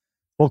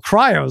 Well,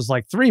 cryo is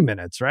like 3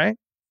 minutes, right?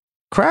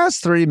 Cryo's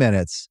 3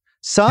 minutes.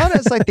 Sauna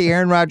is like the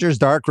Aaron Rodgers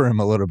dark room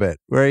a little bit,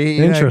 where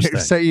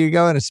so you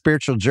go on a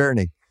spiritual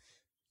journey.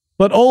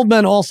 But old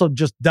men also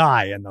just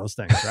die in those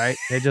things, right?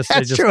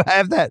 That's true. I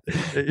have that.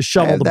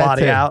 Shovel the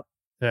body out.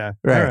 Yeah.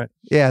 Right. All right.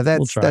 Yeah,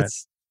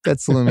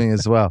 that's looming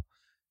as well.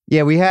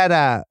 Yeah, we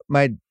had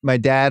my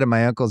dad and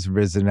my uncles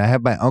visiting. I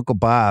have my Uncle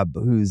Bob,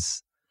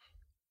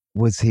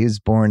 he was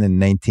born in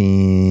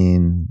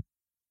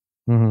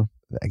Mm-hmm.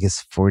 I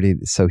guess 40.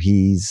 So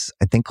he's,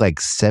 I think, like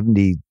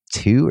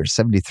 72 or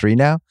 73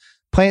 now.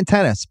 Playing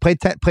tennis. Played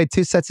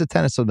 2 sets of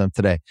tennis with them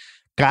today.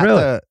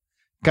 Got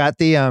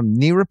the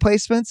knee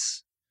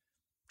replacements.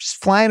 Just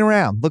flying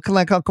around, looking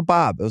like Uncle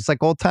Bob. It was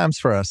like old times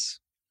for us.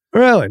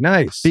 Really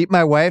nice. Beat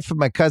my wife and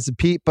my cousin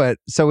Pete, but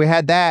so we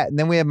had that, and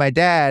then we had my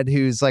dad,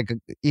 who's like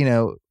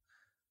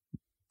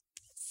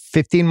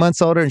 15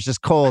 months older and is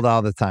just cold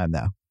all the time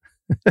now.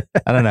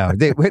 I don't know.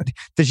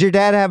 Does your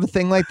dad have a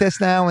thing like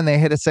this now? When they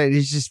hit a site,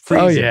 he's just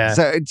freezing. Oh yeah.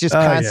 So it just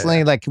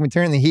constantly like, can we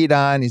turn the heat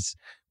on? He's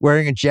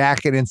wearing a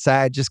jacket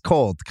inside, just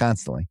cold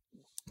constantly.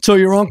 So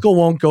your uncle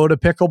won't go to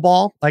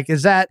pickleball? Like,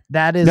 is that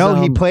is? No,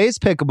 he plays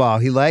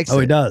pickleball. He likes it. Oh,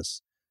 he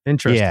does.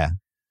 Interesting. Yeah,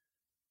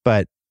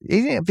 but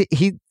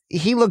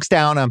he looks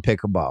down on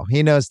pickleball.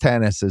 He knows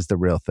tennis is the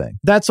real thing.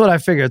 That's what I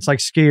figure. It's like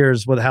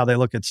skiers with how they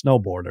look at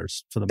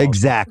snowboarders for the most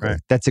exactly. part,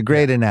 right? That's a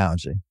great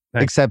analogy.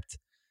 Thanks. Except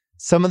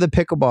some of the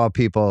pickleball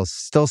people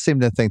still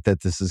seem to think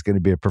that this is going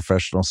to be a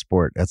professional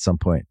sport at some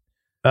point.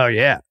 Oh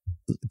yeah.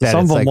 That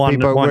some of them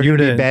like want you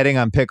to be betting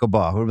on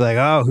pickleball. We're like,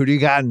 oh, who do you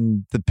got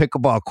in the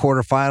pickleball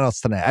quarterfinals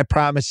tonight? I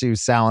promise you,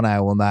 Sal and I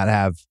will not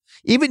have.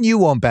 Even you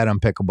won't bet on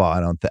pickleball.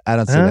 I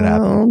don't see that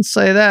happening. Don't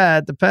say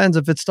that. Depends.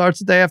 If it starts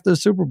the day after the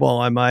Super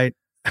Bowl, I might.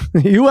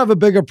 You have a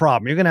bigger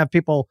problem. You're going to have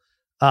people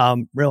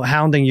real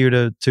hounding you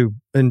to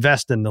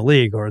invest in the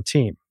league or a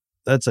team.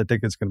 I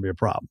think it's going to be a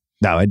problem.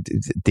 No,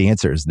 the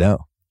answer is no.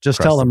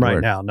 Just tell them right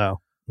now. No.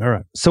 All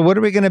right. So what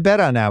are we going to bet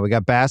on now? We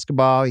got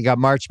basketball. You got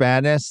March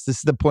Madness. This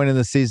is the point of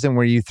the season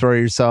where you throw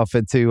yourself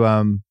into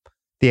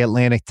the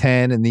Atlantic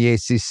 10 and the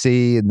ACC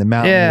and the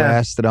Mountain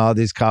West and all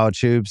these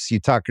college hoops. You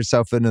talk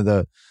yourself into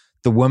the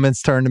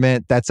women's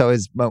tournament. That's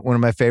always one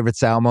of my favorite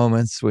Sal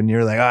moments when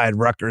you're like, oh, I had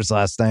Rutgers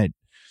last night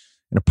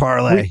in a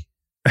parlay.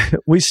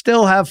 We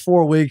still have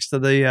 4 weeks to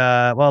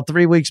the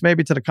 3 weeks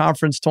maybe to the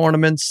conference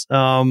tournaments.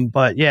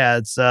 But yeah,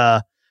 it's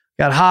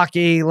got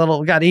hockey,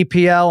 got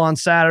EPL on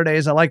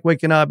Saturdays. I like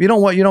waking up. You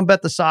don't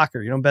bet the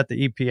soccer. You don't bet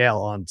the EPL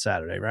on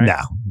Saturday, right? No,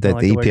 the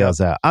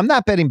EPL's out. I'm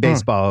not betting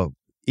baseball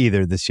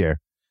either this year.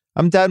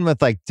 I'm done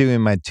with like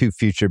doing my 2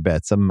 future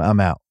bets. I'm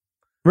out.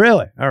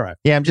 Really? All right.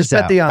 Yeah, I'm just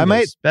bet out. the unders. I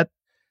might bet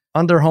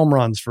under home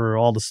runs for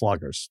all the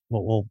sluggers.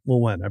 We'll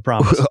win. I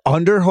promise.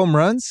 Under home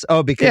runs?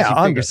 Oh, because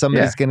you figure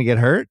somebody's going to get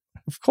hurt?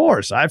 Of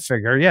course, I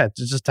figure. Yeah, it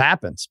just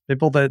happens.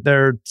 People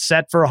they're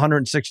set for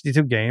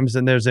 162 games,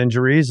 and there's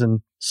injuries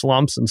and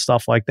slumps and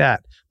stuff like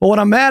that. But what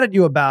I'm mad at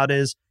you about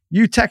is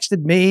you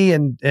texted me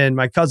and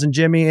my cousin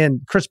Jimmy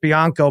and Chris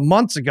Bianco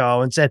months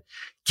ago and said,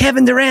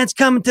 Kevin Durant's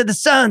coming to the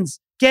Suns.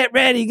 Get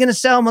ready. You're going to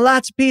sell him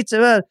lots of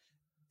pizza.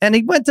 And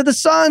he went to the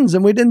Suns,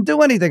 and we didn't do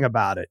anything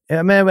about it.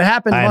 I mean, it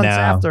happened months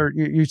after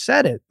you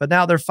said it, but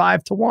now they're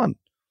 5-1.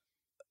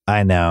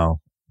 I know.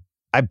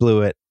 I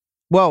blew it.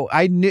 Well,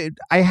 I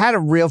had a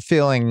real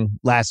feeling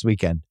last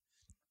weekend,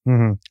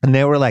 and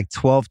they were like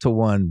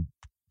 12-1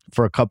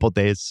 for a couple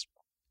days,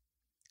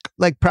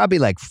 like probably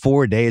like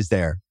 4 days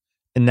there,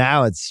 and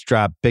now it's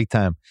dropped big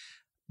time.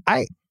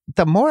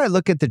 The more I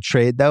look at the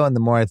trade though, and the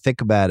more I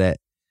think about it,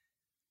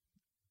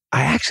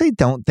 I actually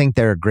don't think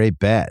they're a great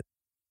bet.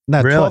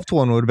 Now, really?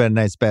 12-1 would have been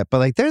a nice bet, but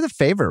like they're the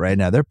favorite right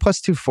now. They're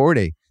plus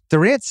 240.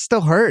 Durant's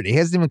still hurt. He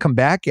hasn't even come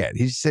back yet.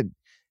 He just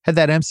had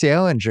that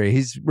MCL injury.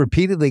 He's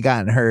repeatedly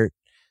gotten hurt.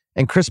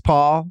 And Chris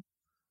Paul,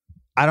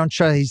 I don't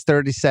trust. He's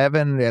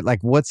 37. Like,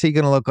 what's he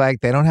going to look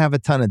like? They don't have a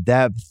ton of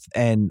depth.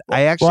 And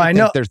I actually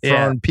think they're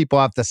throwing people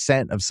off the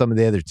scent of some of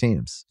the other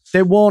teams.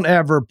 They won't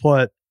ever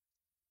put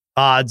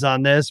odds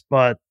on this,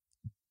 but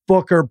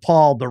Booker,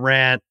 Paul,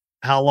 Durant,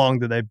 how long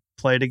do they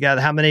play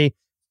together? How many?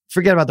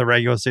 Forget about the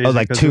regular season. Oh,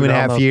 like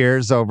 2.5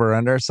 years over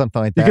under,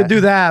 something like that. You could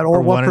do that. Or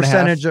what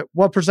percentage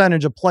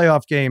of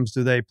playoff games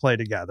do they play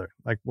together?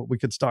 Like, we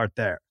could start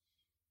there.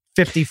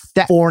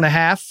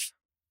 54.5.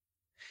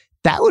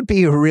 That would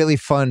be a really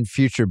fun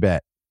future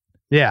bet.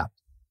 Yeah.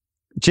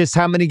 Just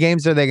how many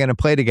games are they going to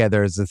play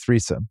together as a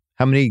threesome?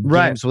 How many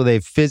games will they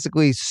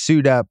physically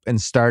suit up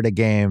and start a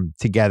game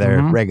together,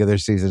 regular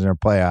season or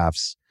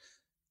playoffs?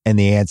 And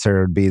the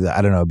answer would be,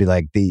 I don't know, it'd be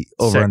like the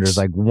over-under is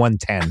like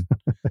 110.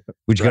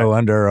 Would you go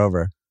under or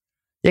over?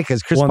 Yeah,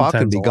 because Chris Paul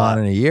could be gone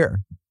in a year.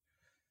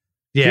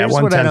 Yeah, here's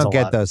what I don't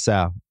get though,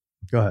 Sal.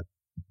 Go ahead.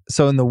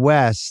 So in the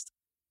West,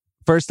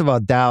 first of all,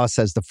 Dallas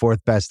has the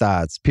 4th best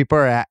odds. People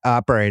are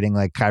operating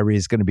like Kyrie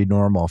is going to be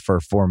normal for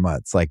 4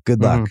 months. Like,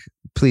 good luck.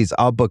 Please,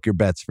 I'll book your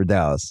bets for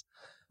Dallas.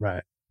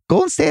 Right.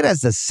 Golden State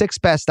has the 6th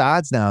best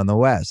odds now in the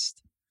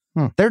West.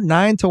 They're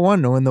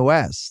 9-1 to win the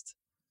West.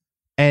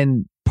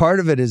 And part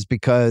of it is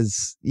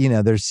because,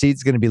 their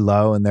seed's going to be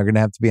low and they're going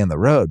to have to be on the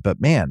road. But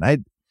man,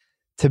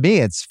 to me,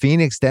 it's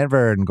Phoenix,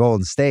 Denver, and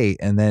Golden State,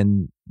 and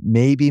then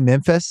maybe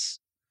Memphis.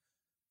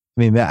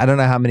 I mean, I don't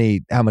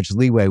know how much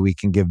leeway we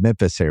can give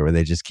Memphis here, where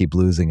they just keep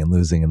losing and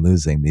losing and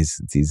losing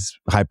these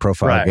high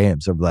profile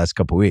games over the last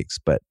couple of weeks.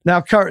 But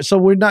now,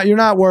 so you're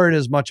not worried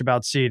as much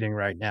about seeding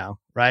right now,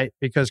 right?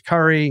 Because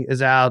Curry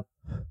is out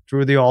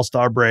through the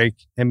All-Star break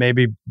and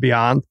maybe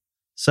beyond.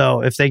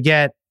 So if they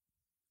get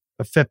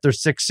a 5th or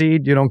 6th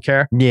seed, you don't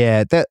care?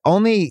 Yeah, that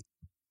only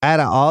Out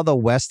of all the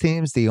West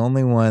teams, the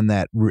only one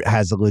that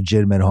has a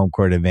legitimate home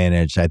court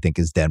advantage, I think,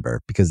 is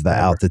Denver because of the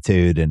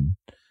altitude, and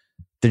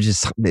they're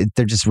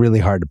just really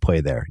hard to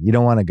play there. You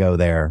don't want to go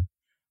there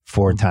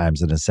 4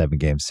 times in a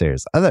 7-game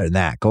series. Other than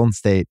that, Golden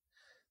State,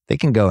 they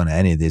can go into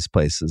any of these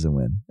places and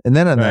win. And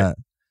then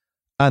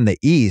on the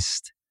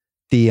East,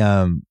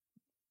 I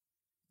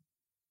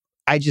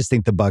just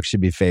think the Bucks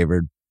should be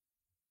favored.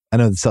 I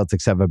know the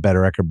Celtics have a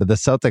better record, but the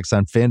Celtics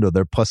on FanDuel,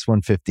 they're plus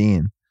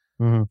 115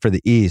 for the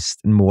East,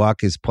 and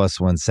Milwaukee's plus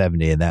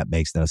 170, and that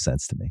makes no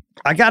sense to me.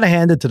 I got to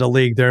hand it to the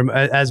league there.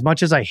 As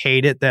much as I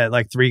hate it that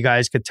like 3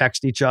 guys could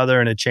text each other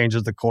and it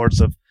changes the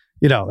course of,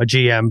 a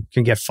GM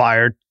can get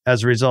fired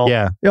as a result.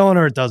 Yeah. The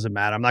owner, it doesn't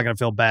matter. I'm not going to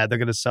feel bad. They're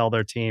going to sell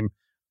their team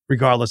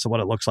regardless of what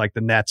it looks like,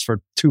 the Nets,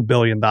 for $2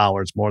 billion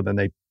more than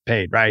they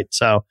paid, right?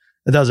 So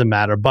it doesn't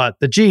matter. But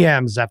the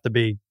GMs have to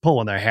be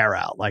pulling their hair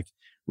out. Like,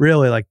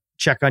 really, like,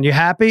 check on you.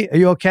 Happy? Are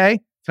you okay?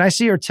 Can I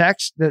see your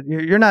text? That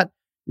you're not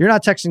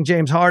texting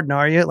James Harden,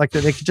 are you? Like,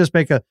 they could just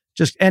make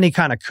just any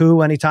kind of coup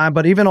anytime.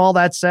 But even all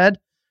that said,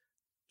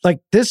 like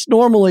this,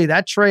 normally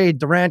that trade,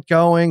 Durant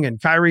going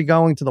and Kyrie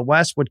going to the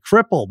West, would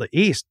cripple the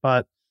East.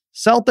 But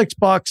Celtics,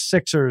 Bucks,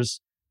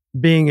 Sixers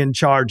being in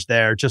charge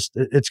there,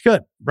 it's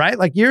good, right?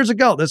 Like years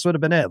ago, this would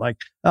have been it. Like,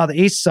 the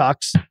East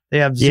sucks. They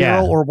have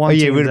 0 or 1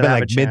 team. It would have been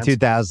like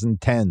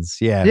mid-2010s.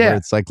 Yeah. Where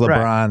it's like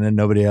LeBron and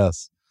nobody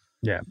else.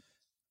 Yeah.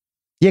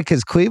 Yeah,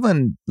 because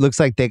Cleveland looks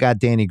like they got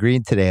Danny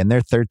Green today, and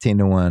they're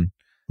 13-1.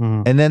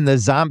 And then the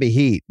Zombie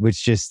Heat,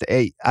 which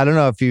I don't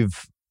know if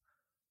you've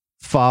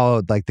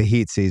followed like the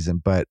Heat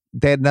season, but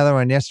they had another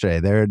one yesterday.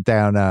 They were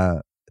down. I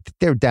think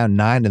they were down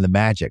 9 to the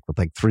Magic with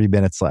like 3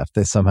 minutes left.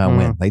 They somehow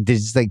win. Like they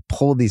just like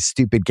pull these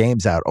stupid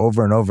games out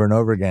over and over and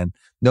over again.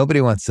 Nobody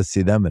wants to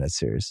see them in a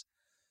series.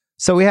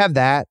 So we have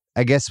that.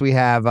 I guess we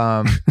have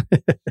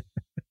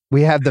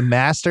we have the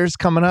Masters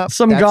coming up.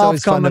 Some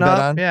golf coming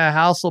up. Yeah,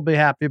 House will be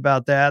happy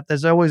about that.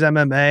 There's always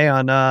MMA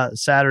on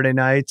Saturday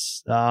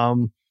nights.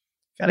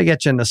 Got to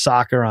get you into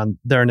soccer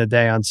during the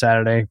day on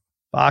Saturday.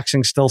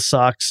 Boxing still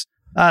sucks.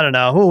 I don't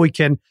know who we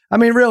can. I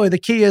mean, really, the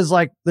key is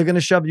like they're going to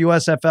shove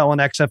USFL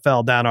and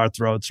XFL down our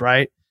throats,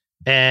 right?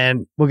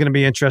 And we're going to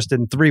be interested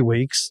in 3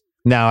 weeks.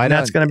 No,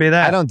 that's going to be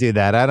that. I don't do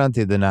that. I don't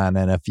do the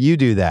non-NFL. You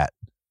do that.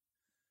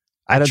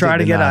 I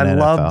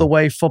love the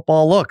way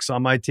football looks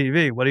on my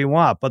TV. What do you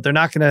want? But they're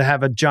not going to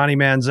have a Johnny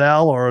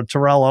Manziel or a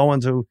Terrell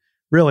Owens who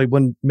really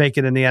wouldn't make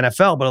it in the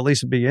NFL, but at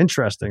least it'd be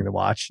interesting to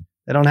watch.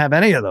 They don't have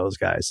any of those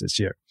guys this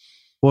year.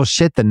 Well,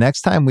 shit, the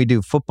next time we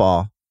do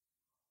football,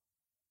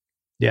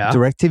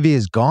 DirecTV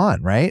is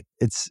gone, right?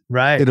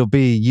 It'll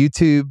be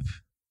YouTube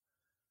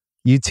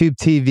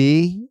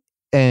TV,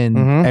 and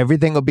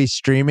everything will be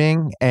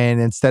streaming.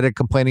 And instead of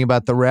complaining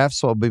about the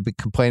refs, we'll be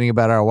complaining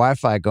about our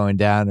Wi-Fi going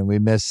down, and we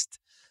missed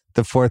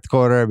the 4th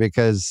quarter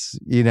because,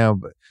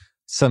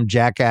 some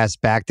jackass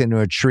backed into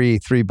a tree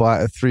 3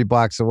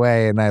 blocks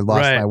away, and I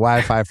lost my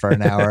Wi-Fi for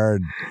an hour.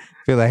 And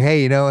feel like,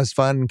 hey, it's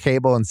fun,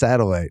 cable and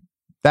satellite.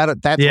 We're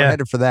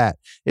headed for that.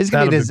 It's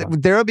gonna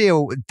there'll be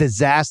a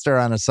disaster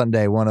on a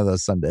Sunday, one of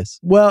those Sundays.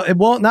 Well, it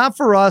won't, not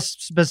for us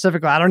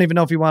specifically. I don't even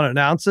know if you want to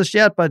announce this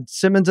yet, but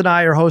Simmons and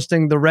I are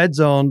hosting the Red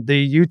Zone,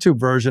 the YouTube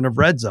version of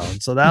Red Zone.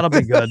 So that'll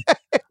be good.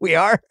 We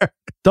are.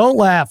 Don't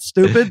laugh,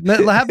 stupid.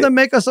 Have them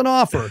make us an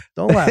offer.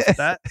 Don't laugh at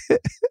that.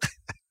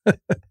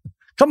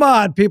 Come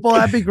on, people.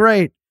 That'd be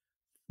great.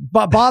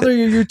 But bother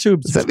your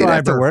YouTube subscriber. Does that mean I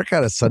have to work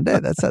on a Sunday?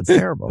 That sounds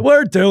terrible.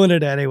 We're doing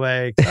it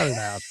anyway. Cut it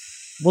out.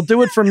 We'll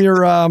do it from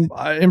your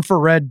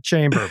infrared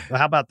chamber.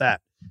 How about that?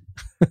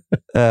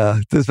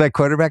 Does my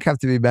quarterback have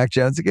to be Mac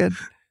Jones again?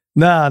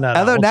 No.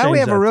 Although now we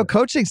have a real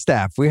coaching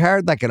staff. We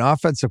hired like an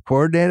offensive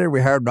coordinator.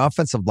 We hired an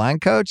offensive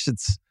line coach.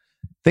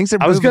 Things are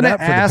moving up for the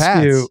Pats. I was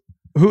going to ask you,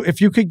 who,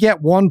 if you could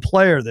get one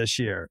player this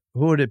year,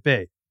 who would it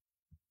be?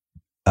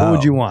 Who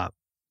would you want?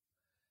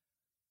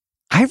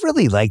 I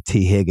really like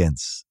T.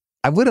 Higgins.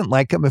 I wouldn't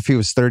like him if he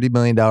was $30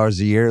 million a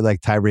year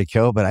like Tyreek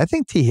Hill, but I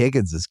think T.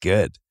 Higgins is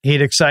good.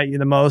 He'd excite you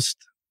the most?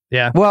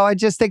 Yeah. Well, I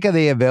just think of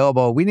the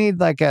available. We need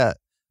like a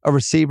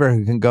receiver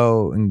who can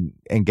go and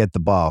get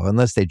the ball,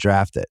 unless they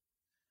draft it.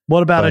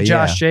 What about a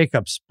Josh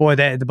Jacobs? Boy,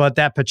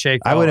 that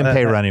Pacheco. I wouldn't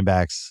pay running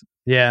backs.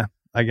 Yeah,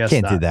 I guess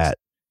can't do that.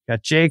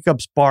 Got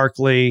Jacobs,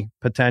 Barkley,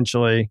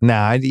 potentially.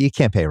 No, you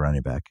can't pay a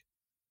running back.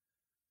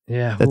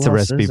 Yeah. That's a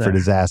recipe for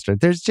disaster.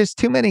 There's just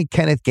too many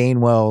Kenneth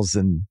Gainwells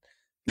and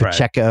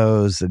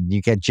Pacheco's, and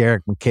you get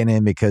Jerick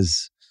McKinnon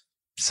because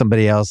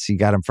somebody else, you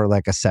got him for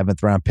like a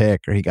 7th round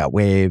pick, or he got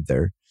waived,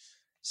 or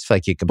it's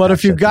like you can. But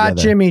if you got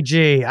Jimmy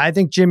G, I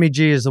think Jimmy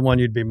G is the one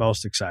you'd be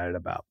most excited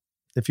about.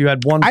 If you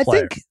had one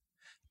player.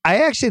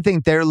 I actually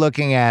think they're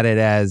looking at it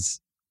as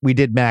we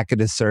did Mac a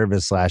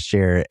disservice last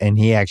year, and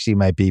he actually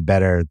might be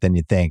better than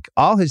you think.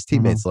 All his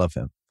teammates love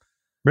him.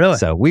 Really?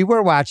 So we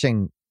were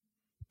watching.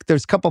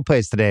 There's a couple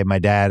plays today. My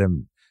dad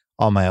and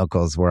all my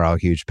uncles were all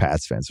huge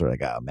Pats fans. We're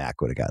like, oh,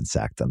 Mac would have gotten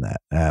sacked on that.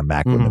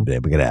 Mac wouldn't have been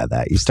able to get out of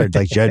that. You start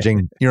like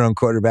judging your own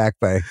quarterback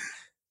by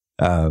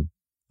all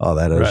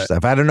that other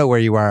stuff. I don't know where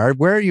you are.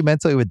 Where are you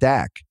mentally with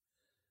Dak?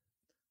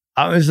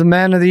 I was the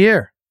man of the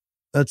year.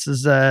 That's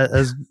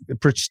as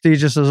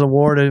prestigious as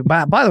award.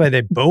 By the way,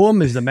 they boo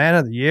him. He's the man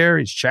of the year.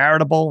 He's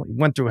charitable. He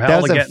went through hell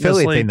That was to a get in this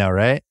Philly league. thing, though,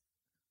 right?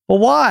 Well,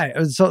 why?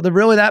 So there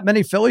really that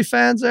many Philly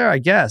fans there? I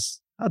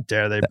guess. How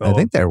dare they boo him? I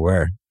think there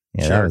were.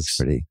 Yeah, Jerks. that was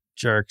pretty.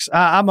 Jerks.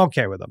 I'm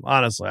okay with them,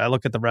 honestly. I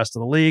look at the rest of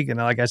the league, and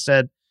like I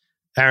said,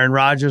 Aaron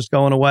Rodgers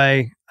going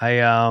away.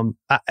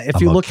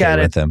 If you look at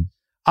it, him.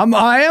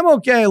 I am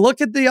okay.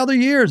 Look at the other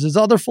years, his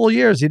other full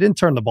years. He didn't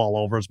turn the ball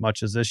over as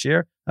much as this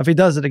year. If he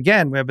does it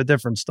again, we have a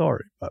different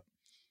story. But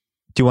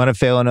do you want to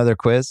fail another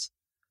quiz?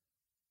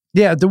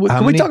 Yeah.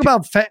 Can we talk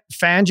about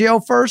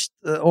Fangio first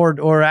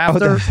or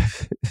after?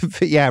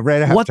 Yeah,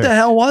 right after. What the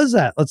hell was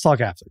that? Let's talk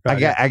after.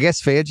 I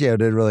guess Fangio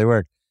did really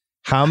work.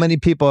 How many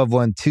people have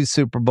won 2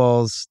 Super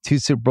Bowls, 2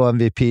 Super Bowl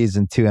MVPs,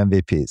 and 2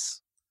 MVPs?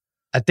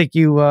 I think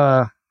you.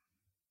 How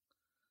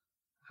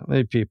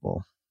many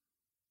people?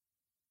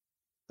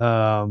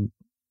 I'll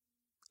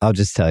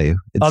just tell you.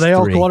 It's are they 3.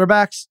 all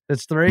quarterbacks?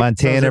 It's 3.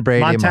 Montana,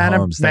 Brady,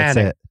 Mahomes. That's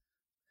it.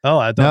 Oh,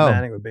 I thought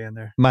Manning would be in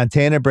there.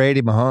 Montana,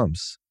 Brady,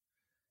 Mahomes.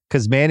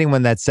 Because Manning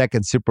won that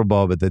second Super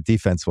Bowl, but the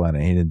defense won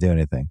it. He didn't do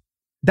anything.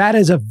 That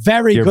is a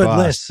very Your good boss.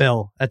 list,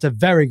 Bill. That's a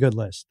very good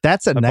list.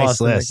 That's a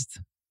nice list.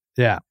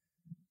 Yeah.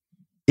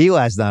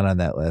 Eli's not on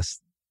that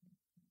list.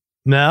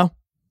 No?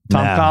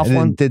 Tom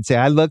Coughlin? Did say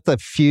I looked a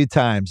few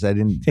times. I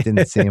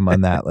didn't see him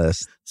on that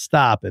list.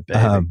 Stop it,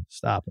 baby.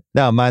 Stop it.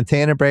 No,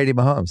 Montana, Brady,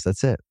 Mahomes.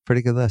 That's it.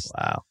 Pretty good list.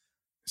 Wow.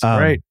 It's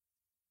great.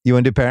 You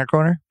want to do Parent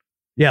Corner?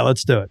 Yeah,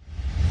 let's do it.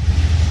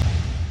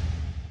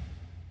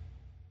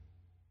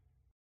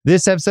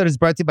 This episode is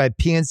brought to you by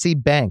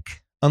PNC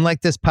Bank.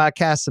 Unlike this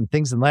podcast, some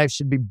things in life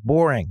should be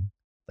boring,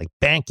 like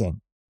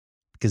banking,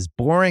 because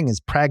boring is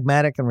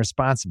pragmatic and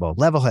responsible,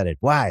 level-headed,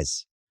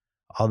 wise,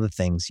 all the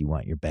things you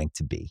want your bank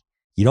to be.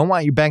 You don't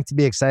want your bank to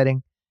be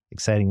exciting.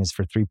 Exciting is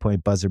for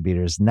three-point buzzer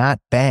beaters,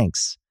 not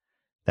banks.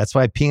 That's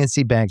why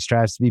PNC Bank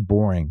strives to be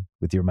boring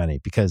with your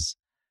money, because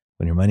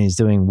when your money is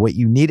doing what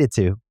you need it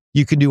to,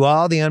 you can do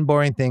all the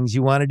unboring things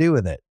you want to do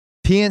with it.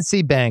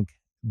 PNC Bank,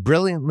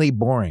 brilliantly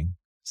boring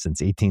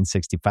since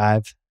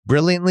 1865.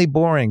 Brilliantly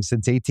boring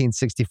since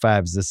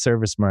 1865 is the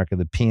service mark of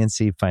the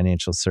PNC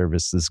Financial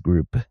Services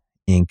Group,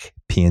 Inc.,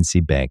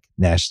 PNC Bank,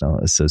 National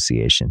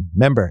Association.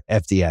 Member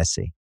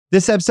FDIC.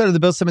 This episode of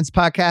the Bill Simmons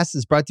Podcast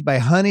is brought to you by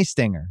Honey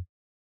Stinger.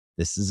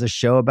 This is a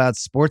show about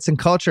sports and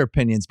culture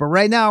opinions, but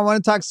right now I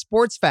want to talk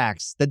sports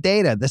facts, the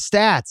data, the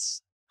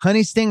stats.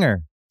 Honey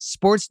Stinger,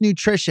 sports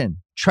nutrition,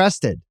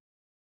 trusted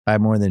by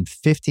more than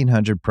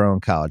 1,500 pro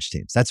and college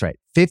teams. That's right,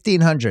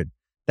 1,500.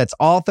 That's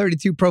all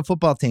 32 pro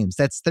football teams.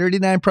 That's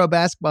 39 pro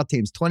basketball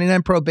teams,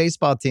 29 pro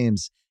baseball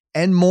teams,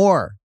 and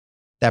more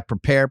that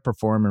prepare,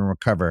 perform, and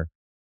recover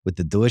with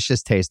the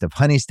delicious taste of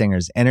Honey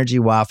Stinger's energy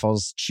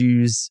waffles,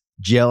 chews,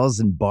 gels,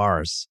 and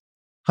bars.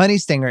 Honey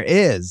Stinger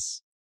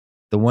is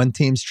the one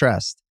teams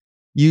trust.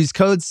 Use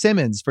code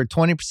Simmons for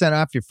 20%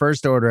 off your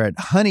first order at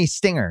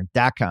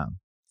honeystinger.com.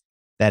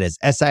 That is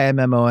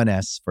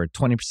SIMMONS for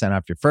 20%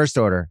 off your first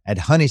order at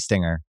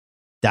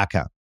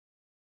honeystinger.com.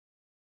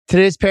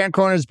 Today's Parent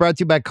Corner is brought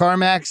to you by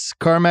CarMax.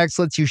 CarMax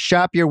lets you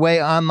shop your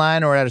way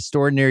online or at a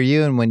store near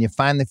you. And when you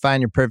finally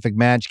find your perfect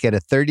match, get a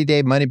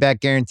 30-day money-back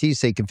guarantee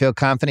so you can feel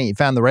confident you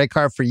found the right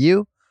car for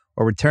you,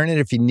 or return it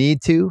if you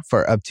need to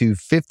for up to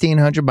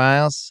 1,500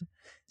 miles.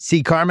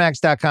 See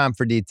CarMax.com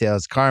for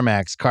details.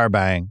 CarMax, car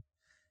buying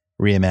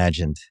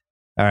reimagined.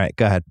 All right,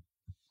 go ahead.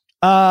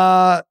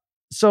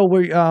 So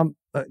we,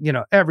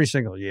 every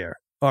single year,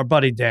 our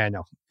buddy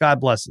Daniel, God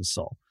bless his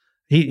soul,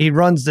 he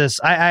runs this.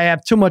 I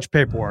have too much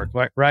paperwork,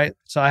 right?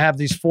 So I have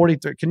these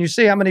 43. Can you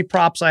see how many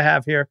props I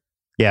have here?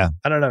 Yeah.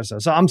 I don't know. So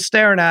I'm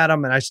staring at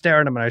them and I stare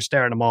at them and I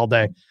stare at them all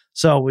day.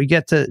 So we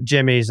get to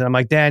Jimmy's and I'm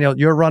like, Daniel,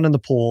 you're running the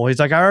pool. He's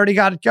like, I already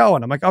got it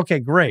going. I'm like, okay,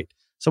 great.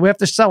 So we have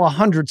to sell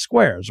 100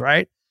 squares,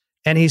 right?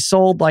 And he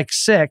sold like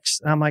 6.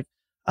 And I'm like,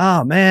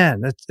 oh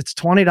man, it's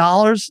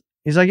 $20.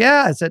 He's like,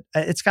 yeah. I said,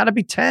 it's got to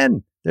be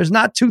 10. There's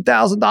not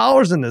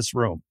 $2,000 in this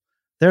room.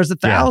 There's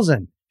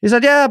 1,000. He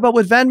said, yeah, but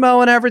with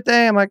Venmo and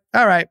everything. I'm like,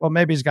 all right, well,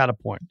 maybe he's got a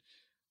point.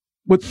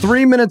 With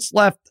 3 minutes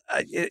left,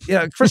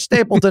 Chris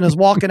Stapleton is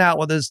walking out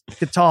with his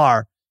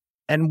guitar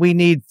and we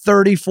need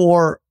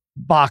 34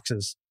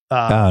 boxes.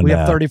 We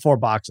have 34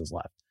 boxes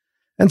left.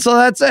 And so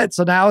that's it.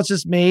 So now it's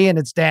just me and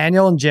it's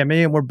Daniel and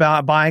Jimmy and we're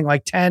buying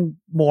like 10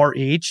 more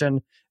each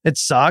and it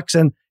sucks.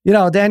 And,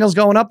 Daniel's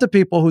going up to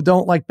people who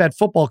don't like bet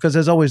football because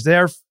there's always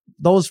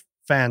those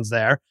fans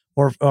there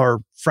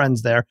or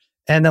friends there.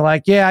 And they're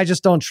like, yeah, I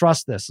just don't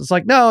trust this. It's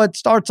like, no, it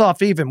starts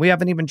off even. We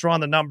haven't even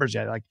drawn the numbers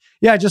yet. Like,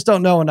 yeah, I just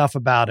don't know enough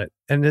about it.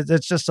 And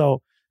it's just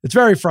it's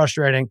very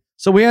frustrating.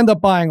 So we end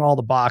up buying all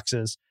the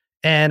boxes.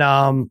 And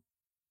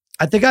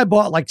I think I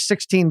bought like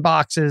 16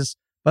 boxes,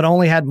 but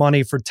only had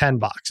money for 10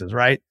 boxes,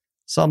 right?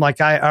 So I'm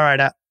like,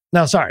 I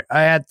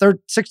had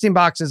 16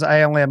 boxes.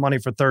 I only had money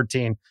for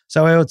 13.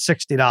 So I owed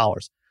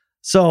 $60.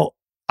 So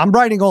I'm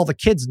writing all the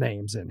kids'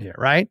 names in here,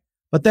 right?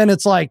 But then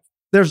it's like,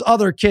 there's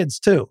other kids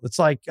too. It's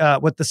like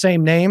with the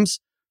same names.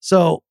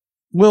 So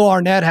Will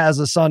Arnett has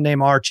a son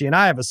named Archie, and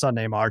I have a son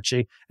named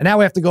Archie. And now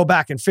we have to go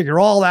back and figure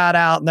all that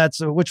out. And that's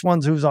which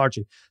one's who's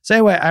Archie. So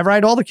anyway, I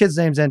write all the kids'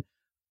 names in.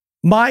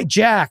 My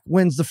Jack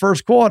wins the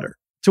first quarter,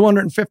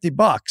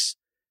 $250.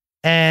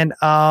 And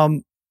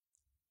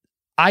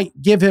I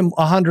give him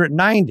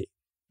 190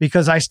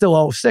 because I still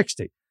owe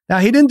 60. Now,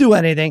 he didn't do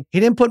anything. He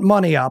didn't put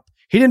money up.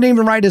 He didn't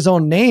even write his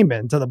own name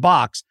into the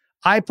box.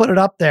 I put it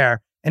up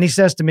there, and he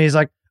says to me, he's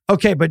like,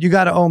 okay, but you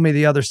got to owe me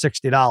the other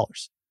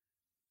 $60.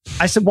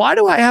 I said, why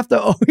do I have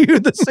to owe you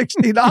the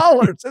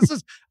 $60? This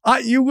is,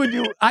 I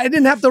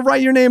didn't have to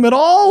write your name at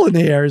all in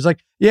here. He's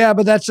like, yeah,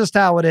 but that's just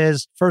how it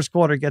is. First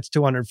quarter gets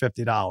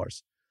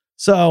 $250.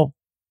 So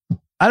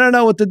I don't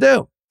know what to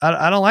do.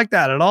 I don't like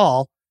that at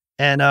all.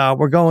 And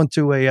we're going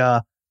to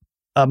a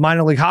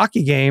minor league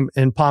hockey game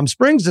in Palm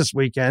Springs this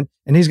weekend,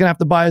 and he's going to have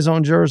to buy his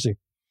own jersey.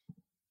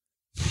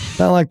 I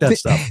don't like that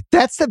stuff.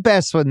 That's the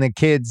best when the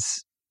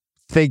kids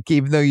think,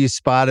 even though you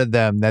spotted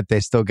them, that they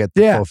still get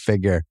the full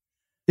figure.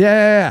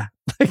 Yeah.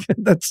 Like,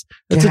 that's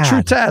a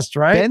true test,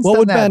 right? Ben's what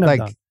would that, Ben have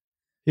done?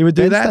 He would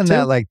do Ben's that done too?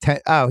 that like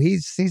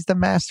he's the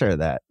master of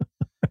that.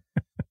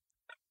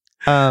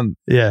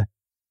 Yeah.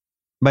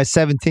 My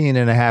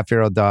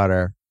 17-and-a-half-year-old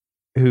daughter,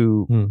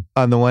 who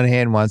on the one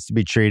hand wants to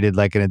be treated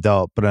like an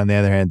adult, but on the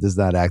other hand does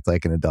not act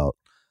like an adult.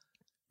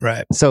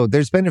 Right. So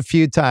there's been a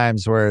few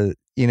times where,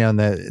 in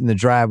the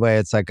driveway,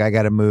 it's like, I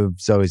got to move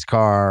Zoe's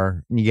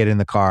car, and you get in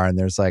the car and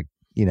there's like,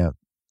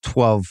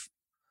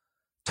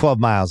 12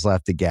 miles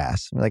left of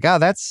gas. We're like, oh,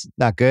 that's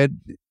not good.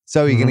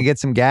 So you're going to get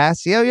some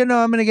gas? Yeah, I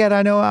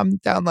know I'm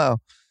down low.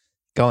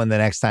 Going the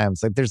next time.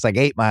 It's like, there's like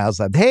 8 miles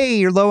left. Hey,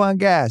 you're low on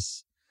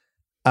gas.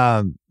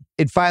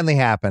 It finally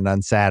happened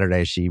on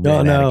Saturday. She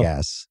ran out of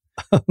gas.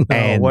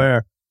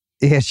 Where?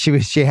 Yeah,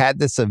 she had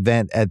this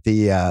event at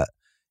the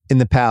in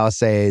the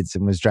Palisades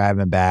and was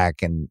driving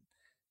back and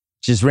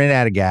just ran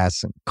out of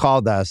gas and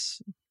called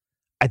us,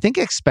 I think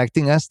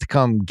expecting us to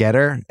come get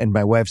her. And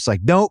my wife's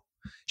like, nope,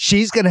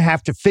 she's going to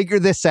have to figure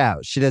this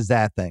out. She does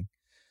that thing.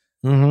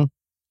 Mm-hmm.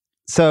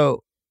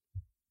 So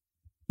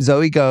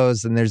Zoe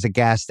goes, and there's a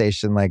gas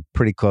station like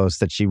pretty close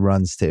that she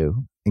runs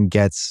to and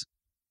gets,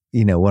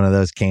 one of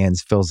those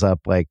cans, fills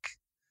up like,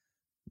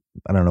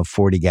 I don't know,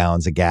 40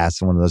 gallons of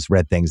gas in one of those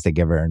red things they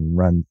give her,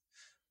 and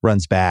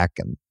runs back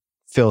and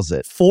fills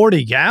it.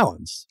 40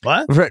 gallons?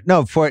 What?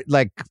 No,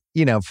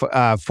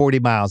 40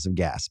 miles of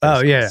gas. Basically.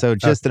 Oh, yeah. So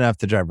just enough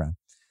to drive around.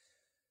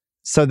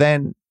 So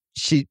then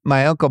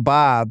my Uncle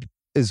Bob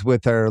is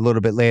with her a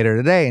little bit later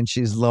today, and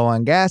she's low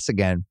on gas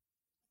again.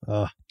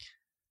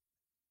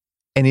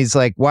 And he's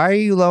like, why are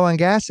you low on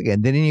gas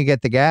again? Didn't you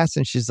get the gas?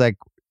 And she's like,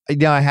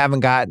 I haven't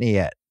gotten it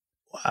yet.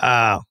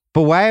 Wow.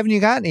 But why haven't you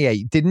gotten it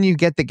yet? Didn't you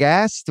get the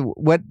gas?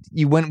 When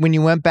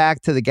you went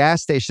back to the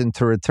gas station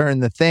to return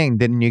the thing?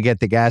 Didn't you get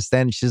the gas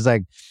then? She's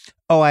like,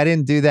 oh, I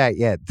didn't do that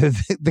yet.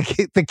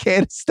 The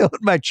can is still in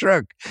my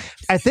trunk.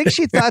 I think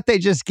she thought they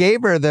just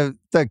gave her the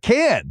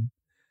can.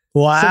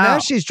 Wow. So now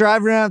she's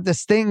driving around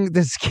with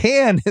this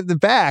can in the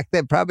back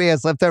that probably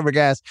has leftover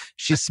gas.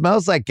 She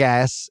smells like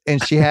gas,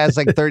 and she has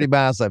like 30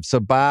 miles left. So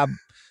Bob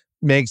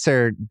makes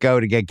her go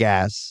to get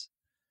gas.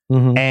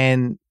 Mm-hmm.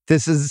 And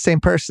this is the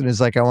same person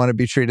who's like, I want to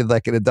be treated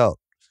like an adult.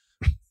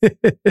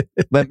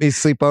 Let me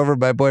sleep over at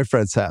my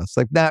boyfriend's house.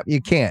 Like, no,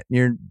 you can't.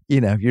 You're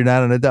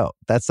not an adult.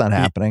 That's not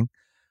happening.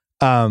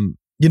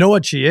 You know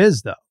what she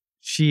is, though?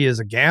 She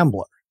is a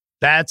gambler.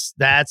 That's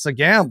a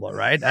gambler,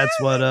 right? That's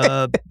what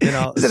a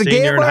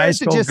senior in high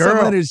school just girl.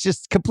 Someone who's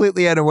just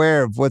completely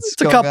unaware of what's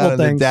going on in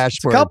the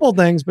dashboard. It's a couple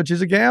things, but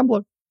she's a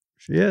gambler.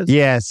 She is.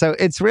 Yeah. So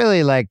it's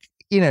really like,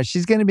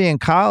 she's going to be in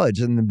college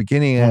in the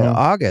beginning of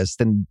August,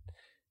 and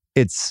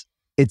it's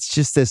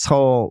just this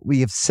whole,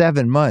 we have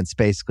 7 months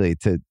basically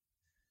to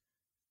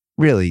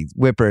really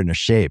whip her into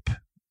shape.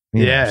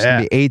 She's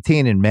going to be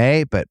 18 in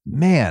May, but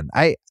man,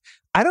 I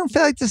don't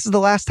feel like this is the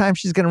last time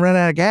she's going to run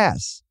out of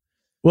gas.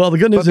 Well, the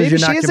good news is you're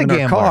not giving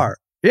her a car.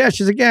 Yeah,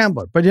 she's a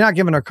gambler, but you're not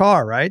giving her a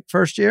car, right?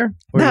 First year?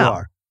 Or no. You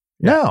are?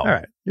 Yeah. No. All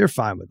right. You're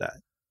fine with that.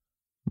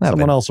 No,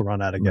 Someone else will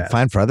run out of gas.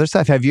 Fine for other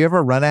stuff. Have you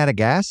ever run out of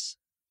gas?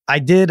 I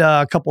did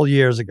a couple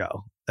years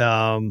ago.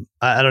 I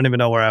don't even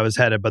know where I was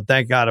headed, but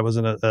thank God it was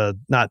in a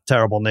not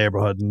terrible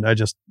neighborhood, and I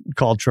just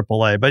called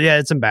AAA. But yeah,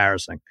 it's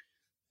embarrassing.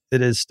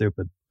 It is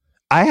stupid.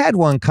 I had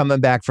one coming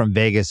back from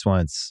Vegas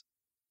once.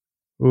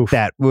 Oof.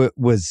 That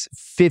was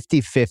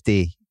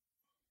 50-50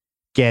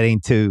 getting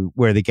to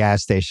where the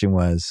gas station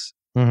was,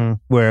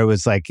 where it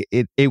was like,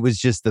 it was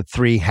just the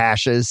 3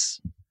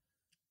 hashes.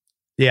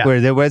 Yeah.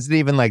 Where there wasn't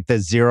even like the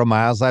 0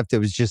 miles left. It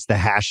was just the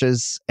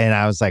hashes. And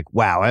I was like,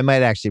 wow, I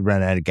might actually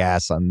run out of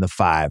gas on the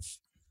 5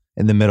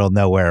 in the middle of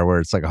nowhere where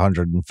it's like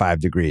 105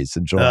 degrees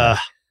in July.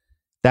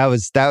 That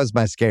was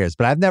my scariest,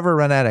 but I've never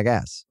run out of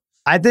gas.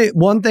 I think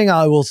one thing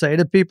I will say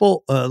to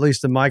people, at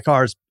least in my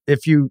cars,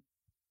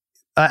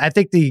 I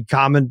think the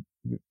common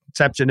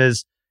exception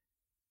is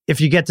if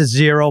you get to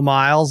 0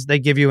 miles, they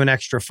give you an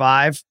extra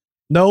 5.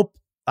 Nope.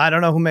 I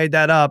don't know who made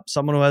that up.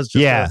 Someone who has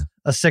just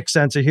a sick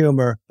sense of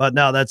humor, but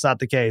no, that's not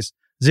the case.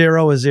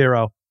 0 is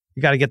 0.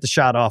 You got to get the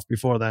shot off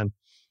before then.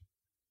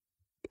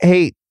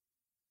 Hey,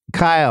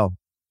 Kyle,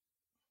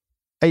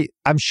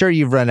 I'm sure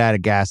you've run out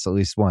of gas at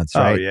least once,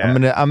 right? Oh,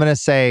 yeah. I'm gonna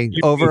say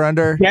over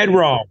under. Dead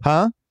wrong.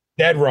 Huh?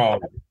 Dead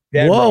wrong.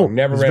 Dead Whoa, wrong.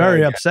 Never he's ran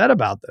very out of upset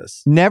about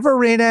this. Never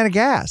ran out of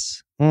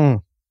gas. Mm.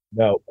 gas.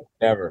 No,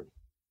 never.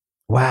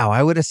 Wow,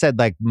 I would have said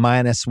like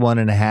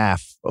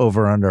 -1.5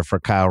 over under for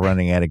Kyle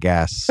running out of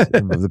gas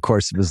over the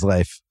course of his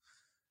life.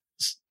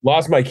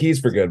 Lost my keys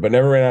for good, but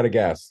never ran out of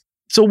gas.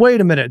 So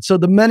wait a minute. So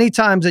the many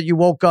times that you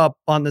woke up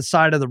on the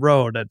side of the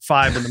road at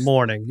 5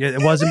 a.m,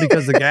 it wasn't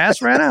because the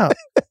gas ran out.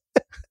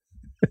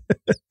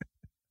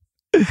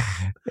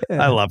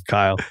 I love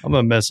Kyle. I'm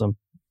gonna miss him.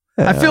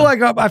 I feel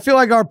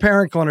like our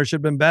parent corner should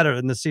have been better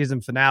in the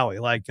season finale.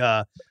 Like,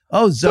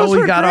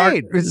 Zoe got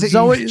great.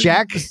 Zoe.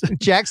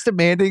 Jack's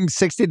demanding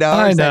 $60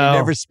 that he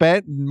never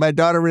spent, and my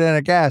daughter ran out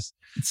of gas.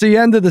 It's the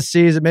end of the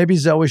season. Maybe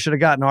Zoe should have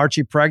gotten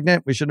Archie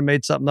pregnant. We should have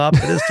made something up.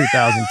 It is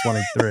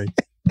 2023.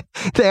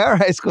 They are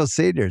high school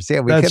seniors.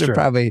 Yeah, we That's could have true.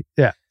 probably.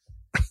 Yeah.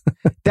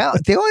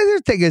 The only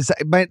other thing is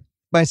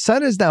my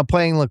son is now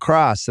playing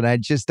lacrosse, and I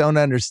just don't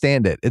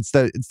understand it. It's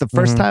the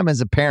first time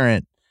as a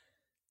parent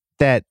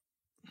that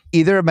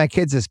either of my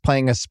kids is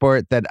playing a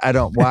sport that I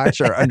don't watch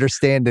or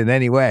understand in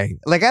any way.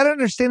 Like, I don't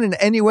understand in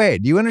any way.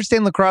 Do you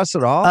understand lacrosse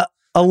at all?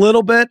 A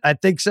little bit. I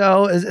think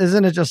so.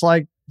 Isn't it just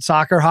like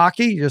soccer,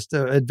 hockey, just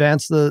to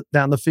advance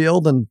down the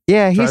field? And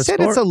yeah, he said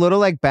it's a little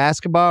like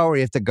basketball where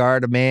you have to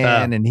guard a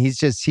man, and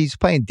he's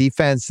playing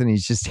defense and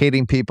he's just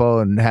hitting people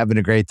and having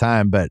a great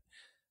time. But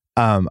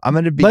I'm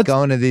going to be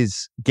going to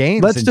these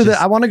games. Let's do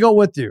that. I want to go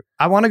with you.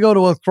 I want to go to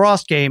a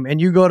lacrosse game, and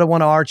you go to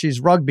one of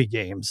Archie's rugby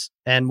games,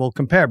 and we'll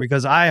compare,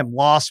 because I am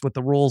lost with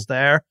the rules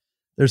there.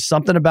 There's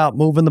something about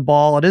moving the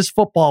ball. It is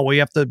football where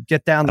you have to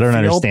get down the field.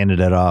 I don't understand it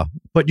at all.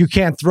 But you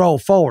can't throw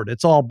forward.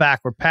 It's all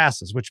backward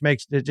passes, which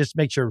makes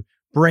your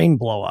brain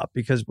blow up,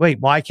 because wait,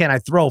 why can't I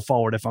throw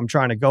forward if I'm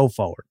trying to go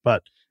forward?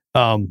 But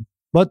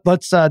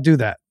let's do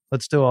that.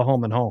 Let's do a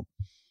home and home.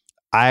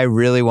 I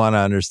really want to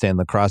understand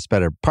lacrosse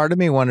better. Part of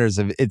me wonders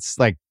if it's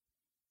like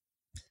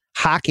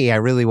hockey. I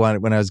really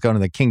wanted when I was going to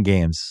the King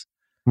games.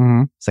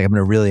 Mm-hmm. It's like, I'm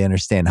going to really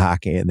understand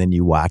hockey. And then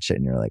you watch it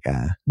and you're like,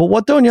 But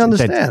what don't you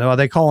understand? Are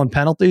they calling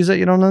penalties that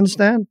you don't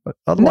understand? But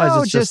otherwise,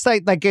 no, it's just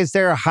like, is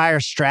there a higher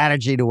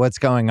strategy to what's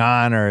going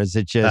on? Or is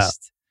it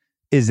just,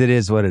 it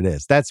is what it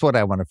is? That's what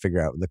I want to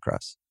figure out with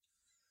lacrosse.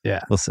 Yeah.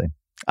 We'll see.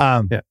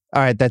 All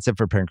right. That's it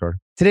for Parent Corner.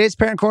 Today's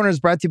Parent Corner is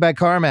brought to you by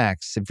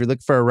CarMax. If you're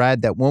looking for a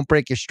ride that won't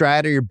break your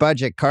stride or your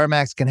budget,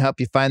 CarMax can help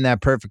you find that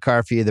perfect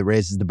car for you that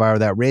raises the bar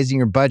without raising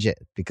your budget,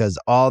 because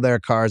all their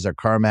cars are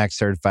CarMax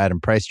certified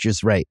and priced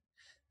just right.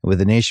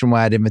 With a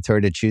nationwide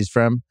inventory to choose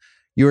from,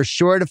 you are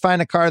sure to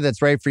find a car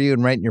that's right for you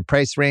and right in your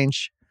price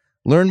range.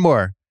 Learn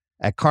more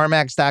at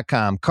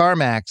CarMax.com.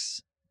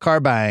 CarMax, car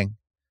buying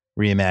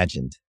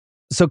reimagined.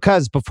 So,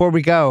 Cuz, before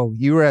we go,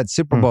 you were at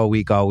Super Bowl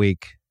week all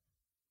week.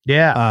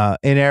 Yeah.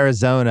 In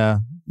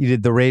Arizona. You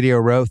did the Radio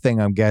Row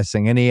thing, I'm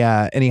guessing. Any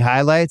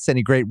highlights?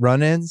 Any great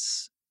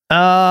run-ins?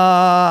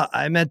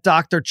 I met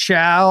Dr.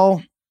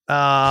 Chow,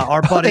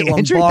 our buddy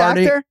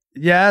Lombardi. Doctor?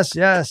 Yes.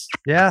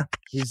 Yeah.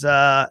 He's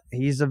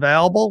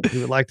available. He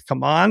would like to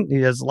come on.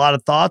 He has a lot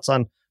of thoughts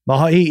on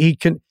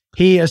Mahomes.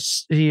 He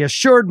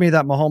assured me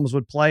that Mahomes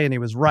would play, and he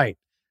was right.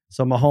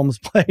 So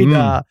Mahomes played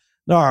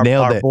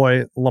our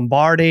boy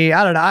Lombardi.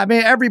 I don't know. I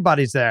mean,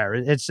 everybody's there.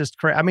 It's just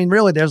crazy. I mean,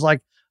 really, there's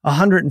like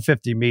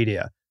 150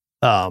 media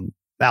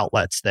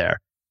outlets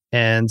there,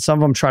 and some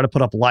of them try to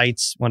put up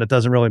lights when it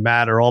doesn't really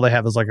matter. All they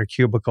have is like a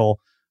cubicle.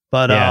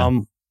 But I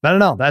don't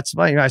know. That's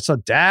funny. I saw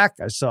Dak,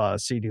 I saw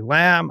CeeDee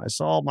Lamb, I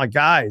saw all my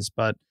guys.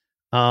 But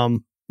I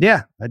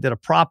did a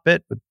prop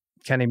bit with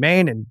Kenny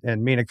Mayne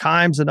and Mina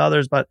Kimes and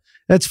others. But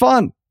it's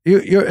fun.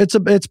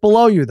 It's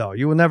below you though.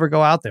 You will never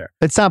go out there.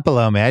 It's not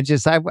below me. I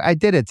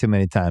did it too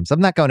many times.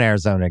 I'm not going to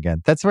Arizona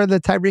again. That's where the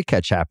Tyreek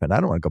catch happened. I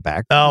don't want to go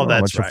back.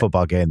 That's right. A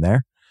football game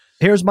there.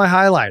 Here's my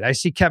highlight. I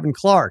see Kevin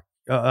Clark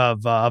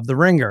of the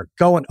Ringer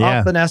going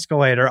up an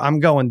escalator. I'm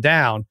going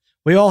down.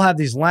 We all have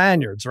these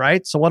lanyards,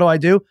 right? So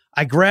what do?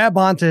 I grab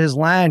onto his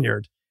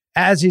lanyard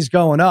as he's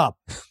going up,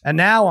 and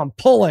now I'm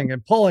pulling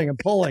and pulling and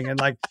pulling, and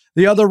like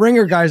the other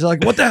Ringer guys are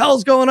like, "What the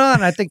hell's going on?"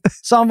 And I think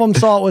some of them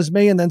saw it was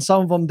me, and then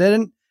some of them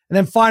didn't. And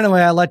then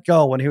finally, I let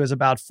go when he was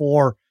about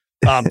 4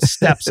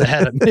 steps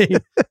ahead of me.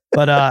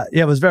 But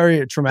it was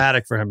very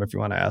traumatic for him, if you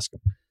want to ask him.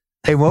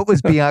 Hey, what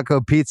was Bianco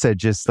Pizza?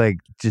 Just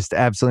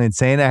absolutely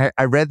insane.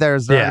 I read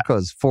there's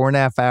articles,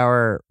 4.5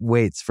 hour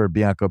waits for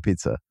Bianco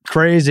Pizza.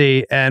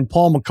 Crazy. And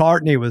Paul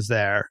McCartney was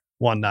there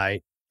one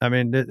night. I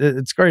mean,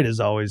 it's great as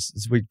always,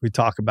 as we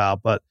talk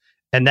about,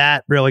 and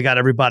that really got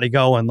everybody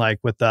going. Like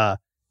with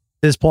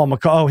this Paul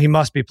McCartney, he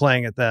must be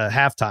playing at the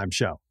halftime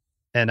show,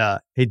 and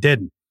he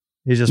didn't.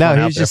 He just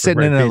he's just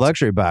sitting in a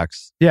luxury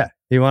box. Yeah,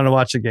 he wanted to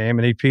watch a game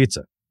and eat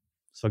pizza.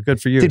 So good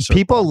for you. Did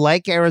people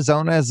like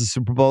Arizona as a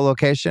Super Bowl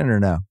location or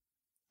no?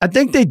 I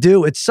think they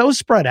do. It's so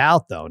spread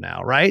out though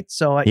now, right?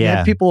 So you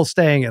have people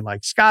staying in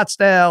like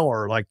Scottsdale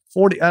or like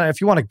 40. If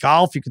you want to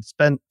golf, you could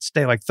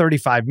stay like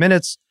 35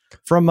 minutes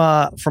from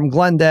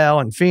Glendale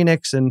and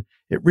Phoenix, and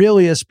it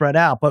really is spread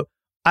out. But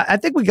I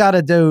think we got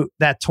to do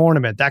that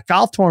tournament. That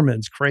golf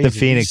tournament is crazy. The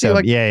Phoenix,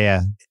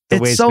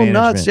 It's so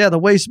nuts. Yeah, the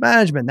waste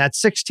management. That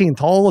 16th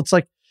hole, it's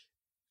like,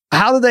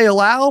 how do they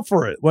allow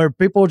for it where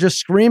people are just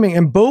screaming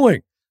and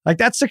booing? Like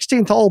that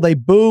 16th hole, they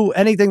boo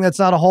anything that's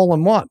not a hole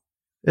in one.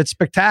 It's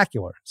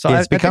spectacular. So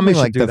it's becoming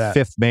like the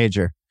fifth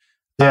major.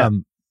 Yeah.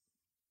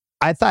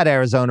 I thought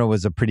Arizona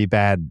was a pretty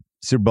bad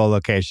Super Bowl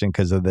location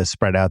because of the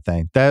spread out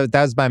thing. That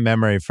was my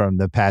memory from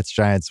the Pats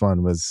Giants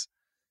one, was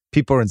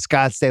people were in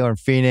Scottsdale or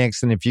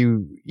Phoenix, and if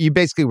you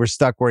basically were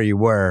stuck where you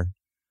were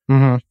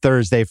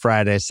Thursday,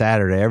 Friday,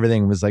 Saturday.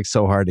 Everything was like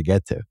so hard to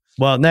get to.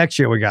 Well, next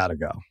year we got to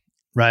go,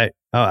 right?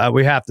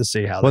 We have to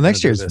see how. Well,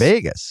 next year's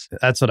Vegas.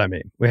 That's what I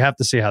mean. We have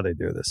to see how they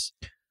do this.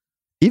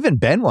 Even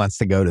Ben wants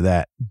to go to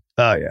that.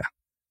 Oh yeah,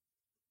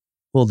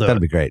 we'll do. That'll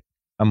be great.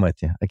 I'm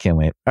with you. I can't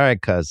wait. All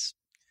right, cuz.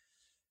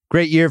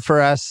 Great year for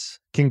us.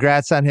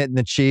 Congrats on hitting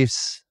the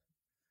Chiefs.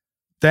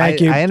 Thank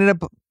you. I ended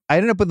up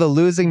with a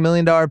losing $1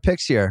 million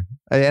picks here.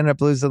 I ended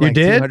up losing like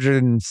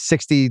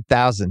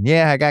 260,000.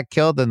 Yeah, I got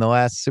killed in the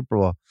last Super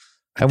Bowl.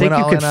 I think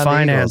you could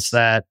finance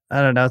that.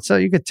 I don't know. So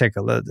you could take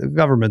a look. The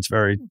government's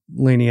very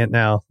lenient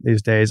now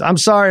these days. I'm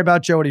sorry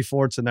about Jody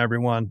Fortson,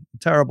 everyone.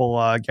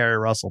 Terrible Gary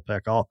Russell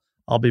pick. I'll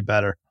be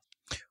better.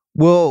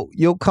 Well,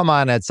 you'll come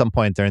on at some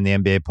point during the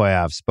NBA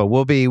playoffs, but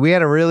we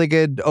had a really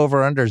good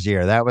over-unders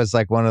year. That was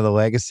like one of the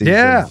legacies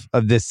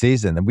of this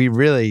season. And we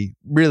really,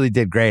 really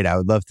did great. I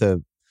would love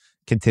to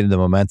continue the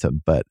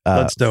momentum, but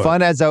let's do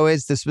fun as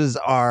always. This was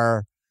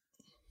our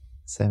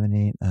 7,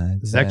 8, 9.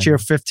 Is next year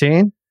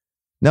 15?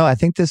 No, I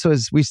think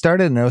we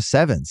started in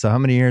 07. So how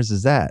many years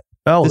is that?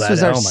 Oh, this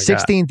was our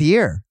 16th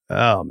year.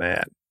 Oh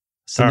man.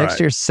 So next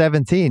year's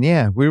 17.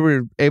 Yeah. We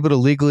were able to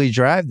legally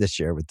drive this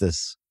year with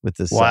this.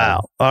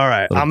 Wow. All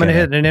right. I'm going to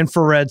hit an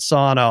infrared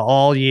sauna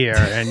all year,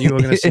 and you are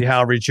going to see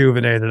how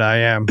rejuvenated I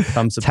am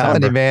come September.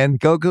 Telling you, man.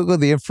 Go Google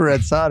the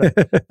infrared sauna.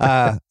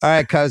 All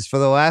right, cuz, for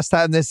the last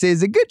time this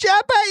season, good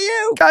job by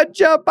you. Good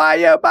job by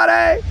you,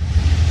 buddy.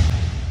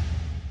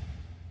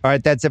 All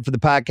right, that's it for the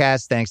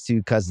podcast. Thanks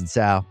to Cousin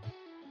Sal.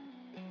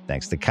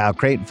 Thanks to Kyle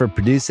Creighton for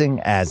producing,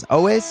 as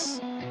always.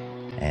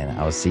 And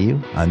I'll see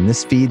you on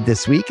this feed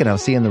this week, and I'll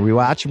see you in the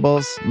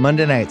Rewatchables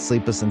Monday night,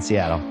 Sleepless in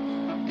Seattle.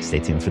 Stay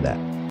tuned for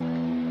that.